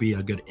it could be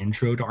a good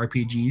intro to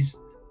RPGs,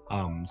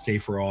 say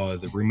for all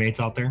the roommates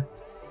out there.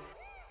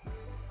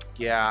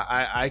 Yeah,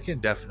 I can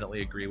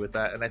definitely agree with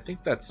that, and I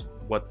think that's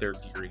what they're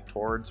gearing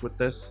towards with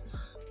this.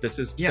 This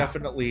is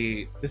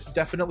definitely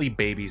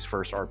baby's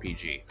first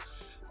RPG.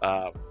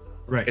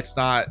 Right. It's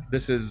not.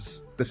 This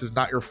is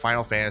not your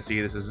Final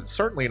Fantasy. This is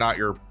certainly not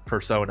your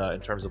Persona in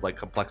terms of like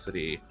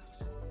complexity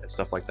and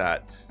stuff like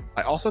that.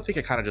 I also think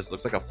it kind of just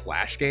looks like a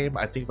Flash game.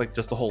 I think like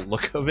just the whole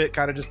look of it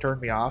kind of just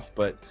turned me off.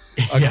 But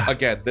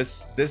again,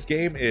 this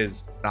game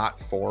is not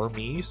for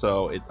me,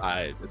 so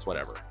it's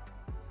whatever.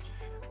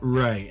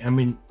 Right. I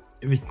mean,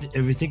 if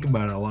you think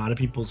about it, a lot of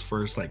people's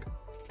first like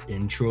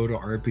intro to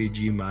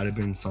RPG might have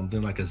been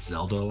something like a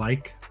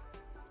Zelda-like.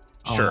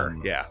 Sure.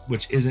 Yeah.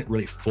 Which isn't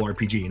really full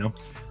RPG, you know.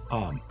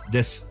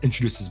 This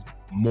introduces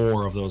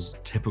more of those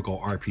typical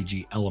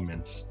RPG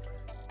elements.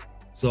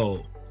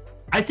 So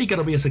I think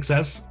it'll be a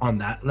success on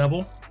that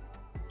level.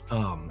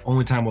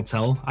 Only time will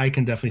tell. I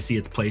can definitely see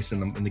its place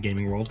in the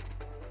gaming world.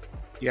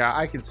 Yeah,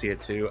 I can see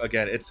it too.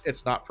 Again,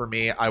 it's not for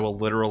me. I will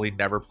literally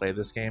never play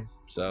this game.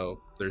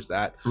 So there's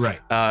that. Right.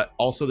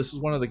 Also, this is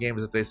one of the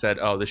games that they said,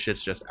 oh, this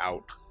shit's just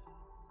out.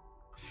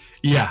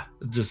 Yeah,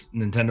 just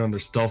Nintendo and their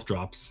stealth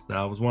drops.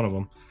 That was one of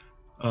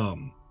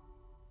them.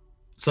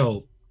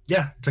 So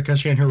Yeah,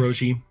 Takeshi and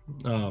Hiroshi.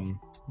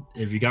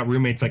 If you got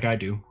roommates like I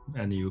do,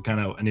 and you're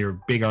a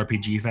big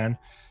RPG fan,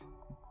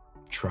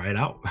 try it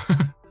out.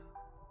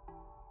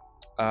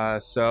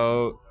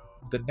 So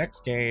the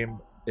next game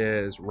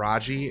is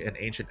Raji, an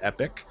Ancient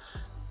Epic.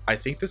 I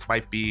think this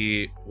might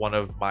be one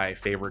of my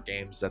favorite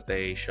games that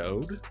they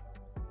showed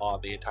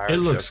on the entire It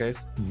looks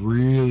showcase.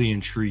 Really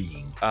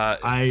intriguing.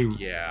 I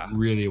Yeah,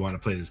 really want to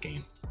play this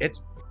game.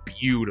 it's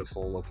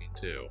beautiful looking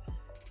too.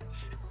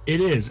 It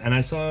is, and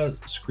I saw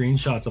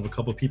screenshots of a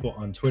couple people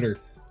on Twitter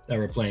that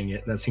were playing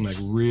it that seemed like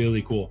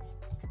really cool.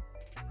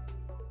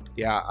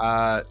 Yeah,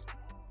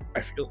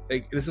 I feel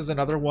like this is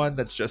another one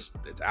that's just,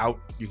 it's out,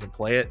 you can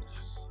play it.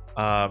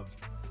 I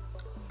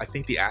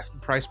think the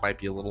asking price might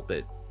be a little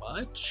bit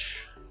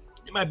much.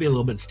 It might be a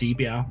little bit steep,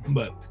 yeah,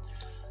 but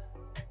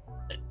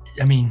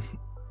I mean,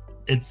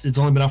 it's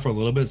only been out for a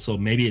little bit, so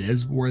maybe it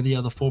is worthy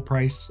of the full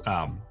price.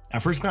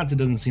 At first glance, it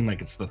doesn't seem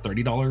like it's the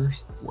 $30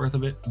 worth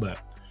of it, but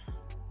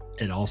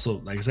it also,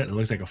 like I said, it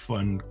looks like a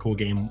fun, cool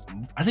game.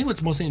 I think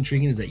what's mostly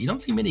intriguing is that you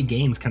don't see many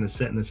games kind of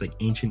set in this like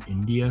ancient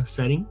India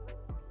setting.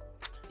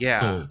 Yeah,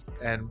 So,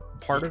 and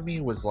part of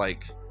me was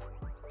like,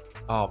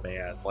 oh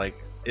man, like,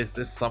 is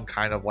this some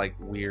kind of like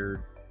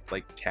weird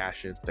like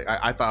cash-in thing?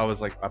 I thought, I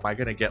was like, am I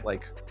gonna get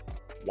like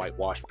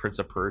whitewashed Prince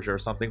of Persia or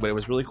something? But it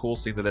was really cool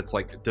seeing that it's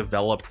like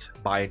developed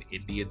by an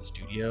Indian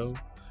studio.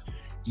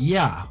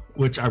 yeah,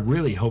 which I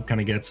really hope kind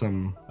of gets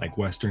some like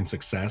Western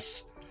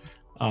success.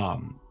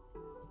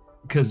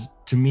 Because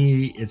to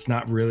me, it's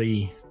not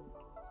really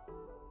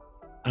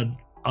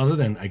other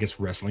than, I guess,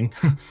 wrestling.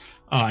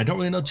 I don't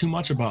really know too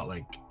much about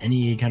like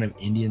any kind of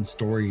Indian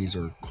stories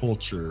or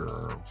culture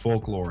or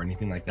folklore or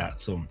anything like that.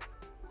 So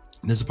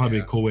this is probably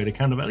a cool way to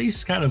kind of at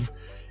least kind of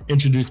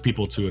introduce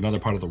people to another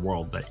part of the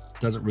world that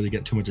doesn't really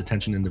get too much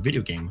attention in the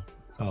video game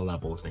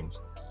level of things.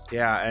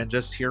 Yeah, and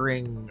just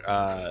hearing,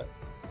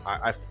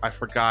 I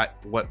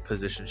forgot what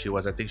position she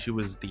was. I think she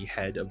was the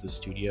head of the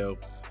studio,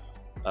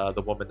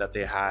 the woman that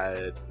they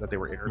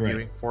were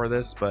interviewing for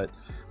this. But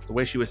the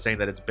way she was saying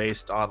that it's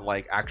based on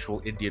like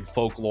actual Indian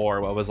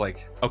folklore, I was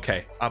like,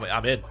 okay,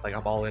 I'm in. Like,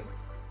 I'm all in.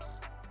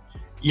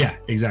 Yeah,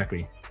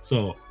 exactly.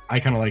 So I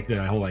kind of like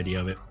the whole idea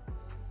of it.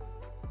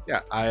 Yeah,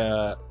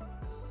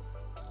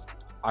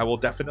 I will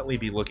definitely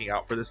be looking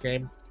out for this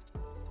game.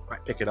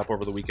 Might pick it up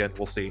over the weekend.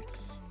 We'll see.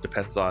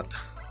 Depends on.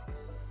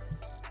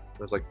 It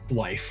was like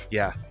Life.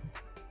 Yeah.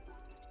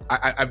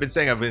 I've been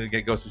saying I've been gonna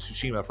get Ghost of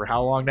Tsushima for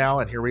how long now,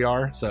 and here we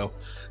are. So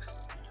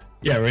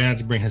Yeah, we're gonna have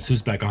to bring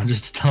Jesus back on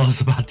just to tell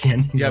us about the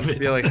ending. yeah, of it.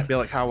 be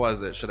like, how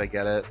was it? Should I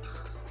get it?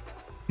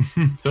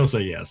 He'll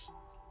say yes.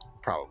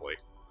 Probably.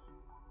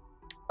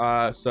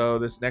 So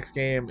this next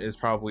game is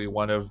probably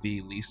one of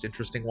the least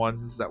interesting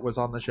ones that was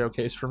on the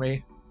showcase for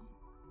me.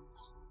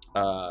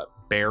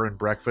 Bear and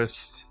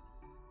Breakfast.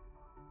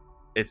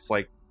 It's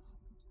like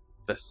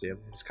The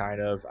Sims,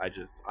 kind of. I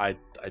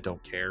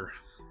don't care.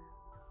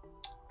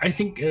 I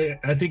think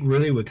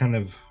really what kind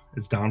of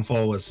its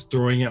downfall was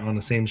throwing it on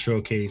the same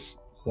showcase,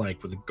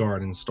 like with the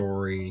Garden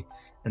Story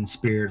and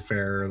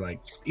Spiritfarer. Like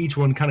each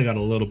one kind of got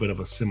a little bit of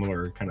a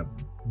similar kind of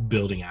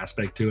building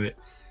aspect to it.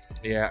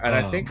 Yeah, and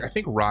I think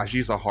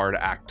Raji's a hard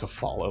act to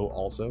follow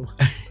also.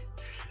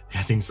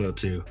 I think so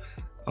too.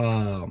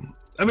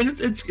 I mean,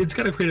 it's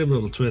got a creative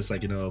little twist,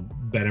 like, you know,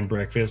 bed and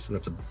breakfast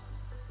that's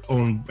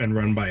owned and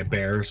run by a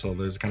bear, so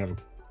there's kind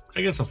of,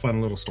 I guess, a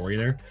fun little story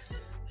there.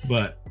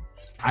 But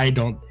I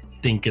don't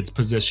think its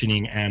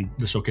positioning and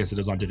the showcase it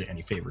is on did it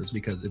any favors,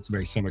 because it's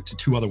very similar to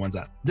two other ones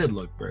that did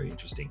look very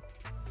interesting.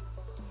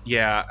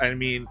 Yeah, I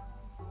mean,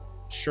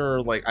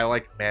 sure, like, I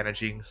like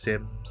managing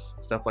Sims,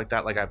 stuff like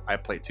that. Like, I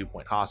play 2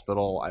 Point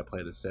Hospital, I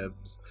play The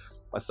Sims.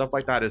 Stuff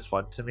like that is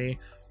fun to me,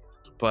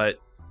 but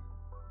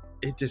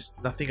it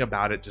just, nothing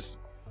about it just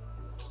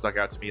stuck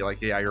out to me.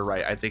 Like, yeah, you're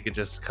right. I think it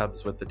just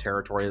comes with the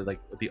territory,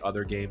 like, with the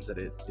other games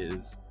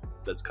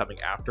that's coming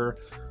after.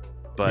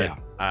 But yeah.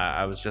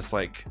 I was just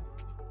like,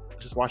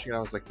 just watching it, I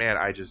was like, man,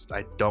 I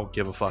don't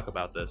give a fuck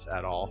about this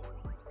at all.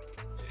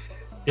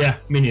 Yeah,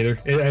 me neither.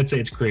 I'd say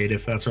it's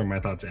creative. That's where my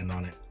thoughts end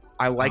on it.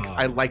 I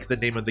like the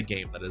name of the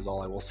game. That is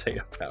all I will say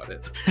about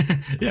it.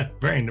 Yeah,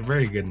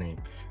 very good name,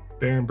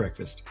 Bear and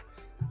Breakfast.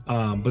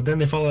 But then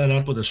they follow that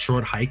up with a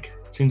short hike.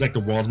 Seems like the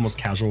world's most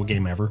casual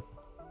game ever.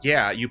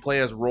 Yeah, you play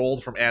as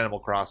Rold from Animal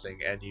Crossing,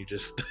 and you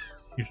just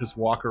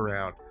walk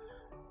around.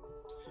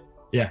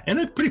 Yeah, and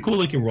a pretty cool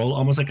looking world,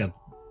 almost like a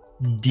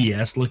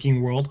DS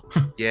looking world.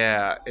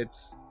 Yeah,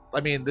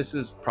 I mean, this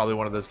is probably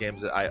one of those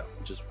games that I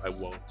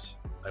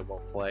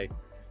won't play.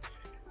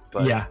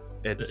 But yeah,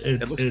 it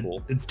looks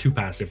cool. It's too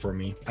passive for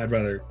me. I'd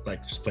rather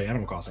like just play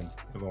Animal Crossing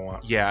if I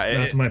want. Yeah,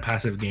 that's my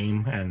passive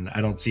game, and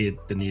I don't see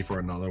the need for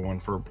another one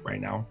for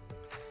right now.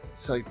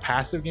 So like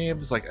passive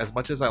games, like as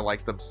much as I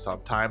like them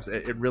sometimes,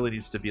 it really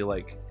needs to be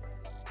like,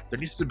 there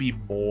needs to be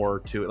more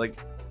to it. Like,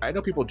 I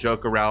know people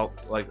joke around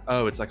like,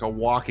 oh, it's like a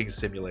walking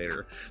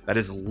simulator. That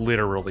is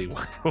literally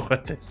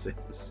what this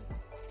is.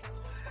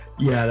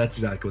 Yeah, that's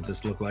exactly what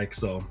this looked like.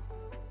 So,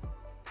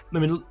 I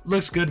mean, it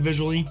looks good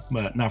visually,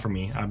 but not for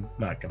me. I'm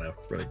not gonna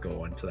really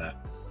go into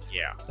that.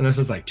 Yeah. Unless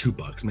it's like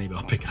 $2, maybe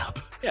I'll pick it up.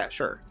 Yeah,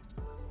 sure.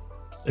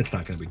 It's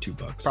not going to be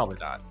 $2. Probably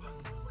not.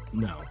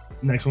 No.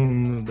 Next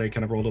one they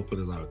kind of rolled up with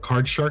is a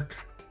Card Shark.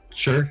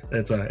 Sure,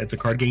 it's a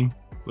card game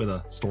with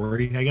a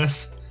story, I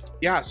guess.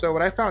 Yeah. So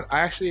what I found,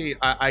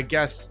 I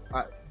guess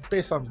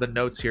based on the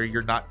notes here,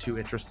 you're not too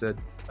interested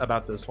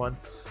about this one.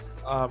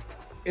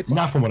 It's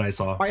not from what I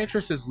saw. My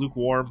interest is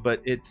lukewarm,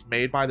 but it's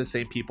made by the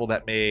same people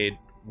that made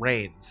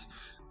Reigns.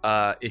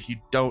 If you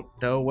don't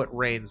know what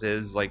Reigns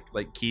is, like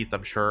Keith,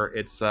 I'm sure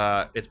it's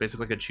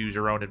basically like a choose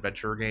your own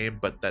adventure game,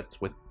 but that's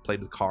played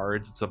with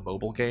cards. It's a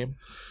mobile game.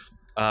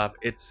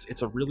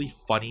 It's a really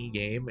funny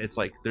game. It's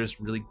like there's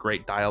really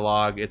great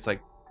dialogue. It's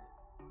like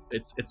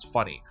it's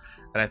funny,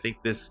 and I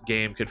think this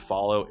game could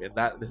follow in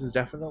that. This is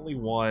definitely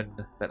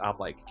one that I'm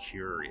like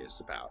curious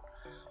about.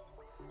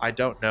 I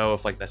don't know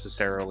if like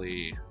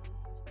necessarily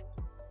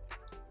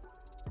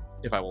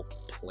if I will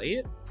play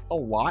it a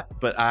lot,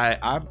 but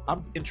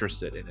I'm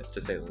interested in it,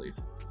 to say the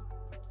least.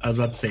 I was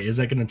about to say, is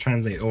that going to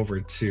translate over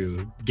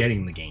to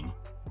getting the game?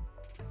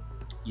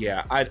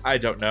 Yeah, I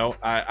don't know.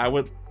 I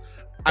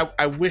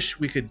wish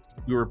we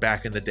were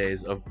back in the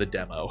days of the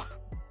demo.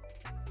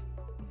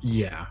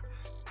 Yeah.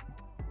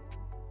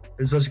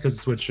 Especially because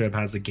the Switch Trip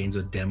has a games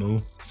with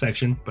demo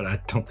section, but I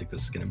don't think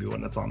this is going to be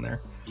one that's on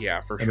there.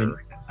 Yeah, for sure. mean,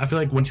 I feel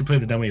like once you play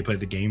the demo, you play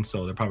the game,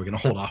 so they're probably going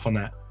to hold off on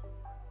that.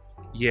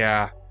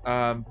 Yeah.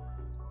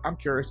 I'm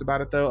curious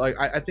about it though. Like,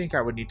 I think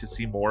I would need to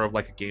see more of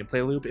like a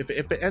gameplay loop. If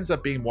it ends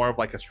up being more of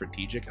like a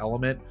strategic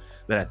element,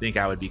 then I think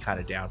I would be kind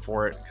of down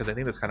for it, because I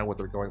think that's kind of what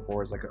they're going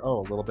for, is like, a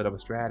little bit of a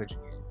strategy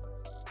game.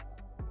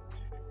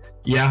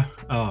 Yeah,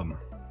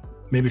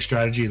 maybe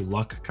strategy,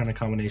 luck kind of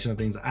combination of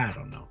things. I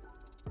don't know.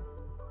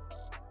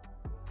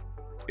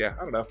 Yeah,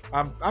 I don't know.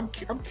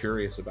 I'm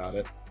curious about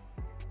it.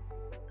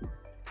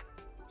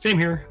 Same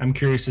here. I'm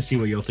curious to see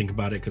what you'll think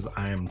about it, because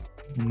I am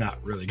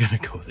not really gonna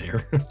go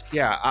there.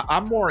 Yeah,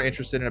 I'm more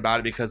interested in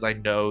about it because I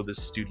know the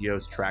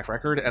studio's track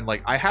record, and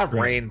like I have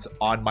Reigns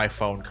on my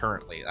phone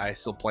currently. I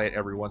still play it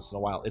every once in a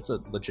while. It's a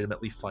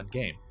legitimately fun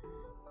game.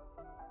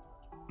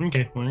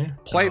 Okay, well,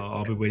 yeah.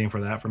 I'll be waiting for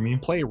that from you.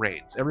 Play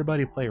Reigns.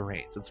 Everybody play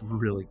Reigns. It's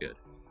really good.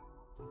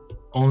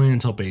 Only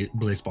until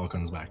Blaseball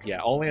comes back. Yeah,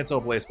 only until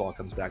Blaseball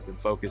comes back. Then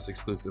focus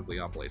exclusively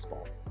on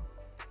Blaseball.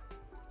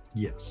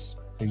 Yes,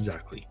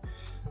 exactly.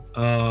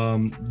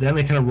 Then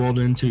they kind of rolled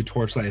into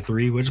Torchlight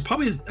 3, which is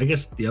probably, I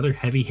guess, the other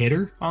heavy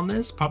hitter on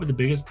this. Probably the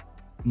biggest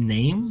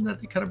name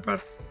that they kind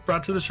of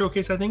brought to the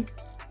showcase, I think.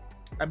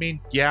 I mean,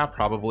 yeah,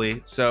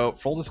 probably. So,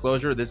 full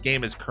disclosure, this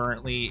game is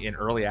currently in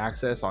early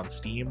access on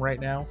Steam right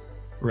now.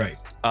 Right.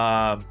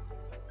 And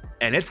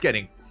it's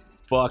getting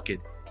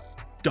fucking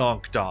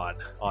dunked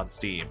on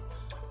Steam.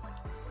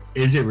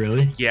 Is it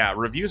really? Yeah,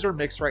 reviews are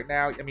mixed right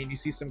now. I mean, you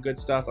see some good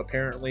stuff.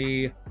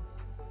 Apparently,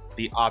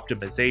 the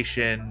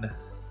optimization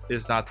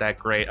is not that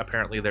great.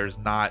 Apparently, there's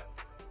not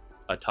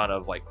a ton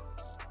of like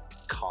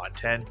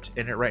content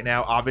in it right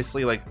now.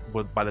 Obviously, like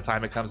by the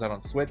time it comes out on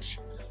Switch,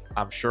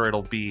 I'm sure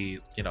it'll be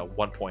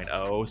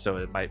 1.0, so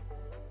it might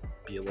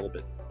be a little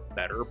bit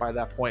better by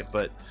that point.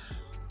 But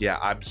yeah,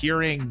 I'm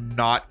hearing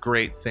not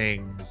great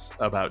things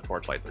about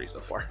Torchlight 3 so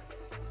far.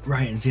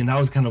 Right, and see, and that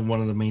was kind of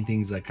one of the main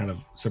things that kind of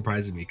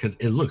surprises me, because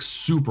it looks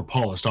super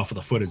polished off of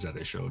the footage that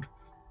they showed.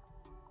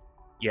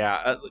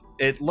 Yeah,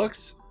 it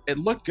looked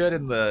good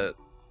in that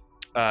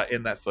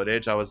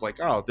footage. I was like,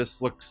 oh, this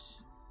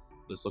looks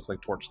like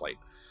Torchlight.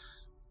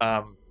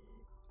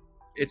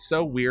 It's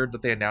so weird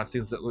that they announced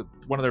things. That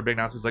one of their big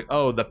announcements was like,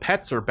 oh, the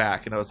pets are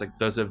back, and I was like,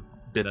 those have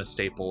been a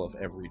staple of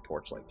every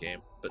Torchlight game,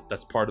 but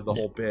that's part of the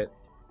whole bit.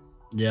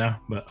 Yeah,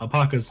 but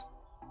alpacas.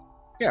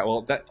 Yeah,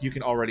 well, that you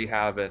can already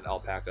have an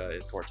alpaca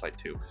in Torchlight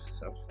 2,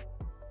 so.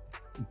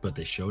 But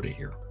they showed it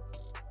here.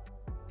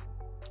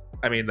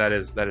 I mean, that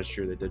is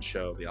true. They did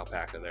show the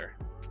alpaca there.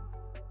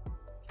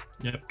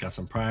 Yep, got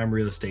some prime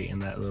real estate in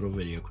that little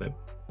video clip.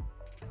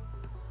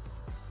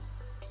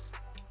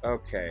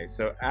 Okay,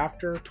 so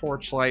after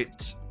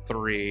Torchlight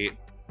 3,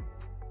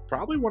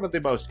 probably one of the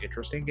most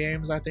interesting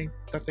games I think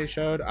that they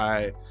showed.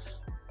 I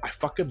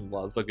fucking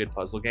love a good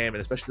puzzle game,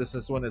 and especially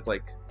this one is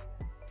like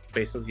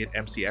basically an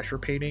MC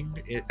Escher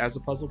painting as a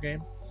puzzle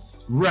game.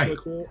 Right.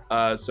 Really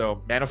cool.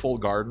 So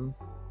Manifold Garden,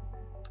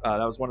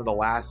 that was one of the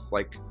last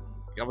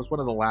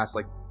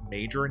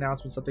major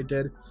announcements that they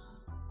did.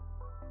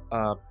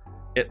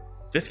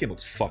 This game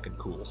looks fucking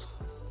cool.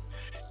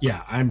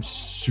 Yeah, I'm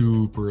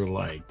super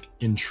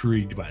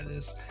intrigued by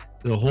this.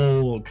 The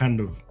whole kind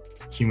of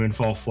human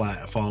fall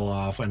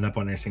off, end up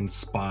on the same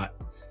spot,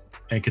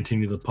 and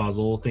continue the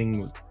puzzle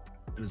thing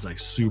is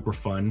super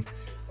fun.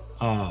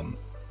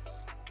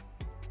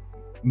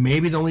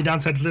 Maybe the only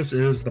downside to this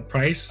is the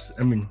price.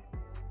 I mean,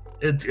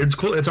 it's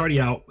cool. It's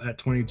already out at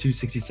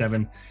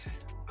 $22.67.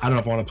 I don't know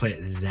if I want to play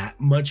it that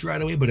much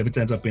right away, but if it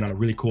ends up being on a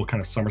really cool kind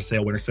of summer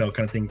sale, winter sale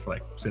kind of thing for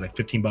say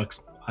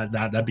 $15,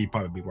 that'd be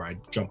probably where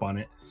I'd jump on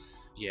it.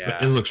 Yeah,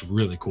 but it looks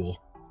really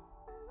cool.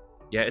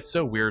 Yeah, it's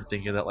so weird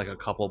thinking that a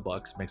couple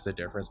bucks makes a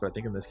difference, but I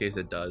think in this case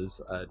it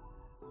does.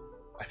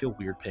 I feel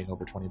weird paying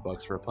over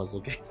 $20 for a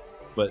puzzle game,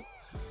 but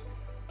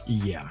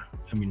yeah,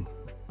 I mean,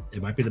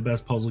 it might be the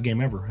best puzzle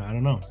game ever. I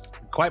don't know.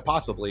 Quite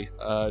possibly.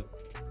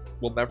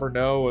 We'll never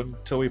know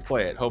until we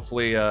play it.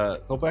 Hopefully I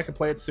can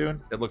play it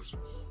soon. It looks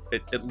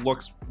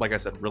like I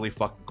said, really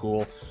fucking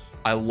cool.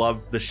 I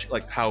love the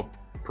like how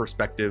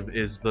perspective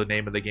is the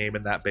name of the game,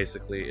 and that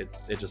basically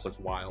it just looks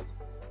wild.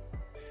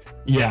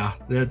 Yeah,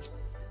 that's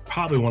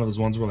probably one of those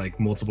ones where like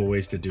multiple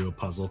ways to do a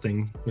puzzle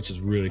thing, which is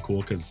really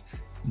cool because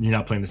you're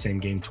not playing the same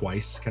game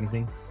twice, kind of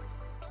thing.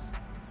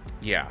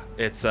 Yeah,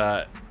 it's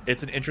an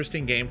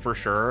interesting game for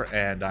sure,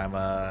 and I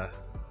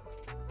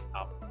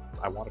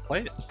want to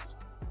play it.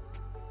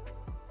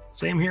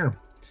 Same here.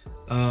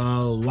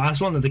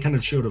 Last one that they kind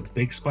of showed a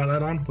big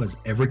spotlight on was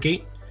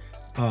Evergate.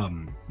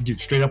 Dude,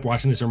 straight up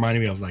watching this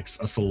reminded me of like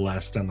a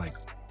Celeste and like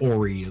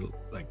Ori,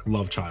 like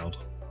love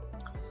child.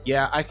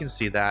 Yeah, I can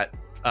see that.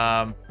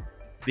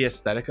 The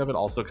aesthetic of it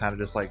also kind of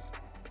just like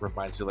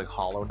reminds me of like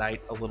Hollow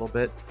Knight a little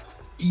bit.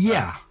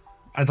 Yeah,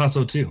 I thought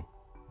so too.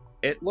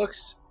 It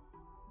looks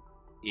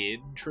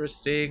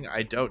interesting.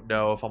 I don't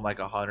know if I'm like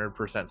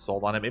 100%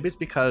 sold on it. Maybe it's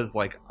because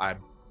like I'm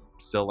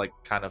still like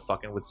kind of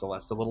fucking with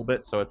Celeste a little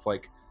bit, so it's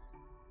like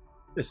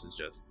this is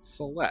just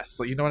Celeste.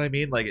 So you know what I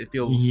mean? Like it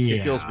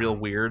feels real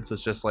weird. So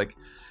it's just like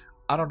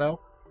I don't know.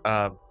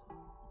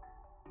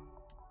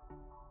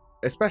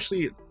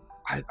 Especially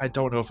I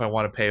don't know if I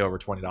want to pay over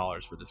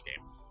 $20 for this game.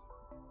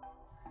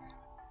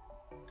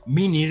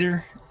 Me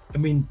neither. I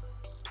mean,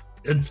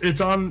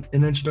 it's on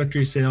an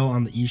introductory sale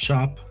on the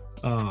eShop.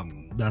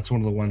 That's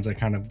one of the ones that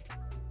kind of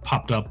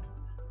popped up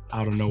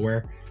out of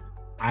nowhere.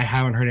 I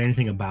haven't heard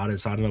anything about it,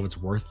 so I don't know if it's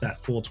worth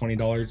that full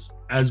 $20,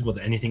 as with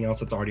anything else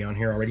that's already on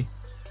here already.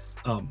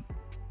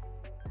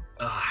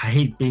 I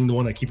hate being the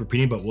one that keep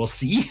repeating, but we'll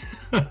see.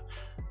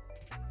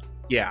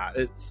 Yeah,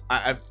 it's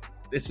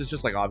this is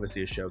just like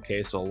obviously a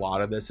showcase, so a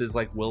lot of this is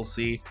like we'll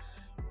see,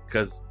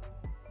 because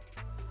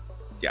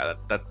yeah,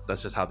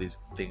 that's just how these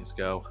things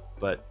go.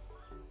 But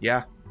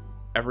yeah,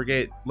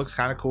 Evergate looks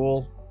kind of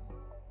cool.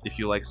 If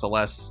you like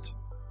Celeste,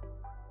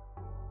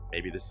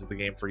 maybe this is the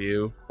game for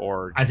you.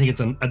 Or I think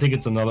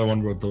it's another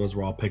one where those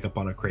where I'll pick up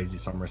on a crazy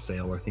summer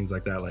sale or things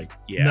like that. Like,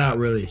 yeah, not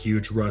really a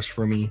huge rush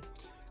for me.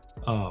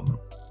 Out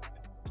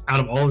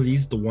of all of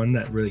these, the one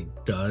that really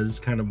does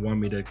kind of want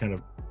me to kind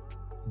of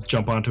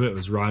jump onto it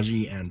was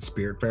Raji and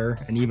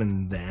Spiritfarer, and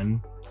even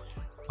then,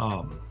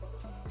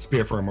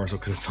 Spiritfarer more so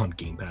because it's on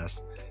Game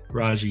Pass.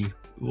 Raji,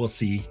 we'll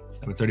see.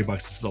 I mean, $30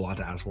 is a lot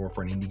to ask for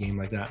an indie game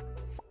like that.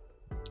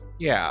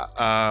 Yeah,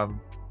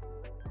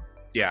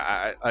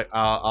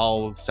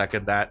 I'll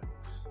second that.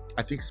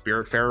 I think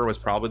Spiritfarer was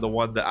probably the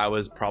one that I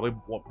was probably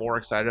more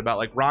excited about.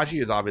 Like Raji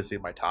is obviously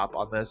my top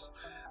on this.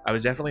 I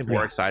was definitely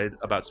more excited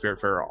about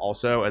Spiritfarer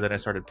also, and then I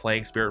started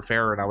playing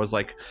Spiritfarer, and I was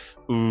like,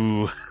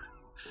 ooh,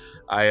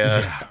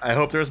 I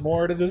hope there's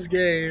more to this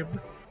game.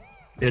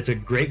 It's a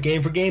great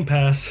game for Game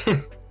Pass.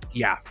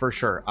 Yeah, for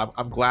sure.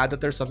 I'm glad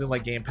that there's something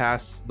like Game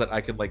Pass that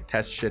I can like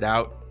test shit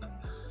out.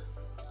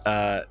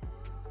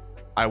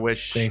 I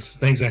wish. Thanks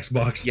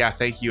Xbox. Yeah,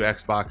 thank you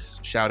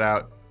Xbox. Shout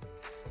out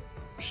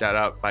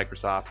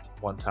Microsoft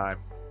one time.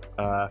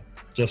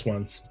 Just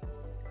once.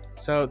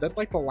 So then,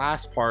 like the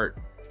last part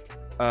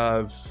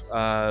of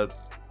the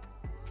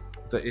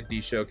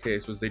indie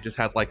showcase was they just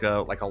had like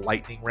a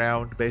lightning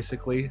round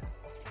basically.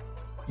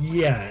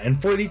 Yeah,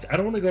 and for these, I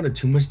don't want to go into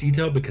too much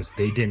detail because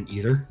they didn't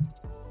either.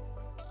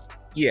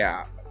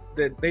 Yeah,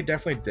 they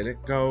definitely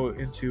didn't go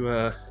into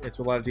a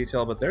lot of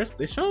detail, but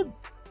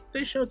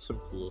they showed some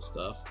cool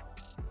stuff.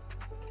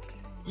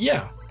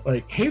 Yeah,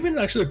 like Haven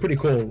actually looked pretty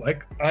cool.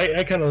 Like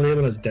I kind of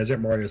label it as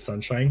Desert Mario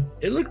Sunshine.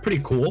 It looked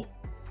pretty cool.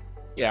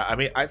 Yeah, I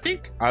mean, I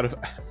think I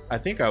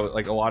would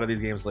like a lot of these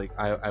games. Like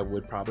I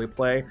would probably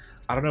play.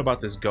 I don't know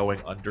about this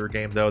Going Under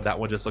game though. That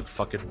one just looked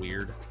fucking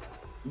weird.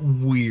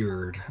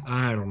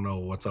 I don't know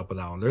what's up with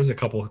that one. There's a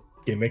couple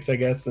gimmicks, I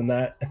guess, in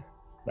that.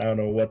 I don't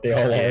know what they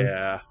all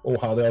are or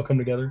how they all come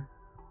together.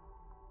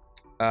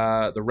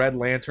 The Red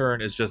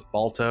Lantern is just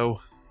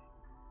Balto.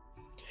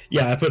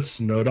 Yeah, I put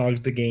Snow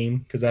Dogs the game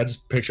because I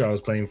just picture I was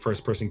playing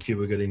first person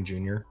Cuba Gooding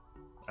Jr.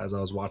 as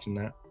I was watching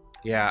that.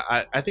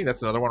 Yeah, I think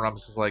that's another one where I'm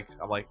like,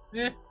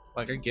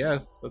 I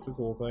guess that's a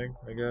cool thing,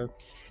 I guess.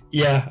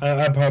 Yeah,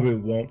 I probably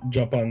won't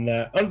jump on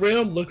that.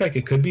 Unreal looked like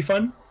it could be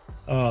fun.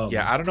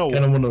 Yeah, I don't know.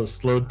 Kind of one of those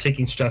slow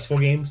ticking stressful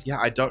games. Yeah,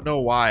 I don't know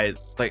why.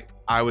 Like,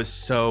 I was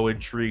so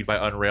intrigued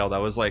by Unrailed. I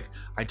was like,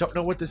 I don't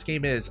know what this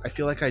game is. I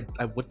feel like I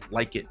wouldn't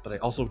like it, but I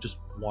also just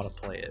want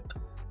to play it.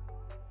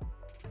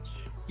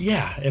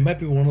 Yeah, it might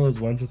be one of those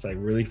ones that's like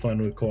really fun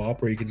with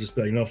co-op where you could just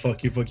be like, no,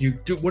 fuck you.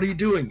 Dude, what are you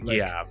doing? Like,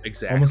 yeah,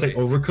 exactly. Almost like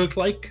Overcooked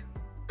like.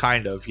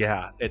 Kind of,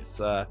 yeah.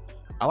 It's I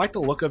like the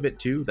look of it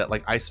too. That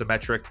like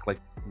isometric, like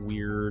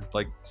weird,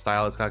 like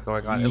style it's got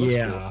going on. It looks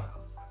cool.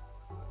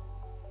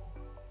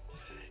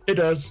 It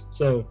does.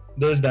 So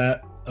there's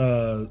that.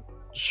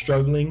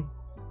 Struggling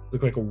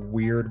look like a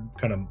weird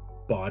kind of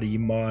body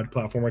mod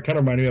platformer. It kind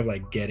of reminded me of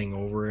like Getting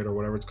Over It or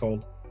whatever it's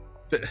called.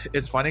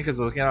 It's funny because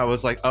looking at it, I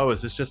was like, oh,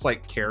 is this just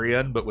like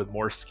Carrion but with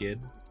more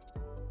skin?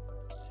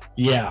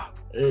 Yeah,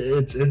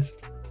 it's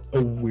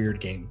a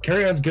weird game.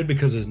 Carrion's good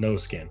because there's no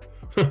skin.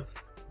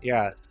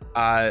 Yeah.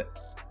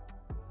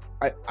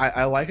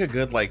 I like a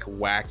good like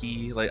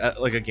wacky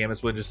like a game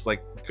that's willing to just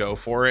like go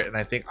for it, and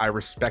I think I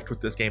respect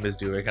what this game is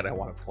doing, and I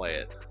want to play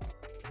it.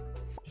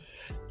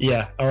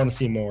 Yeah, I want to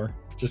see more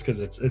just because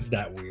it's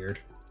that weird.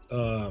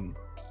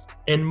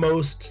 In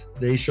most,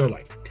 they show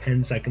like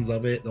 10 seconds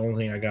of it. The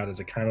only thing I got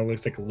is it kind of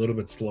looks like a little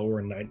bit slower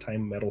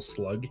nighttime Metal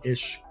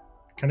Slug-ish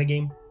kind of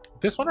game.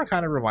 This one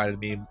kind of reminded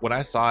me, when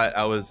I saw it,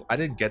 I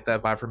didn't get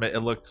that vibe from it.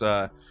 It looked,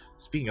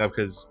 speaking of,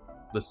 because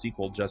the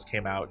sequel just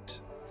came out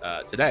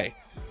today,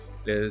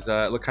 it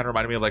looked kind of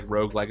reminded me of like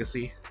Rogue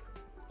Legacy.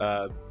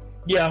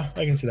 Yeah,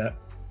 I can see that.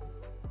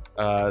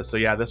 So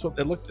yeah, this one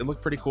it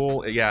looked pretty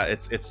cool. Yeah,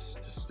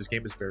 this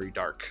game is very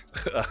dark.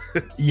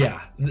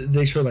 Yeah,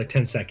 they show like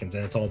 10 seconds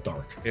and it's all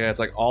dark. Yeah, it's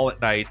like all at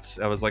night.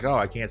 I was like, oh,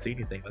 I can't see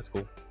anything. That's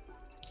cool.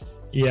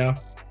 Yeah.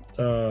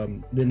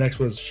 The next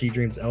was She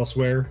Dreams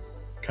Elsewhere.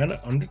 Kind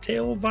of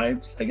Undertale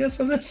vibes, I guess,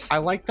 of this. I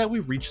like that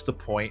we've reached the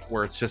point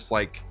where it's just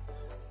like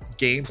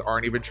games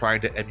aren't even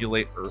trying to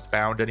emulate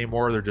Earthbound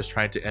anymore. They're just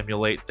trying to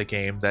emulate the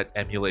game that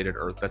emulating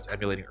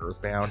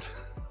Earthbound.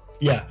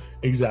 Yeah,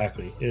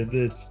 exactly.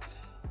 It's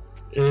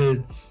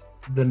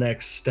the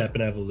next step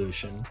in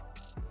evolution.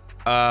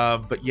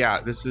 But yeah,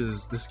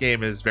 this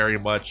game is very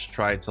much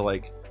trying to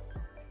like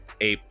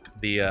ape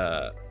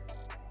the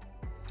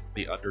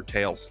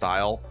Undertale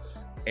style,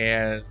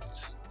 and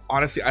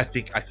honestly, I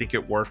think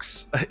it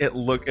works. It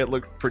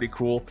looked pretty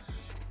cool.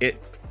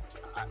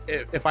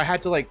 If I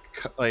had to like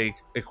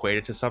equate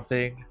it to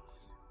something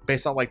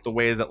based on like the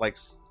way that like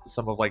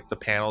some of like the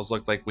panels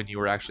looked like when you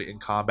were actually in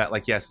combat,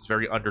 like yes, it's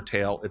very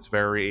Undertale, it's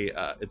very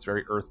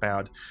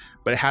Earthbound,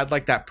 but it had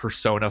like that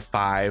Persona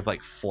 5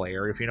 like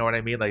flair, if you know what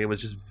I mean. Like it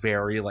was just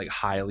very like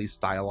highly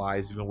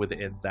stylized even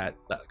within that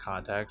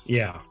context.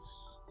 Yeah.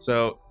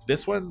 So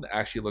this one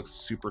actually looks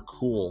super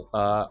cool.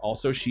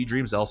 Also, She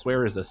Dreams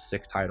Elsewhere is a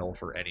sick title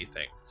for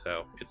anything.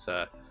 So it's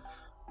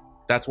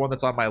that's one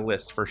that's on my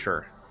list for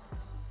sure.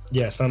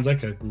 Yeah, sounds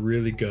like a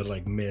really good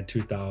like mid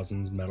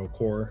 2000s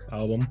metalcore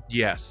album.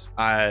 Yes,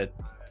 damn,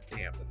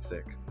 that's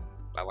sick.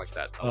 I like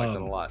that. I like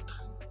that a lot.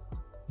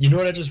 You know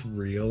what I just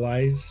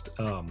realized?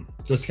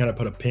 Just kind of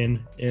put a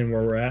pin in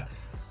where we're at.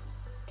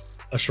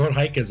 A Short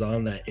Hike is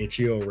on that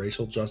Itch.io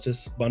racial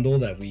justice bundle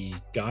that we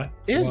got.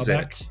 Is it?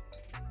 Back.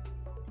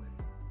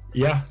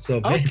 Yeah,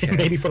 so okay.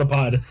 Maybe for the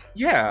pod.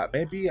 Yeah,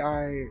 maybe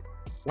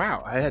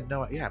Wow, I had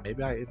no... Yeah,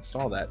 maybe I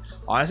installed that.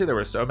 Honestly, there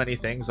were so many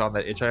things on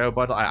the Itch.io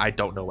bundle, I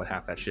don't know what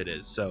half that shit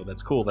is, so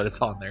that's cool that it's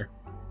on there.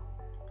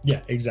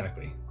 Yeah,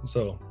 exactly.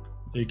 So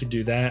you could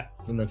do that,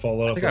 and then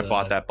follow up. I think I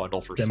bought that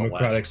bundle for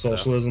Democratic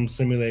Socialism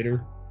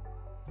Simulator.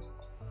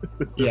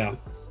 Yeah,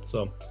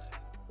 so...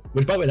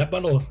 Which, by the way, that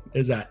bundle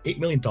is at $8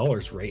 million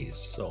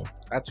raised, so...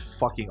 That's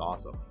fucking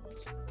awesome.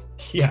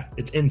 Yeah,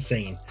 it's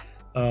insane.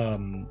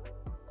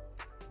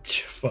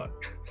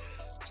 Fuck.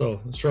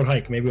 So Short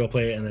Hike, maybe we'll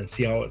play it and then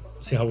see how it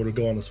would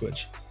go on the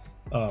Switch.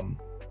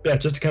 Yeah,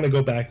 just to kind of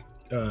go back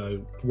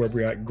where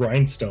we're at,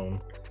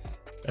 Grindstone.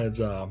 It's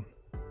kind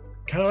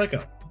of like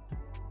a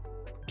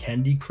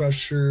Candy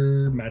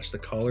Crusher, match the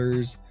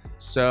colors.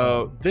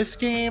 So this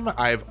game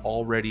I've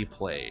already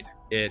played.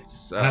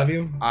 It's have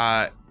you?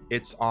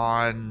 It's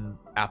on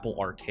Apple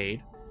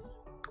Arcade.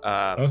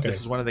 Okay. This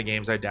is one of the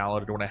games I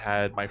downloaded when I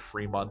had my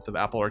free month of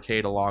Apple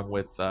Arcade, along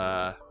with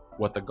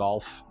What the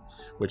Golf.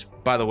 Which,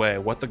 by the way,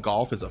 What the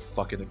Golf is a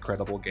fucking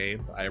incredible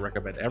game. I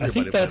recommend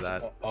everybody play that. I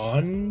think that's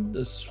on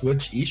the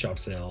Switch eShop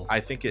sale. I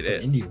think it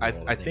is.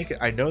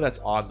 I know that's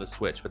on the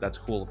Switch, but that's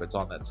cool if it's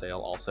on that sale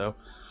also.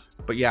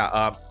 But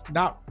yeah,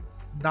 not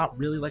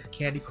really like a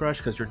Candy Crush,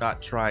 because you're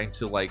not trying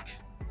to like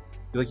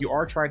you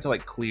are trying to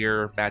like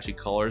clear magic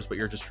colors, but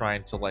you're just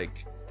trying to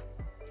like,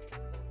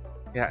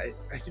 yeah,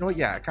 you know what?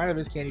 Yeah, it kind of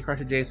is Candy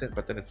Crush adjacent,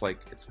 but then it's like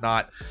it's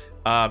not.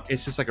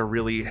 It's just like a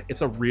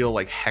real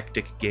like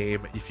hectic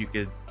game. If you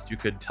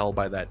could tell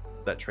by that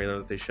trailer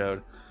that they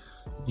showed.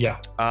 Yeah.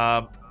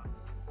 I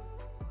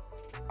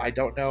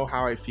don't know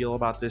how I feel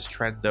about this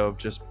trend though of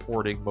just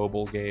porting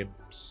mobile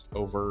games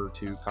over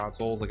to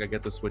consoles. Like I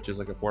get the Switch is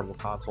like a portable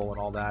console and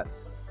all that,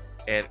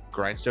 and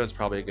Grindstone's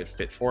probably a good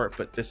fit for it.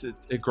 But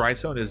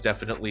Grindstone is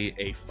definitely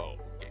a phone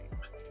game.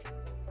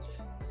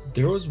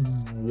 There was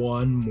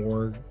one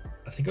more.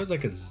 I think it was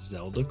like a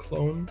Zelda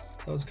clone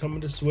that was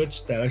coming to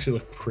Switch that actually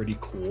looked pretty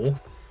cool.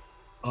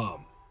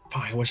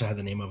 I wish I had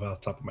the name of it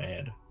off the top of my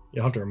head.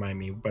 You'll have to remind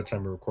me by the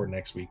time we record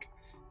next week,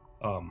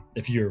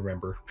 if you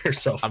remember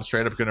yourself. I'm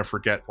straight up gonna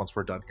forget once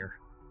we're done here.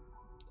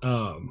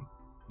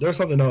 There's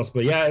something else,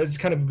 but yeah, it's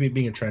kind of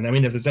being a trend. I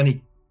mean, if there's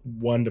any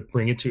one to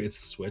bring it to, it's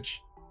the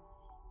Switch.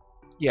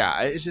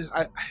 Yeah, it's just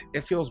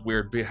it feels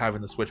weird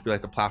having the Switch be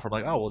like the platform.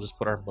 Like, oh, we'll just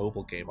put our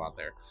mobile game on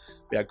there.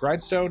 But yeah,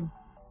 Grindstone,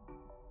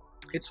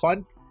 it's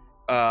fun.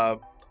 I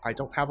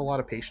don't have a lot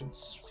of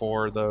patience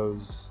for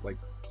those like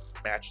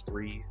match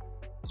 3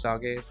 style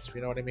games,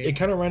 you know what I mean? It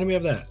kind of reminded me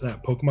of that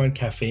Pokemon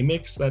Cafe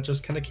mix that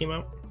just kind of came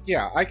out.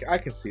 Yeah, I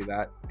can see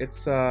that.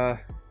 It's yeah,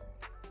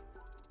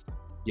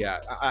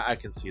 I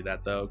can see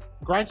that though.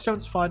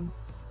 Grindstone's fun.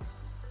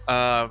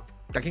 That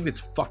game gets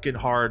fucking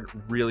hard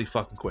really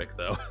fucking quick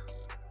though.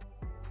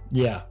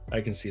 Yeah,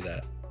 I can see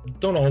that.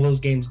 Don't all those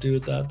games do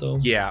that though?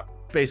 Yeah,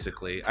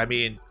 basically. I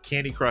mean,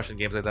 Candy Crush and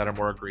games like that are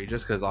more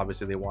egregious because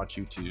obviously they want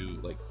you to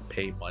like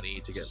pay money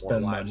to get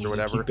Spend more lives money or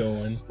whatever. Keep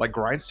going. Like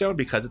Grindstone,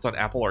 because it's on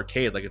Apple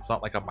Arcade, like it's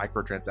not like a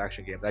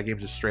microtransaction game. That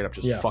game's just straight up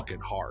just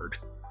fucking hard.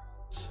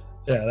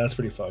 Yeah, that's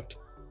pretty fucked.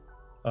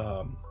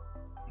 So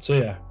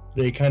yeah,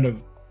 they kind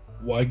of.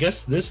 Well, I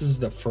guess this is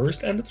the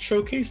first end of the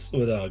showcase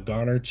with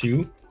Goner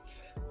 2,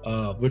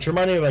 which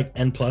reminded me of like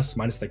N plus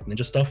minus like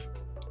ninja stuff.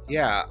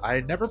 Yeah, I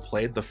never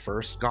played the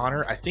first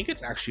Goner. I think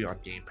it's actually on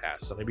Game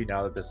Pass, so maybe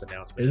now that this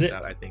announcement is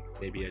out, I think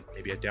maybe I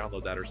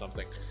download that or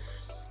something.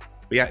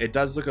 But yeah, it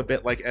does look a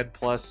bit like N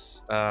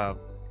plus.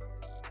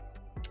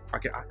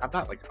 Okay, I'm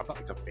not like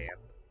a fan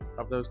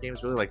of those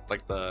games really,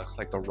 like the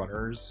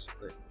runners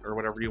or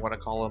whatever you want to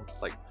call them.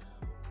 Like,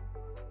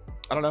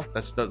 I don't know.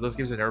 Those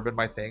games have never been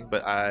my thing,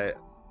 but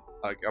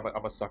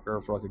I'm a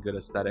sucker for like a good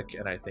aesthetic,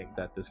 and I think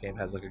that this game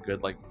has like a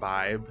good like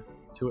vibe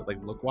to it,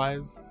 like look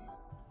wise.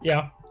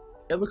 Yeah,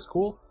 it looks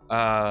cool.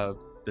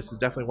 This is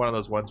definitely one of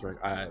those ones where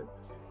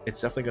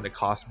it's definitely going to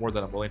cost more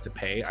than I'm willing to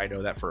pay. I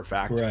know that for a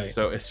fact. Right.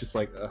 So it's just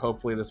like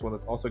hopefully this one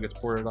also gets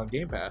ported on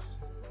Game Pass.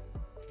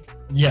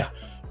 Yeah,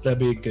 that'd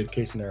be a good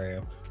case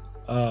scenario.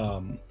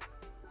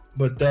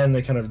 But then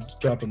they kind of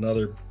dropped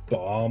another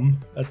bomb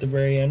at the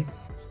very end.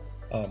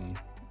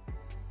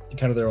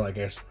 Kind of their, like,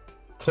 I guess,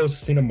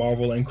 closest thing to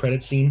Marvel end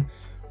credit scene,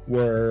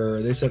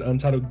 where they said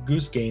Untitled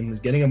Goose Game is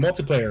getting a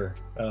multiplayer.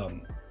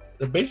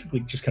 They basically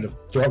just kind of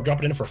drop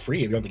it in for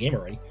free if you have the game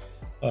already.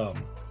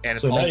 And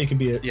it's now you can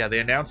be they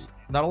announced,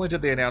 not only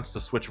did they announce the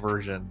Switch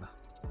version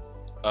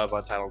of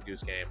Untitled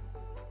Goose Game,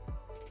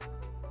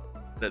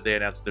 that they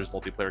announced there's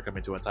multiplayer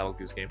coming to Untitled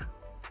Goose Game.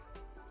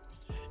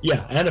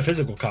 Yeah, and a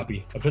physical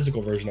copy, a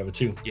physical version of it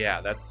too.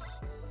 Yeah,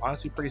 that's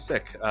honestly pretty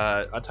sick.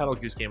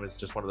 Untitled Goose Game is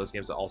just one of those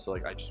games that also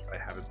like I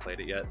haven't played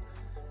it yet.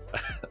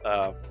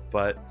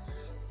 But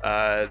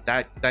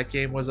that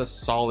game was a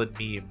solid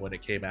meme when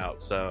it came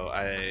out, so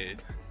I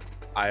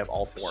am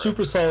all for it.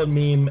 Super solid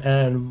meme,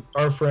 and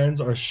our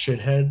friends are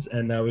shitheads,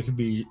 and now we could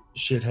be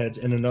shitheads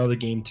in another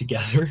game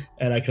together,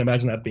 and I can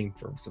imagine that being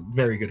for some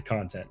very good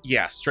content.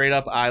 Yeah, straight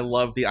up, I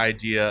love the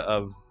idea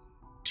of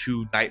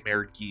two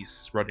nightmare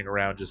geese running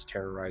around just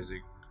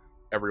terrorizing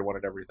everyone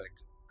and everything.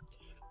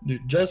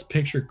 Dude, just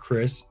picture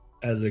Chris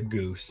as a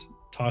goose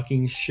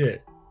talking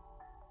shit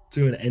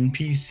to an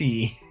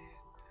NPC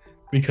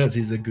because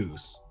he's a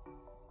goose.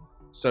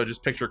 So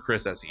just picture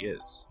Chris as he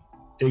is.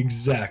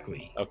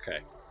 Exactly. Okay.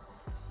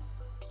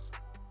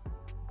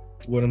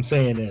 What I'm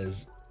saying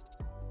is,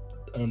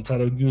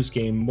 Untitled Goose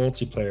Game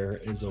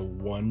multiplayer is a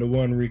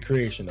 1-to-1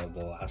 recreation of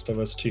The Last of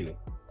Us 2.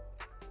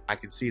 I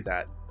can see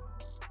that.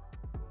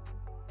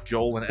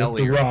 Joel and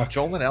Ellie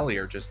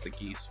are just the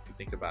geese, if you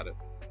think about it.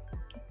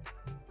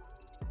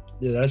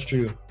 Yeah, that's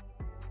true.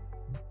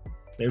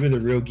 Maybe the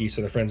real geese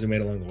are the friends we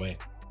made along the way.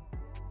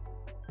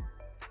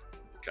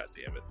 God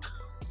damn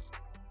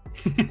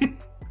it.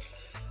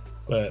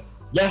 But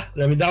yeah,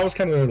 I mean, that was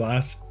kind of their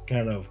last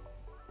kind of,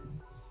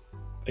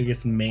 I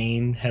guess,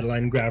 main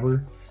headline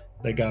grabber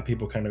that got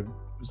people kind of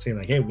saying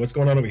like, hey, what's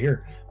going on over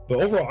here?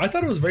 But overall, I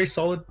thought it was a very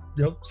solid,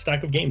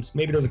 stack of games.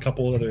 Maybe there's a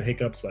couple other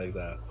hiccups like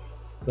that,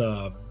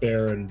 the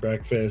Bear and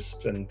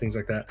Breakfast and things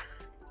like that.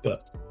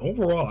 But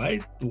overall, I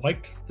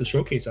liked the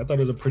showcase. I thought it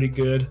was a pretty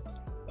good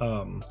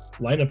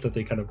lineup that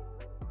they kind of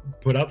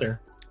put out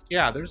there.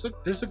 Yeah, there's a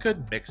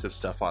good mix of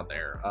stuff on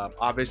there.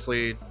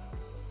 Obviously,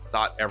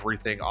 not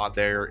everything on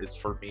there is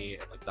for me,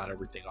 and like not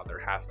everything on there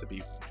has to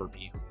be for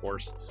me, of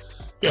course.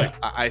 Yeah.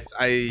 Like,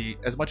 I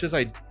as much as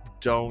I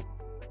don't,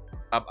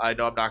 I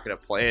know I'm not going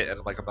to play it,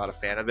 and like I'm not a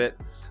fan of it.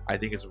 I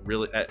think it's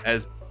really,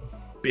 as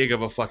big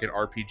of a fucking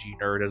RPG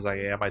nerd as I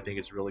am, I think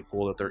it's really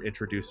cool that they're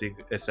introducing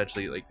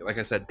essentially like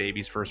I said,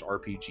 baby's first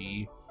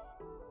RPG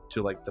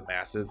to like the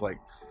masses. Like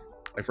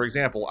for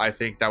example, I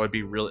think that would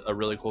be a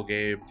really cool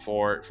game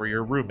for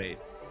your roommate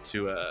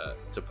to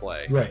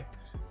play. Right.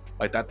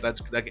 Like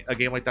that's a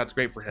game like that's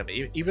great for him.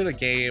 Even a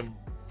game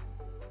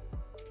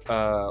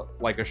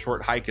like A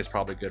Short Hike is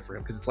probably good for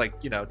him, because it's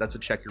like, that's a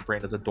check your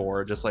brain at the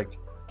door, just like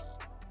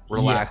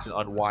relax and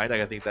unwind.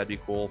 Like I think that'd be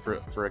cool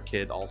for a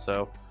kid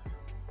also.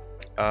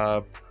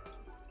 But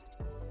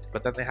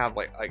then they have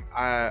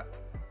I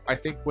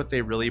think what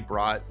they really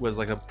brought was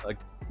like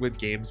with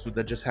games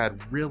that just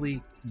had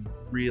really,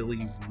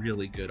 really,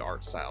 really good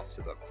art styles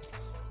to them.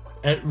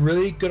 And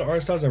really good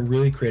art styles and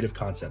really creative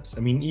concepts.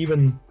 I mean,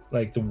 even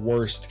like the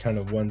worst kind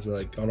of ones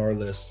like on our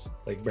list,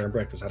 like Bear and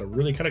Breakfast, had a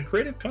really kind of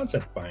creative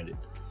concept behind it.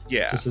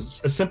 Yeah.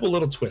 Just a simple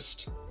little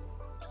twist.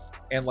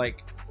 And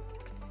like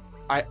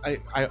I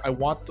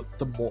want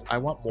I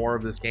want more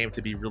of this game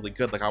to be really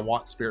good. Like I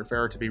want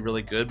Spiritfarer to be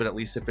really good, but at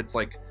least if it's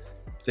like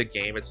the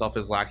game itself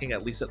is lacking,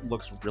 at least it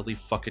looks really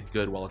fucking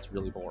good while it's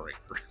really boring.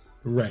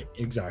 Right,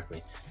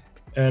 exactly.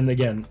 And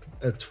again,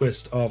 a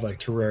twist of like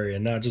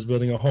Terraria, not just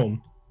building a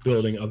home,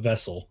 building a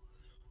vessel.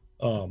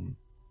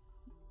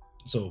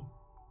 So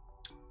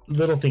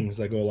little things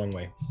that go a long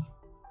way.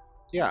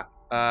 Yeah.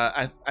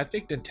 I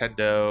think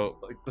Nintendo,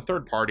 like the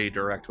third party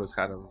direct was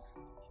kind of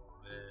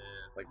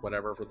like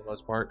whatever for the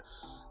most part.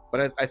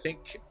 But I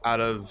think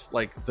out of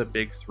like the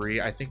big three,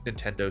 I think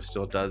Nintendo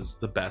still does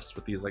the best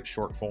with these like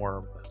short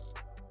form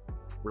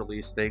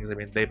release things. I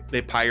mean,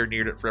 they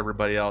pioneered it for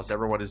everybody else.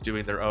 Everyone is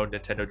doing their own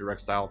Nintendo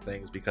Direct style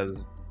things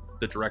because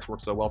the Directs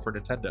work so well for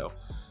Nintendo.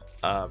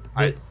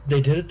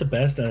 They did it the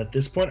best, and at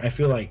this point, I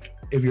feel like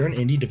if you're an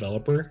indie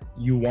developer,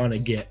 you want to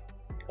get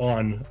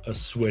on a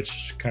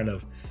Switch kind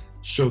of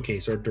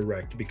showcase or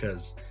Direct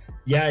because,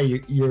 yeah,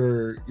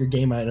 your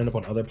game might end up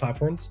on other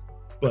platforms,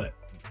 but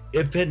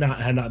if it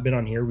had not been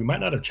on here, we might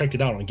not have checked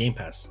it out on Game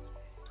Pass.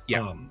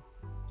 Yeah.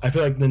 I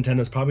feel like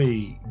Nintendo's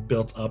probably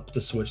built up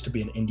the Switch to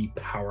be an indie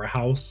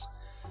powerhouse,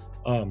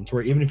 to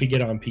where even if you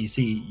get it on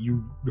PC,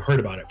 you heard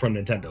about it from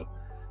Nintendo.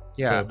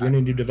 Yeah. So if you're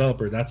an indie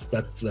developer, that's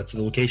the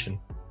location.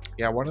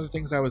 Yeah, one of the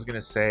things I was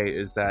gonna say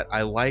is that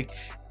I like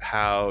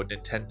how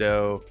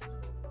Nintendo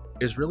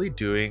is really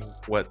doing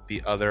what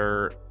the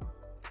other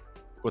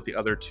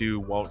two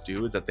won't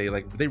do, is that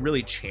they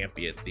really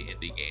champion the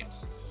indie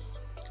games.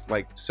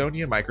 Like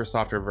Sony and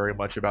Microsoft are very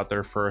much about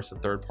their first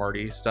and third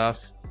party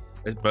stuff,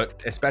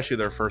 but especially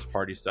their first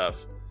party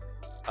stuff.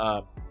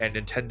 And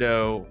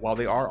Nintendo, while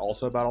they are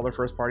also about all their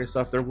first party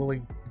stuff,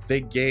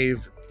 they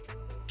gave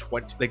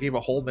a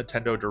whole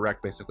Nintendo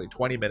Direct, basically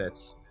 20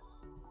 minutes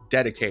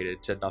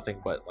dedicated to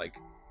nothing but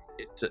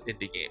to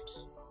indie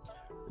games.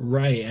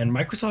 Right, and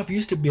Microsoft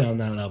used to be on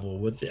that level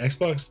with the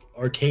Xbox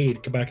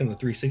Arcade back in the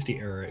 360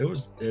 era.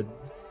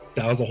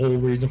 That was the whole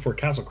reason for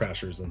Castle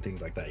Crashers and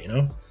things like that, you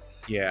know?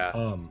 Yeah.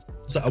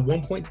 So at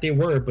one point they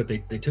were, but they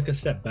took a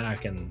step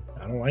back, and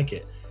I don't like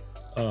it.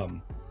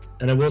 And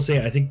I will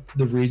say, I think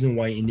the reason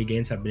why indie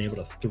games have been able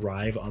to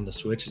thrive on the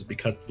Switch is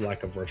because of the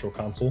lack of virtual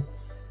console.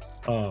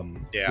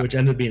 Which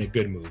ended up being a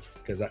good move,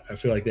 because I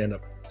feel like they end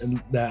up,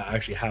 and that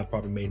actually have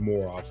probably made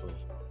more off of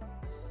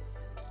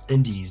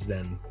indies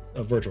than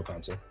a virtual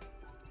console.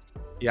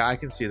 Yeah, I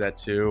can see that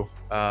too.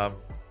 I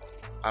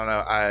don't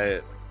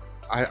know.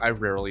 I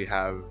rarely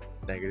have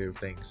negative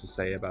things to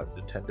say about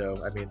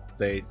Nintendo. I mean,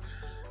 they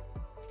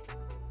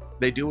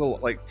do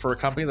like, for a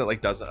company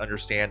that doesn't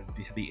understand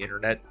the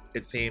internet,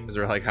 it seems,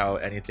 or like how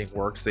anything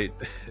works, they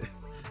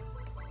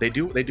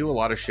do a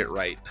lot of shit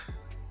right.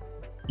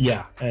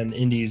 Yeah, and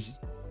indies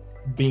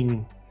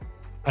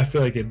I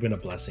feel like they've been a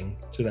blessing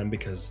to them,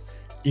 because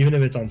even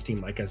if it's on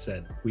Steam, like I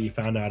said, we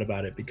found out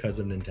about it because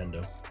of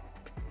Nintendo.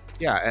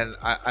 Yeah, and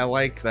I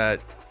like that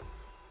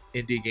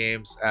indie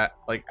games at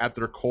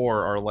their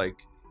core are an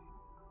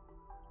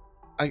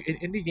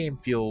indie game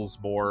feels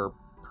more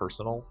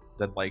personal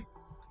than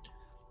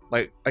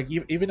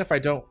even if I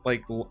don't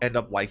end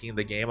up liking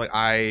the game,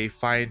 I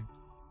find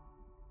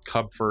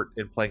comfort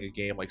in playing a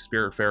game like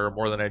Spiritfarer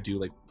more than I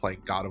do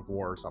playing God of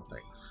War or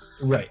something.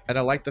 Right. And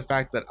I like the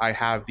fact that I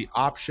have the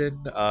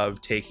option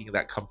of taking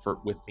that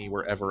comfort with me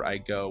wherever I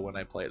go when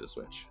I play the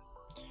Switch.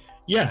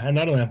 Yeah, and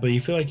not only that, but you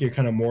feel like you're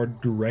kind of more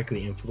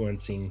directly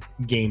influencing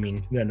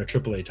gaming than a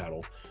AAA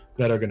title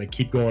that are going to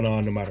keep going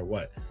on no matter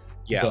what.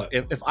 Yeah, but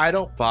if I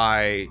don't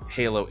buy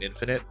Halo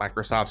Infinite,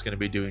 Microsoft's going to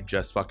be doing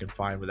just fucking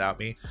fine without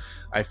me.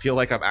 I feel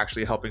like I'm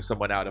actually helping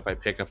someone out if I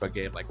pick up a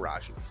game like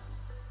Raji.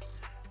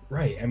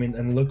 Right. I mean,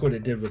 and look what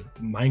it did with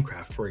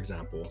Minecraft, for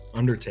example,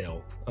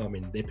 Undertale. I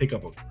mean, they pick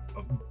up a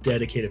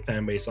dedicated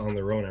fan base on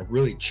their own and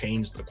really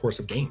changed the course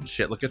of games.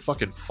 Shit, look at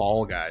fucking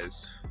Fall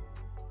Guys.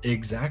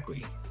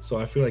 Exactly. So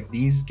I feel like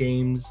these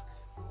games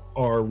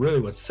are really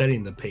what's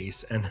setting the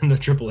pace, and then the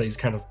AAAs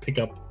kind of pick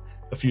up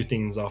a few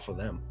things off of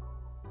them.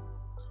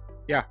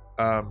 Yeah,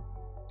 I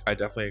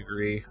definitely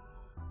agree.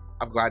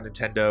 I'm glad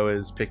Nintendo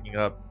is picking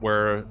up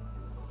where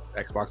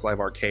Xbox Live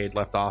Arcade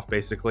left off,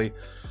 basically.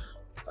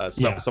 As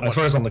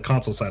far as on the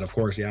console side, of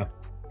course, yeah.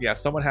 Yeah,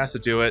 someone has to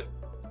do it,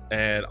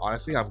 and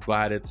honestly, I'm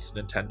glad it's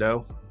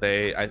Nintendo.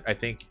 I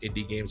think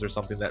indie games are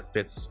something that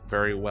fits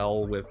very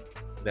well with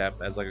them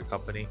as a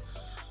company.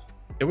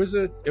 It was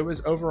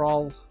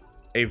overall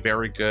a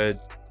very good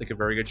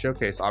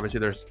showcase.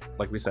 Obviously, there's,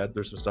 like we said,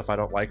 there's some stuff I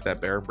don't like.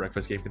 That Bear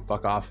Breakfast game can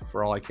fuck off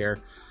for all I care.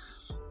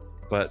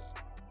 But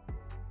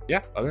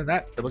yeah, other than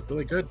that, it looked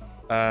really good.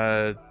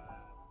 I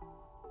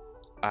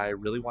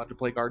really wanted to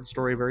play Garden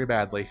Story very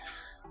badly.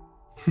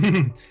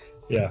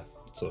 Yeah.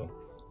 So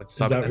is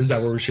that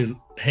where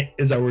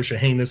we should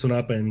hang this one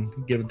up and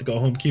give it the go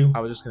home cue? I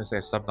was just gonna say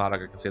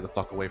Subnautica can stay the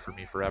fuck away from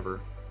me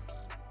forever.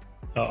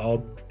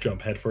 I'll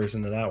jump headfirst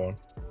into that one.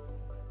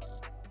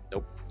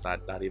 Nope,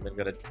 not even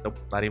gonna. Nope,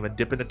 not even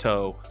dipping a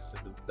toe.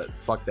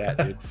 Fuck that,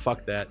 dude.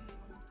 Fuck that.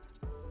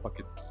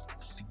 Fucking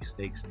sea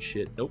snakes and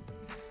shit. Nope.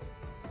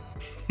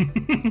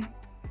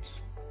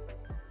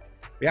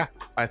 Yeah,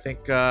 I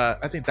think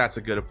that's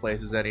as good a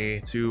place as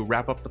any to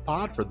wrap up the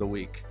pod for the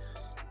week.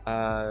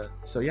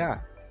 So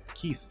yeah,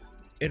 Keith,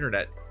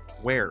 internet,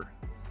 where?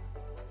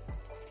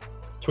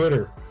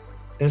 Twitter,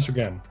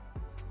 Instagram,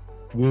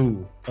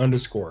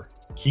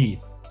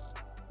 woo_Keith,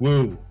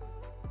 woo,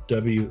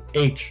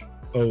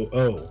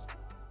 WHOO,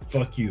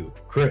 fuck you,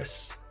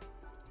 Chris.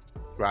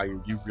 Wow,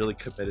 you really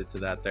committed to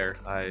that there.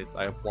 I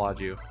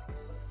applaud you.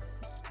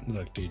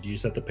 Look, dude, you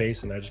set the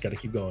pace, and I just got to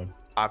keep going.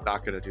 I'm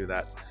not gonna do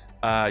that.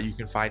 You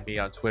can find me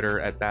on Twitter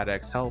at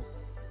BadXHealth.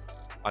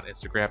 on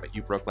Instagram at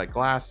You Broke Like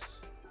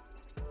Glass.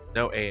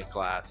 No A in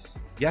glass.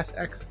 Yes,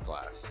 X in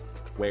glass.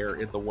 Where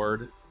in the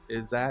word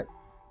is that?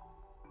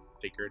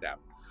 Figure it out.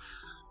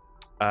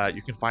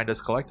 You can find us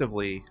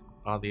collectively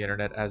on the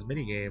internet as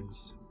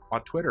Minigames,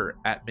 on Twitter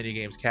at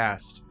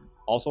MinigamesCast,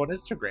 also on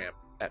Instagram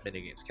at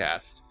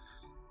MinigamesCast.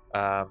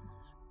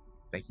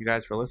 Thank you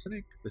guys for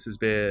listening. This has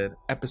been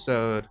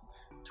episode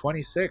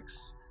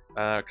 26.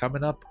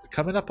 Coming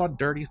up on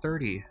Dirty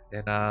 30,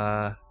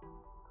 and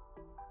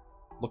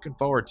looking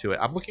forward to it.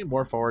 I'm looking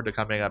more forward to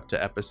coming up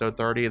to episode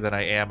 30 than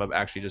I am of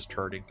actually just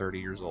turning 30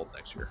 years old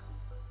next year.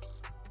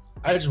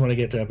 I just want to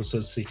get to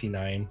episode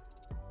 69.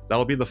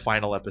 That'll be the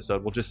final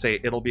episode. We'll just say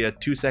it'll be a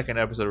 2-second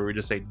episode where we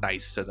just say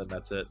nice, and then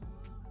that's it.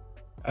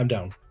 I'm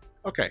down.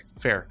 Okay,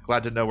 fair.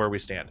 Glad to know where we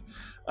stand.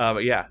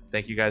 But yeah,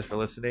 thank you guys for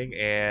listening,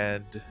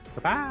 and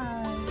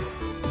bye-bye.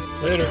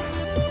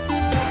 Later.